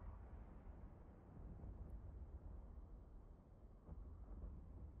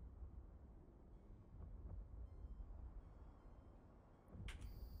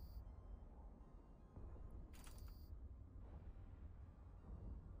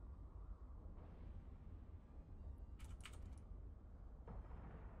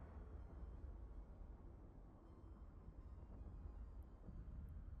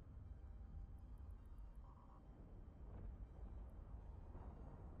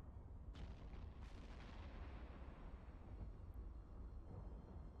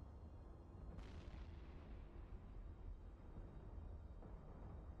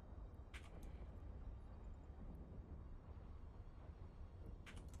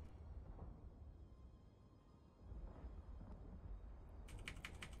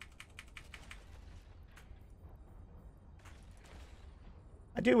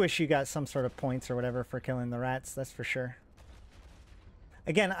 I do wish you got some sort of points or whatever for killing the rats, that's for sure.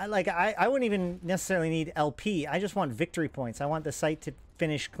 Again, I wouldn't even necessarily need LP. I just want victory points. I want the site to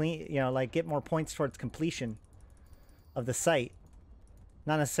finish clean, you know, like get more points towards completion of the site.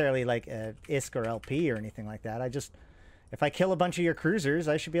 Not necessarily like ISK or LP or anything like that. I just, if I kill a bunch of your cruisers,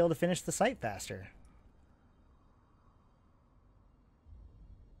 I should be able to finish the site faster.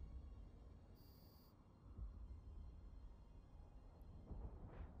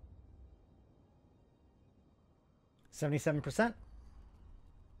 $77%.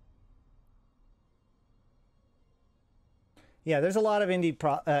 Yeah, there's a lot of indie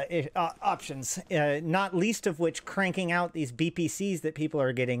options, not least of which cranking out these BPCs that people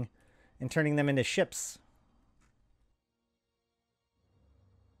are getting and turning them into ships.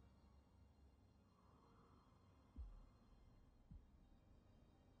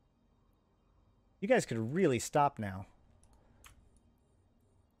 You guys could really stop now.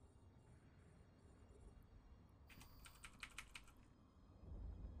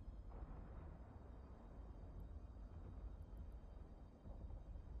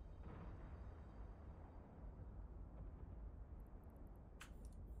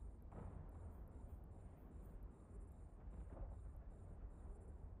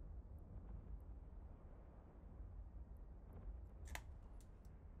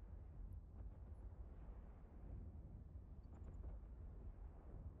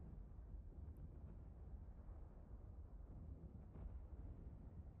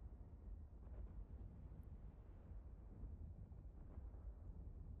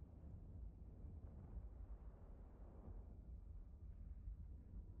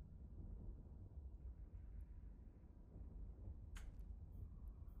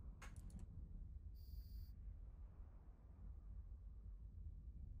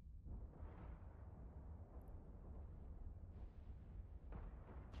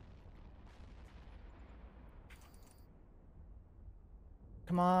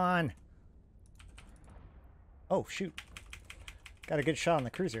 Come on. Oh, shoot. Got a good shot on the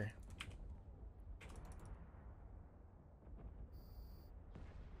cruiser.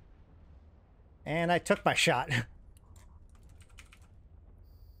 And I took my shot.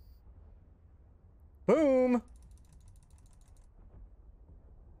 Boom!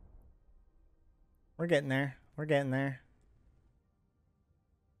 We're getting there. We're getting there.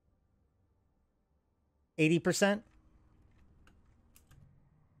 80%?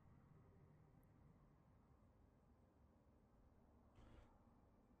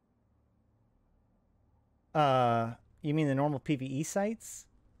 You mean the normal PvE sites?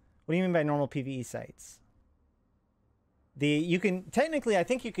 What do you mean by normal PvE sites? You can, technically, I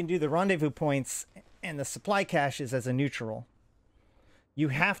think you can do the rendezvous points and the supply caches as a neutral. You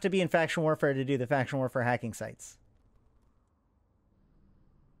have to be in faction warfare to do the faction warfare hacking sites.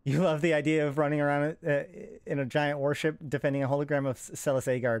 You love the idea of running around in a giant warship defending a hologram of Celis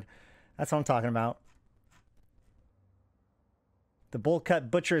Agard. That's what I'm talking about. The bowl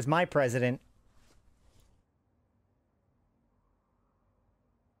cut butcher is my president.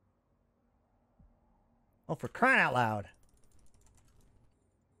 Oh, for crying out loud.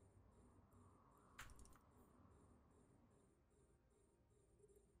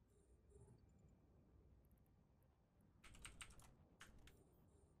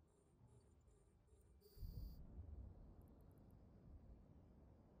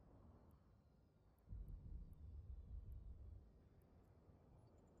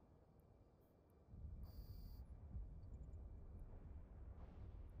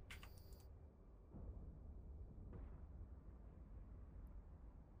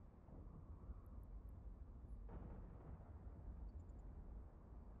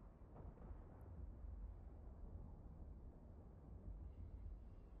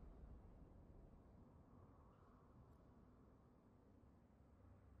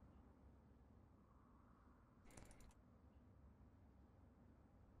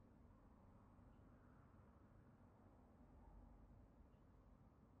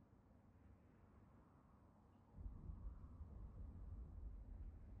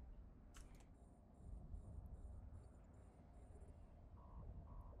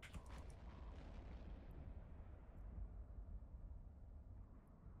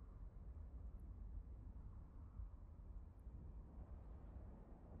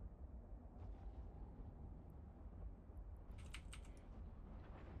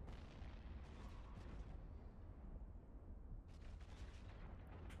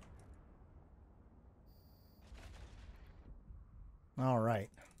 All right.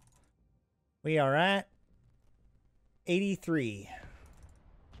 We are at 83.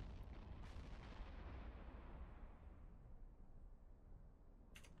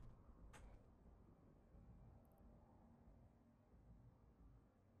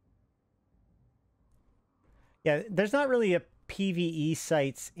 Yeah, there's not really a PvE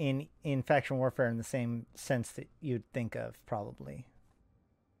sites in faction warfare in the same sense that you'd think of, probably.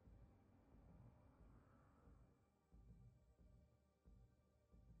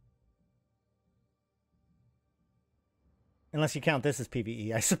 Unless you count this as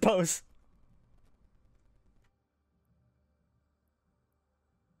PvE, I suppose.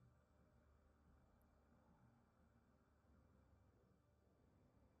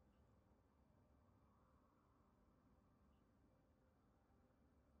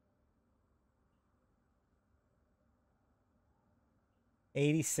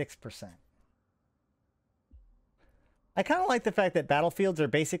 %. I kind of like the fact that battlefields are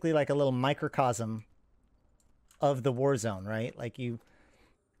basically like a little microcosm of the war zone, right? Like you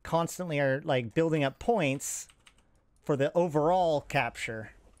constantly are like building up points for the overall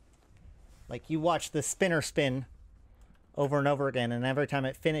capture. Like you watch the spinner spin over and over again, and every time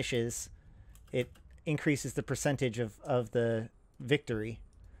it finishes, it increases the percentage of the victory.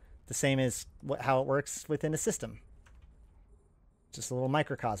 The same as how it works within a system. Just a little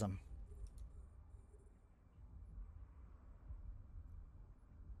microcosm.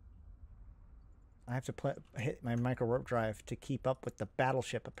 I have to hit my micro warp drive to keep up with the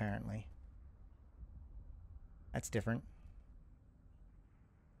battleship, apparently. That's different.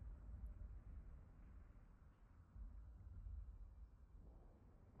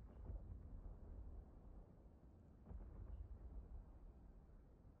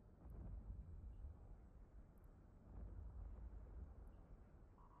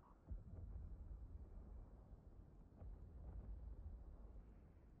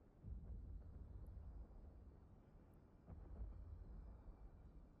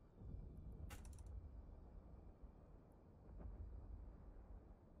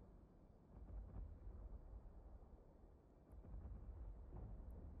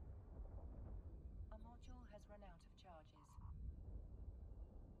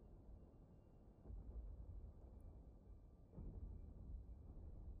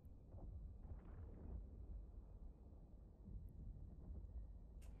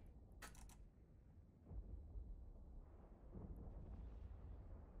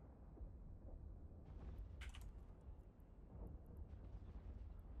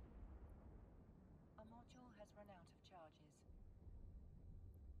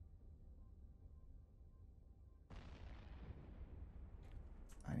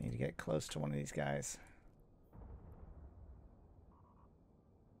 get close to one of these guys.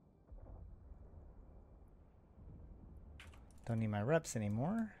 Don't need my reps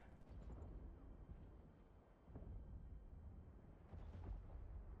anymore.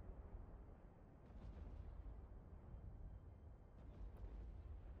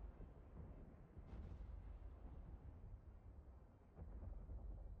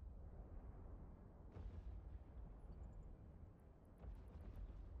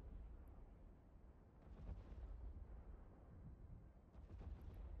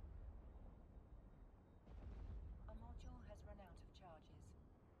 A module has run out of charges.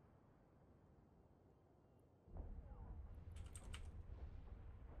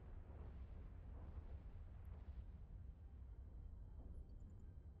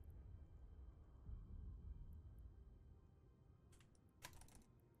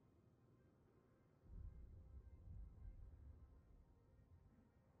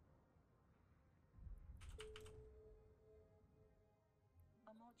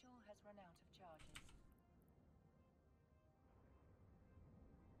 A module has run out of charges.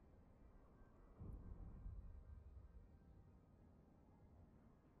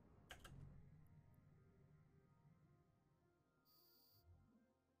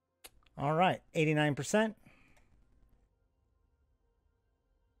 All right, 89%.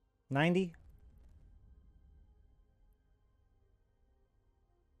 90.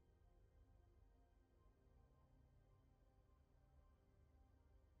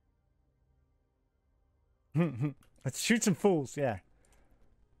 Let's shoot some fools, yeah.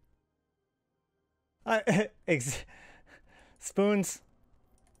 Spoons.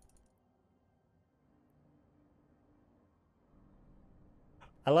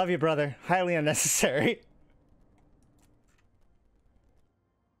 I love you, brother. Highly unnecessary.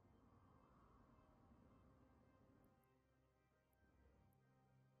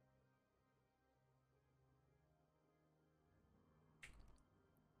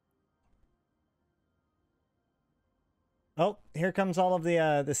 Oh, here comes all of the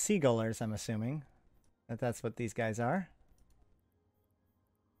seagullers, I'm assuming. That's what these guys are.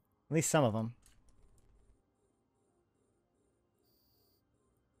 At least some of them.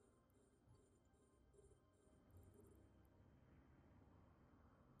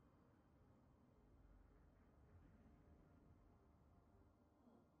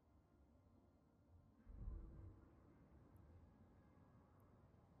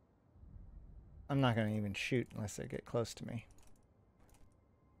 I'm not going to even shoot unless they get close to me.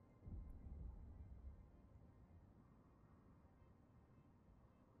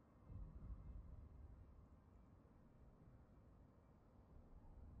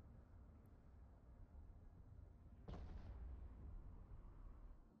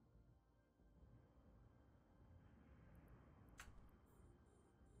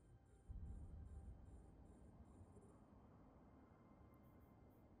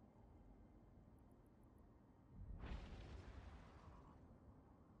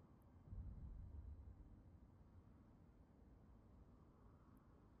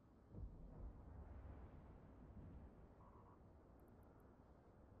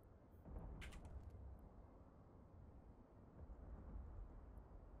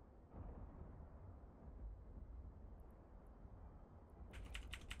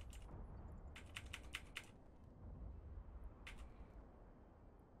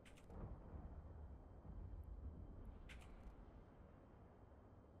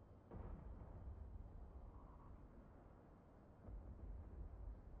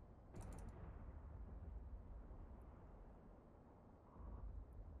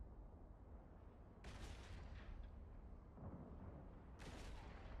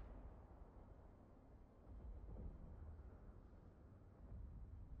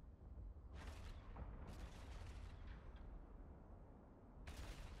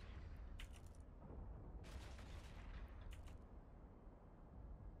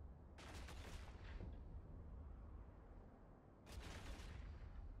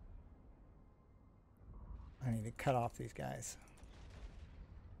 I need to cut off these guys.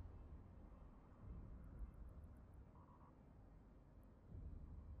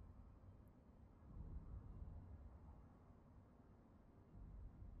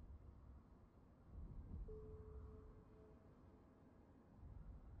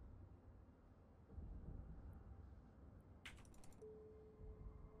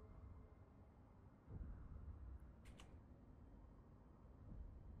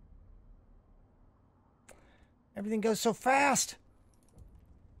 Everything goes so fast.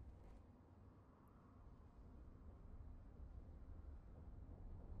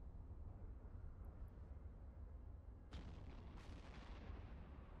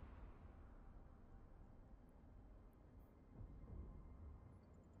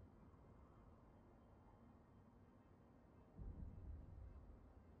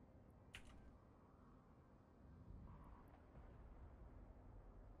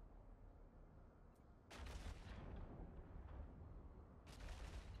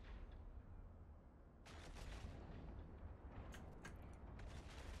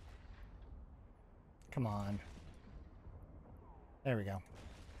 Come on. There we go.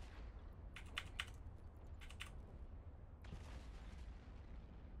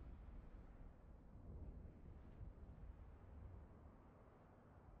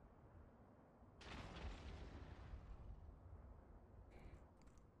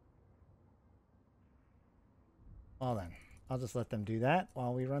 Well then, I'll just let them do that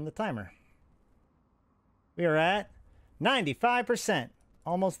while we run the timer. We are at 95%.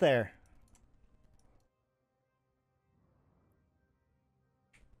 Almost there.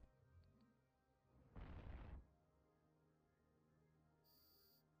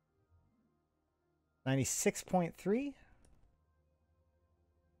 $96.3.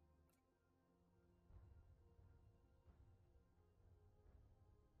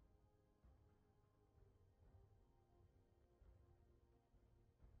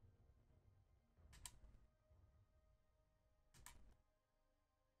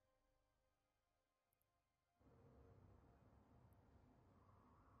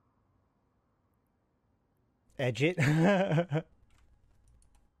 Edge it.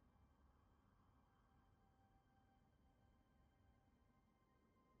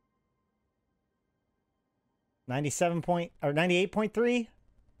 or 98.3.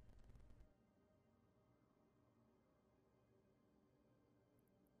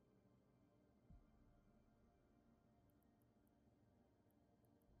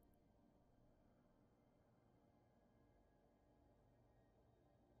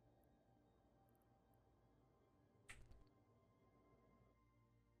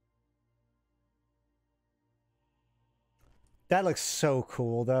 That looks so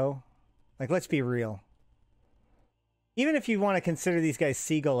cool, though. Like, let's be real. Even if you want to consider these guys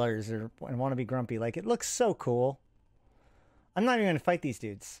seagullers and want to be grumpy, like, it looks so cool. I'm not even going to fight these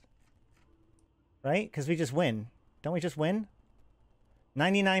dudes. Right? Because we just win. Don't we just win?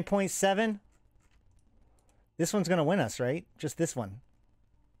 99.7? This one's going to win us, right? Just this one.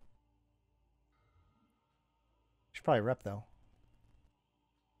 Should probably rep, though.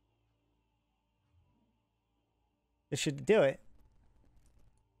 This should do it.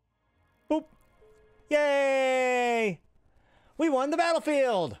 Boop. Yay! We won the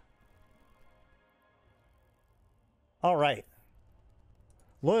battlefield! All right.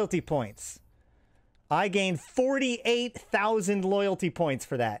 Loyalty points. I gained 48,000 loyalty points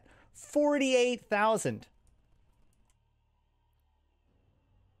for that. 48,000.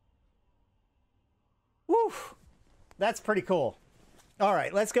 Woo! That's pretty cool. All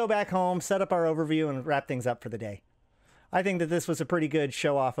right, let's go back home, set up our overview, and wrap things up for the day. I think that this was a pretty good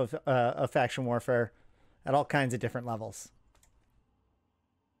show-off of faction warfare at all kinds of different levels.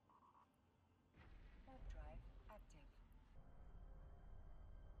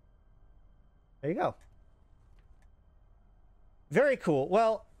 There you go. Very cool.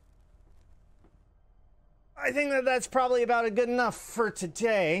 Well, I think that that's probably about good enough for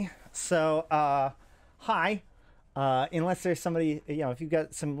today. So, hi. Unless there's somebody, you know, if you've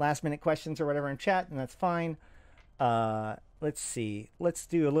got some last-minute questions or whatever in chat, then that's fine. Let's see. Let's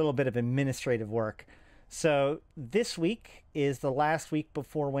do a little bit of administrative work. So this week is the last week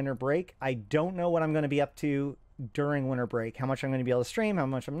before winter break. I don't know what I'm going to be up to during winter break. How much I'm going to be able to stream, how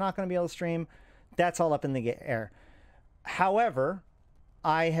much I'm not going to be able to stream. That's all up in the air. However,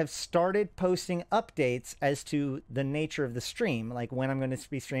 I have started posting updates as to the nature of the stream, like when I'm going to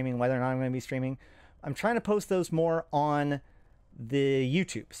be streaming, whether or not I'm going to be streaming. I'm trying to post those more on the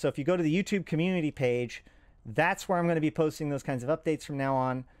YouTube. So if you go to the YouTube community page, that's where I'm going to be posting those kinds of updates from now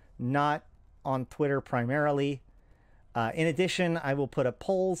on, not on Twitter primarily. In addition, I will put up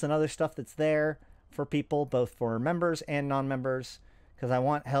polls and other stuff that's there for people, both for members and non-members, because I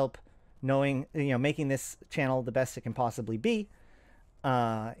want help knowing, you know, making this channel the best it can possibly be.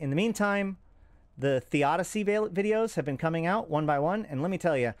 In the meantime, the Theodicy videos have been coming out one by one, and let me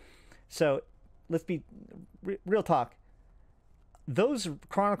tell you, so let's be real talk. Those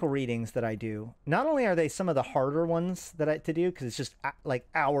chronicle readings that I do, not only are they some of the harder ones that to do, because it's just like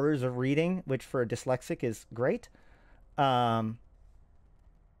hours of reading, which for a dyslexic is great. You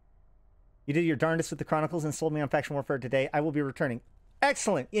did your darndest with the chronicles and sold me on faction warfare today. I will be returning.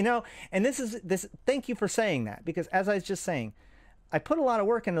 Excellent. You know, and this. Thank you for saying that, because as I was just saying, I put a lot of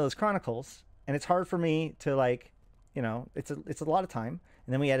work into those chronicles, and it's hard for me to, like, you know, it's a lot of time,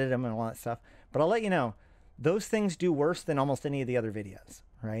 and then we edit them and all that stuff. But I'll let you know, those things do worse than almost any of the other videos,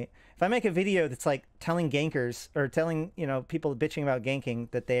 right? If I make a video that's like telling gankers, or telling, you know, people bitching about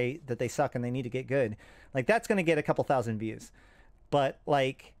ganking that they suck and they need to get good, like, that's going to get a couple thousand views. But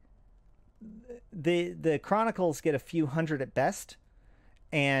like the chronicles get a few hundred at best,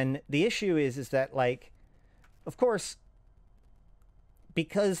 and the issue is that, like, of course,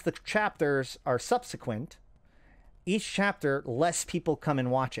 because the chapters are subsequent, each chapter, less people come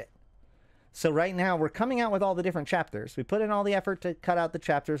and watch it. So right now, we're coming out with all the different chapters. We put in all the effort to cut out the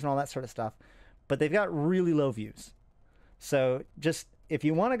chapters and all that sort of stuff, but they've got really low views. So just, if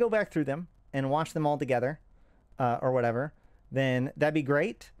you want to go back through them and watch them all together, or whatever, then that'd be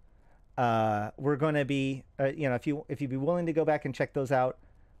great. We're going to be, you know, if you'd be willing to go back and check those out,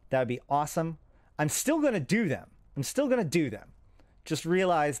 that would be awesome. I'm still going to do them. Just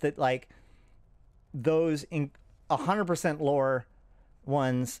realize that, like, those in 100% lore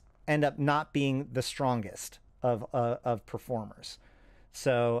ones end up not being the strongest of performers.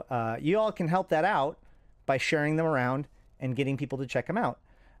 So you all can help that out by sharing them around and getting people to check them out.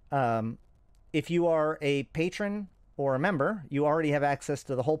 If you are a patron or a member, you already have access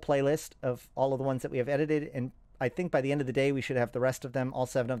to the whole playlist of all of the ones that we have edited. And I think by the end of the day, we should have the rest of them, all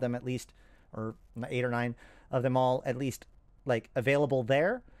 7 of them at least, or 8 or 9 of them all at least, like, available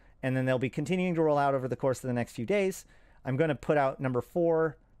there. And then they'll be continuing to roll out over the course of the next few days. I'm going to put out number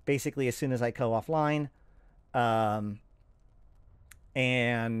 4 basically as soon as I go offline. Yeah,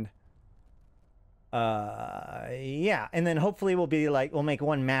 and then hopefully we'll make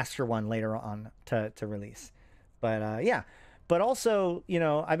one master one later on to release. But yeah, but also, you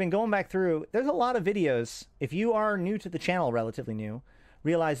know, I've been going back through, there's a lot of videos. If you are new to the channel, relatively new,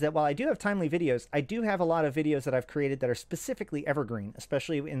 realize that while I do have timely videos, I do have a lot of videos that I've created that are specifically evergreen,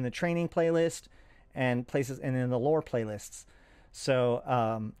 especially in the training playlist and places, and in the lore playlists. So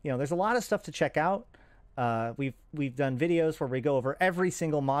you know, there's a lot of stuff to check out. We've done videos where we go over every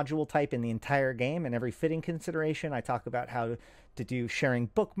single module type in the entire game and every fitting consideration. I talk about how to do sharing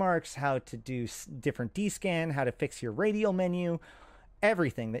bookmarks, how to do different D-scan, how to fix your radial menu,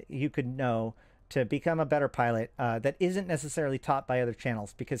 everything that you could know to become a better pilot that isn't necessarily taught by other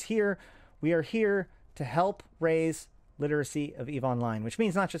channels. Because here, we are here to help raise literacy of EVE Online, which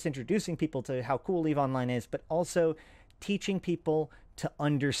means not just introducing people to how cool EVE Online is, but also teaching people to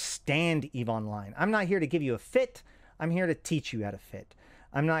understand EVE Online. I'm not here to give you a fit. I'm here to teach you how to fit.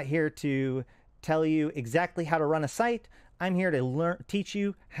 I'm not here to tell you exactly how to run a site. I'm here to teach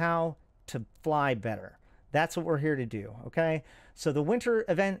you how to fly better. That's what we're here to do, okay? So the winter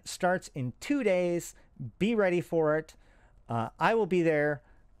event starts in 2 days. Be ready for it. I will be there,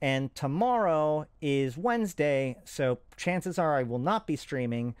 and tomorrow is Wednesday, so chances are I will not be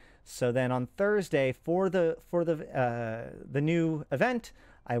streaming. So then on Thursday for the new event,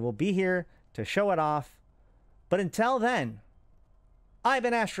 I will be here to show it off. But until then, I've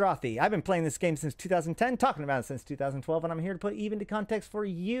been Ashrothi. I've been playing this game since 2010, talking about it since 2012, and I'm here to put EVE into context for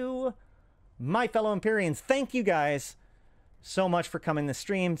you, my fellow Empyreans. Thank you guys so much for coming to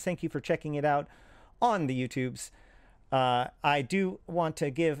stream. Thank you for checking it out on the YouTubes. I do want to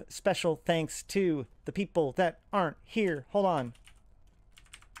give special thanks to the people that aren't here. Hold on.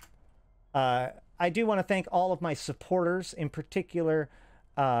 I do want to thank all of my supporters, in particular,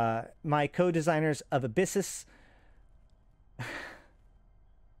 my co-designers of Abyssus.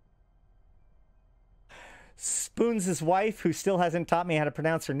 Spoons' wife, who still hasn't taught me how to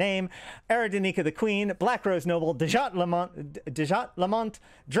pronounce her name, Arydanika the Queen, BlackRoseNoble, Dajat Lemmont,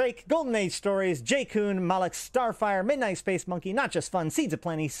 Drake, Golden Age Stories, J. Kuhn, Malik, Starfire, MidnightSpaceMonkey, NotJustFun,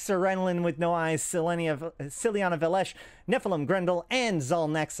 Seedsaplenty, Serenalen with no eyes, Syliana Vel'ash, Nephilim, Grendel, and Zaul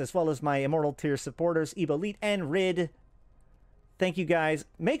Nex, as well as my Immortal tier supporters, Ebo1337 and Rid. Thank you guys.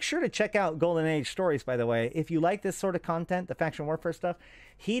 Make sure to check out Golden Age Stories, by the way. If you like this sort of content, the faction warfare stuff,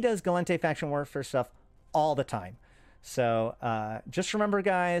 he does Galente faction warfare stuff all the time. So just remember,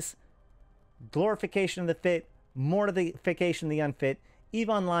 guys, glorification of the fit, mortification of the unfit. EVE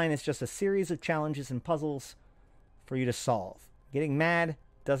Online is just a series of challenges and puzzles for you to solve. Getting mad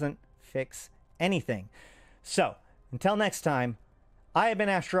doesn't fix anything. So until next time, I have been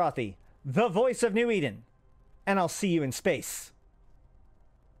Ashrothi, the voice of New Eden, and I'll see you in space.